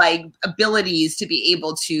 weird, abilities to be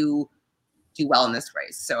able to do well in this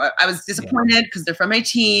race. So I was disappointed because they're from my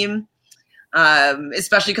team.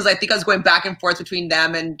 Especially because I think I was going back and forth between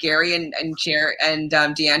them and Gary and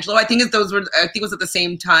D'Angelo. I think it was at the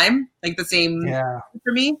same time, like the same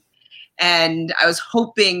for me. And I was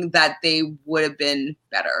hoping that they would have been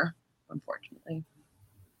better, unfortunately.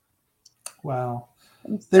 Wow.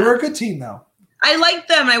 They were a good team, though. I liked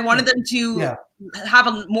them. I wanted them to have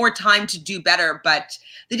more time to do better, but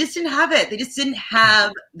they just didn't have it. They just didn't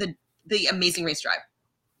have the amazing race drive.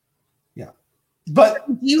 Yeah. But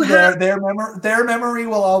their memory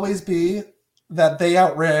will always be that they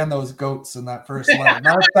outran those goats in that first line.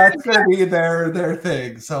 That's going to be their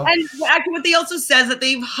thing. So, and actually, what they also says that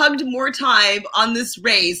they've hugged more time on this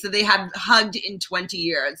race than they have hugged in 20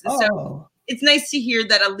 years. So it's nice to hear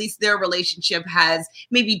that at least their relationship has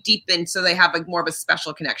maybe deepened, so they have like more of a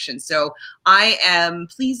special connection. So I am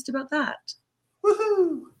pleased about that.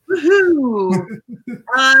 Woohoo! Woohoo!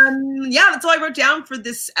 That's all I wrote down for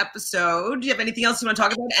this episode. Do you have anything else you want to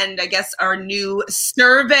talk about? And I guess our new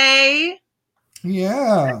survey.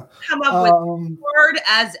 Yeah. Come up with hard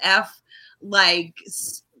as F like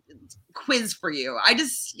quiz for you.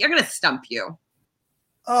 You're gonna stump you.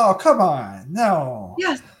 Oh, come on. No.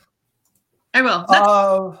 Yes. I will.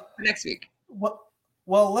 For next week.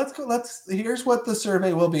 Well, let's go. Here's what the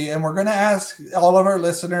survey will be, and we're going to ask all of our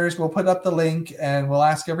listeners. We'll put up the link, and we'll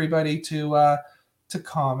ask everybody to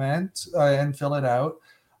comment and fill it out.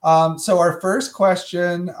 So our first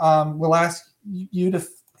question, we'll ask you to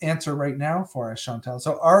answer right now for us, Chantal.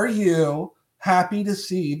 So, are you happy to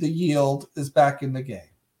see the Yield is back in the game?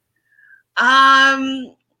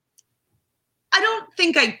 I don't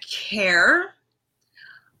think I care.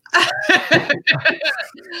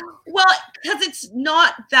 Well, because it's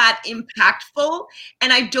not that impactful,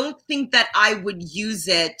 and I don't think that I would use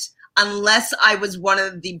it unless I was one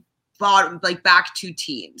of the bottom, like back two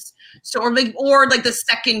teams. So, or like the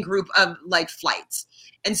second group of like flights.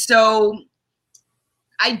 And so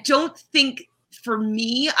I don't think for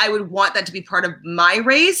me, I would want that to be part of my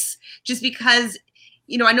race, just because,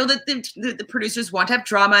 I know that the producers want to have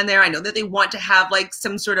drama in there. I know that they want to have like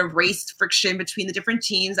some sort of race friction between the different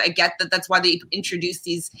teams. I get that that's why they introduce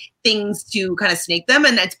these things to kind of snake them,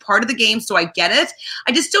 and it's part of the game. So I get it.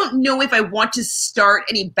 I just don't know if I want to start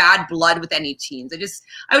any bad blood with any teams.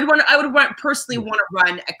 I would personally want to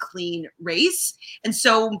run a clean race. And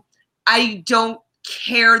so I don't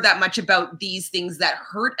care that much about these things that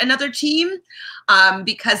hurt another team,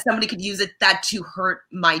 because somebody could use that to hurt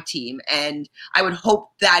my team. And I would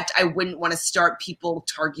hope that I wouldn't want to start people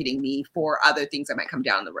targeting me for other things that might come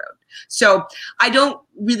down the road. So I don't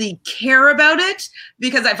really care about it,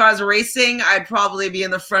 because if I was racing, I'd probably be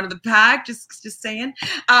in the front of the pack, just saying.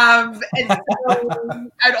 And so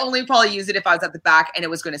I'd only probably use it if I was at the back and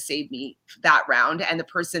it was going to save me that round, and the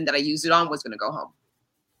person that I used it on was going to go home.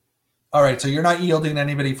 All right, so you're not yielding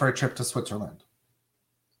anybody for a trip to Switzerland?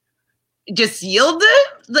 Just yield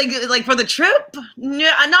it, like for the trip?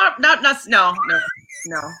 No, no.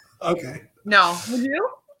 Okay. No, would you?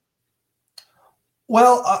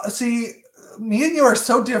 Well, see, me and you are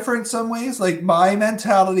so different some ways. Like, my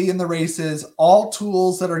mentality in the race is all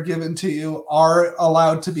tools that are given to you are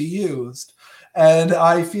allowed to be used, and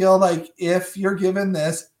I feel like if you're given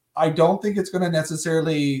this, I don't think it's going to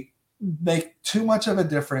necessarily make too much of a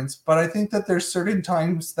difference, but I think that there's certain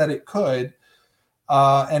times that it could.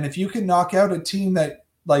 And if you can knock out a team that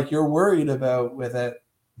like you're worried about with it,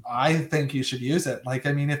 I think you should use it. Like,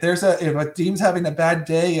 I mean, if a team's having a bad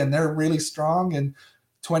day and they're really strong in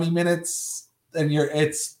 20 minutes and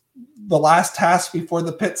it's the last task before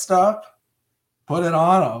the pit stop, put it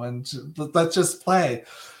on them and let's just play.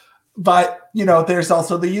 But, there's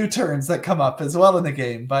also the U-turns that come up as well in the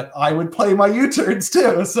game. But I would play my U-turns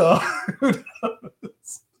too, so who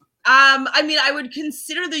knows? I mean, I would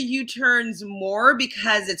consider the U-turns more,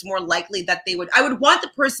 because it's more likely that I would want the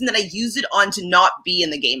person that I use it on to not be in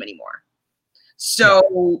the game anymore.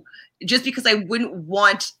 So just because I wouldn't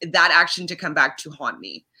want that action to come back to haunt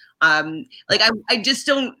me. I just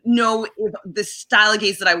don't know if the style of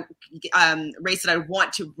race that I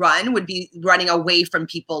want to run would be running away from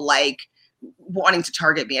people like wanting to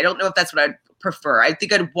target me. I don't know if that's what I'd prefer. I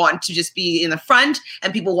think I'd want to just be in the front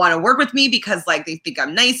and people want to work with me because like they think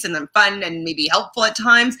I'm nice and I'm fun and maybe helpful at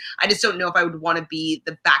times. I just don't know if I would want to be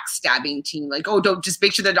the backstabbing team. Like, oh, don't just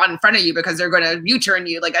make sure they're not in front of you because they're going to U-turn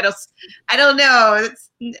you. Like, I don't know. I don't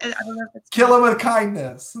know if it's kill them with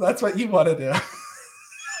kindness. That's what you want to do.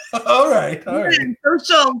 All right.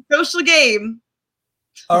 Social game.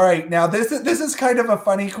 All right. Now this is kind of a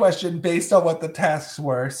funny question based on what the tasks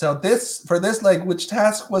were. So for this leg, which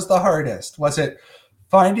task was the hardest? Was it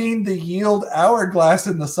finding the Yield hourglass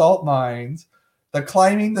in the salt mines, the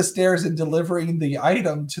climbing the stairs and delivering the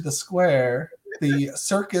item to the square, the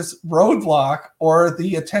circus roadblock, or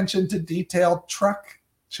the attention to detail truck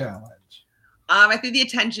challenge? I think the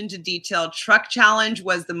attention to detail truck challenge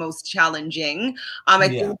was the most challenging. I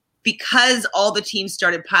think because all the teams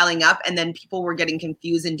started piling up and then people were getting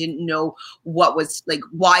confused and didn't know what was like,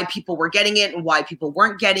 why people were getting it and why people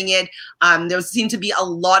weren't getting it. There seemed to be a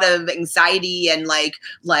lot of anxiety and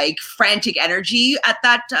like frantic energy at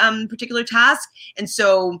that particular task. And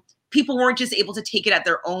so people weren't just able to take it at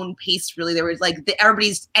their own pace. Really, there was like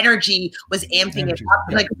everybody's energy was amping it up.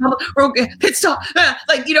 Like pit stop,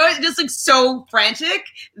 like it's just like so frantic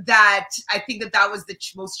that I think that was the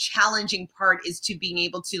most challenging part, is to being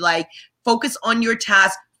able to like focus on your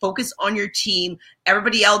task, focus on your team.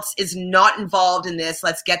 Everybody else is not involved in this.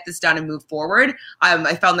 Let's get this done and move forward.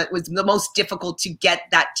 I found that was the most difficult to get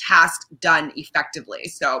that task done effectively.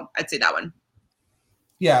 So I'd say that one.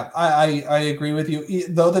 Yeah, I agree with you.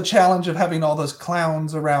 Though the challenge of having all those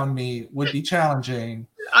clowns around me would be challenging.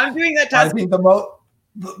 I'm doing that task. I think the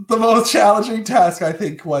most challenging task, I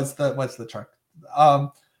think, was the truck.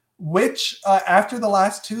 Which after the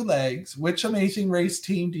last two legs, which Amazing Race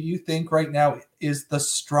team do you think right now is the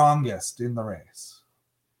strongest in the race?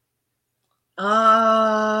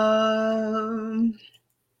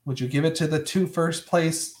 Would you give it to the two first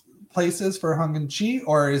places for Hung and Chi,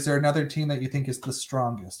 or is there another team that you think is the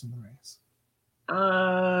strongest in the race?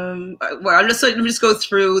 Well, let me just go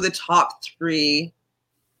through the top three.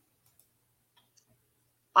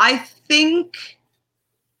 I think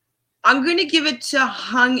I'm going to give it to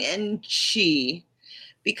Hung and Chi,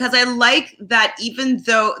 because I like that even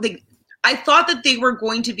though I thought that they were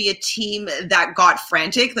going to be a team that got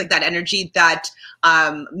frantic, like that energy that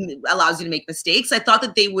allows you to make mistakes. I thought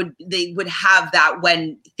that they would have that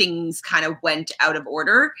when things kind of went out of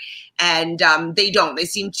order, and they don't. They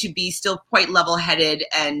seem to be still quite level-headed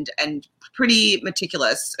and pretty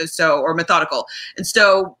meticulous, or methodical. And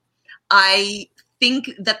so I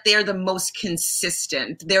think that they're the most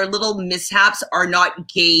consistent. Their little mishaps are not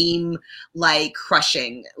game like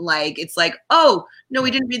crushing. Like it's like, oh no,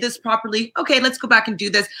 we didn't read this properly. Okay, let's go back and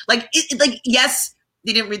do this. Like yes,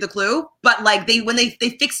 they didn't read the clue, but like when they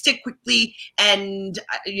fixed it quickly, and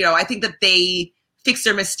I think that they fixed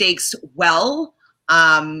their mistakes well,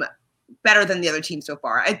 better than the other team so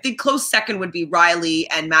far. I think close second would be Riley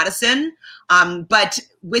and Madison, but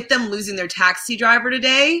with them losing their taxi driver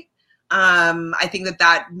today, I think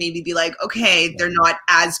that maybe be like, okay, they're not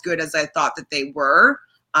as good as I thought that they were.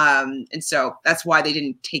 And so that's why they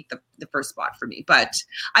didn't take the first spot for me. But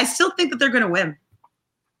I still think that they're going to win.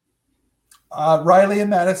 Riley and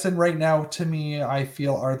Madison right now, to me, I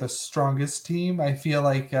feel are the strongest team. I feel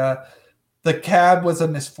like the cab was a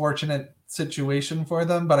misfortunate situation for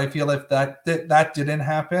them, but I feel if that didn't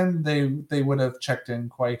happen, they would have checked in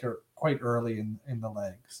quite early in the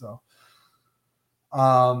leg. So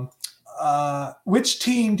which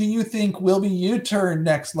team do you think will be U-turn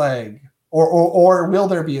next leg, or will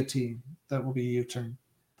there be a team that will be U-turn?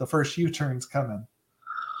 The first U-turn's coming.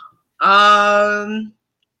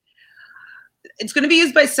 It's going to be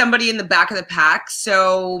used by somebody in the back of the pack.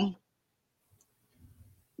 So,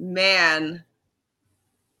 man,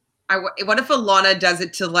 what if Alana does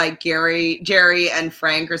it to like Jerry and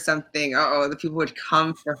Frank or something? The people would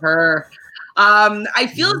come for her. I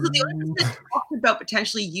feel as though the only person that talked about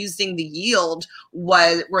potentially using the yield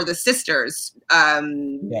were the sisters,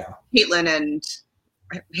 Caitlin and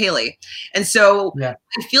Haley. And so I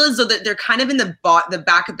feel as though that they're kind of in the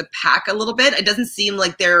back of the pack a little bit. It doesn't seem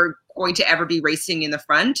like they're going to ever be racing in the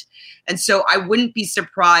front. And so I wouldn't be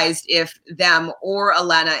surprised if them or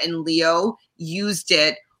Alana and Leo used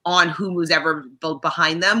it on who's ever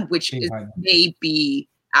behind them, which may be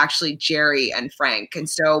actually Jerry and Frank. And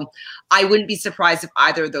so I wouldn't be surprised if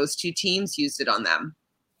either of those two teams used it on them.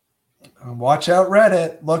 Watch out,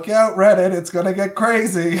 Reddit. Look out, Reddit. It's going to get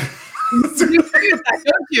crazy.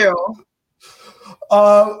 Don't you?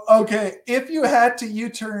 Okay. If you had to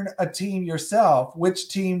U-turn a team yourself, which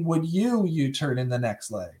team would you U-turn in the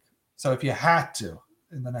next leg? So if you had to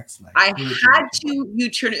in the next leg. I had to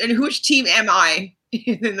U-turn. And which team am I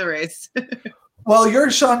in the race? Well, you're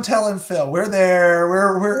Chantel and Phil. We're there.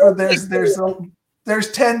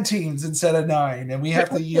 There's 10 teams instead of 9, and we have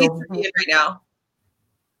to yield right now.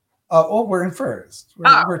 We're in first.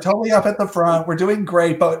 We're totally up at the front. We're doing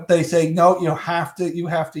great, but they say no. You have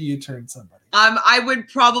to U-turn somebody. I would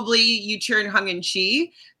probably U-turn Hung and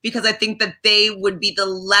Chi because I think that they would be the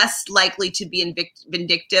less likely to be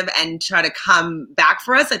vindictive and try to come back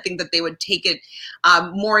for us. I think that they would take it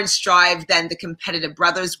more in stride than the competitive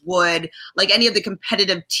brothers would. Like any of the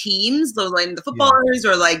competitive teams, like the footballers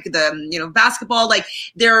or like the basketball, like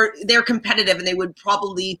they're competitive and they would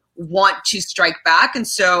probably want to strike back. And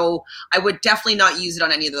so I would definitely not use it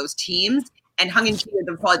on any of those teams. And Hung and Chi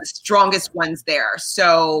are probably the strongest ones there.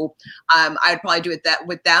 So I would probably do it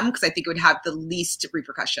with them because I think it would have the least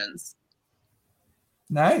repercussions.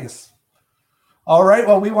 Nice. All right.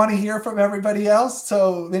 Well, we want to hear from everybody else.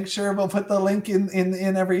 So make sure we'll put the link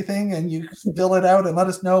in everything and you fill it out and let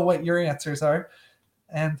us know what your answers are.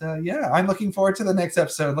 And I'm looking forward to the next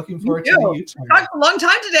episode. Looking forward to the YouTube. Talked a long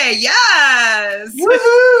time today. Yes.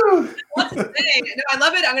 Woohoo! No, I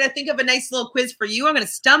love it. I'm going to think of a nice little quiz for you. I'm going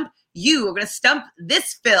to stump you. We're going to stump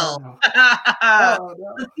this Phil. No.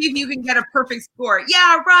 Let's see if you can get a perfect score.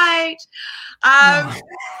 Yeah, right. If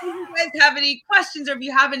you guys have any questions or if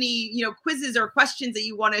you have any, quizzes or questions that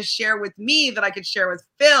you want to share with me that I could share with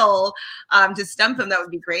Phil to stump him, that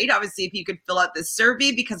would be great. Obviously, if you could fill out this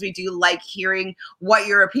survey because we do like hearing what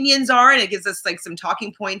your opinions are and it gives us like some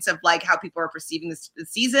talking points of like how people are perceiving this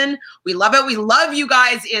season. We love it. We love you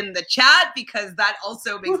guys in the chat because that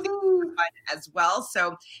also makes it fun as well.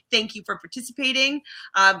 So thank you for participating.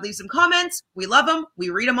 Leave some comments. We love them. We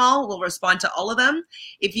read them all. We'll respond to all of them.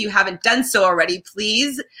 If you haven't done so already,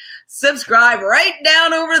 please subscribe right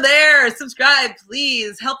down over there. Subscribe,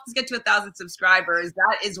 please. Help us get to 1,000 subscribers.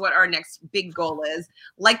 That is what our next big goal is.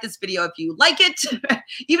 Like this video if you like it.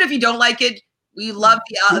 Even if you don't like it, we love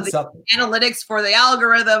the analytics for the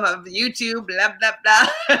algorithm of YouTube, blah, blah, blah.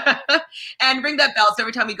 And ring that bell so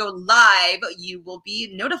every time we go live, you will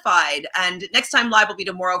be notified. And next time live will be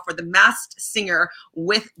tomorrow for The Masked Singer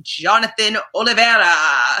with Jonathan Oliveira.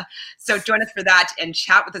 So join us for that and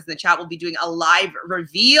chat with us in the chat. We'll be doing a live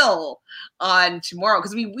reveal on tomorrow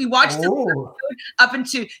because we watched this episode up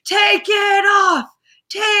into Take It Off.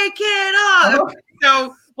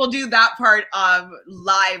 So we'll do that part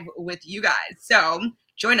live with you guys. So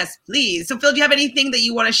join us, please. So Phil, do you have anything that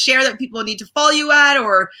you want to share that people need to follow you at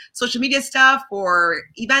or social media stuff or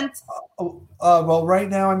events? Well, right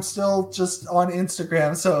now I'm still just on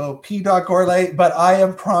Instagram, so p.gourlay, but I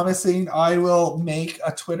am promising I will make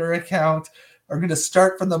a Twitter account. I'm going to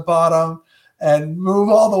start from the bottom and move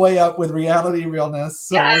all the way up with Reality Realness.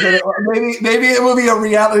 So maybe it will be a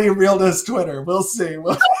Reality Realness Twitter. We'll see.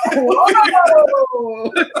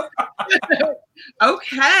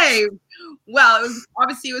 Okay. Well,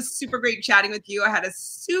 it was super great chatting with you. I had a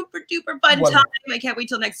super duper fun time. I can't wait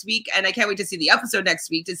till next week, and I can't wait to see the episode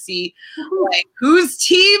next week to see whose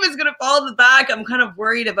team is going to fall in the back. I'm kind of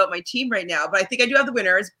worried about my team right now, but I think I do have the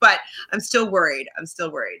winners, but I'm still worried.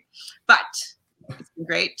 But it's been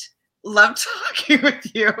great. Love talking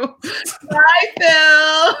with you. Bye,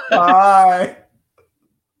 Phil. Bye.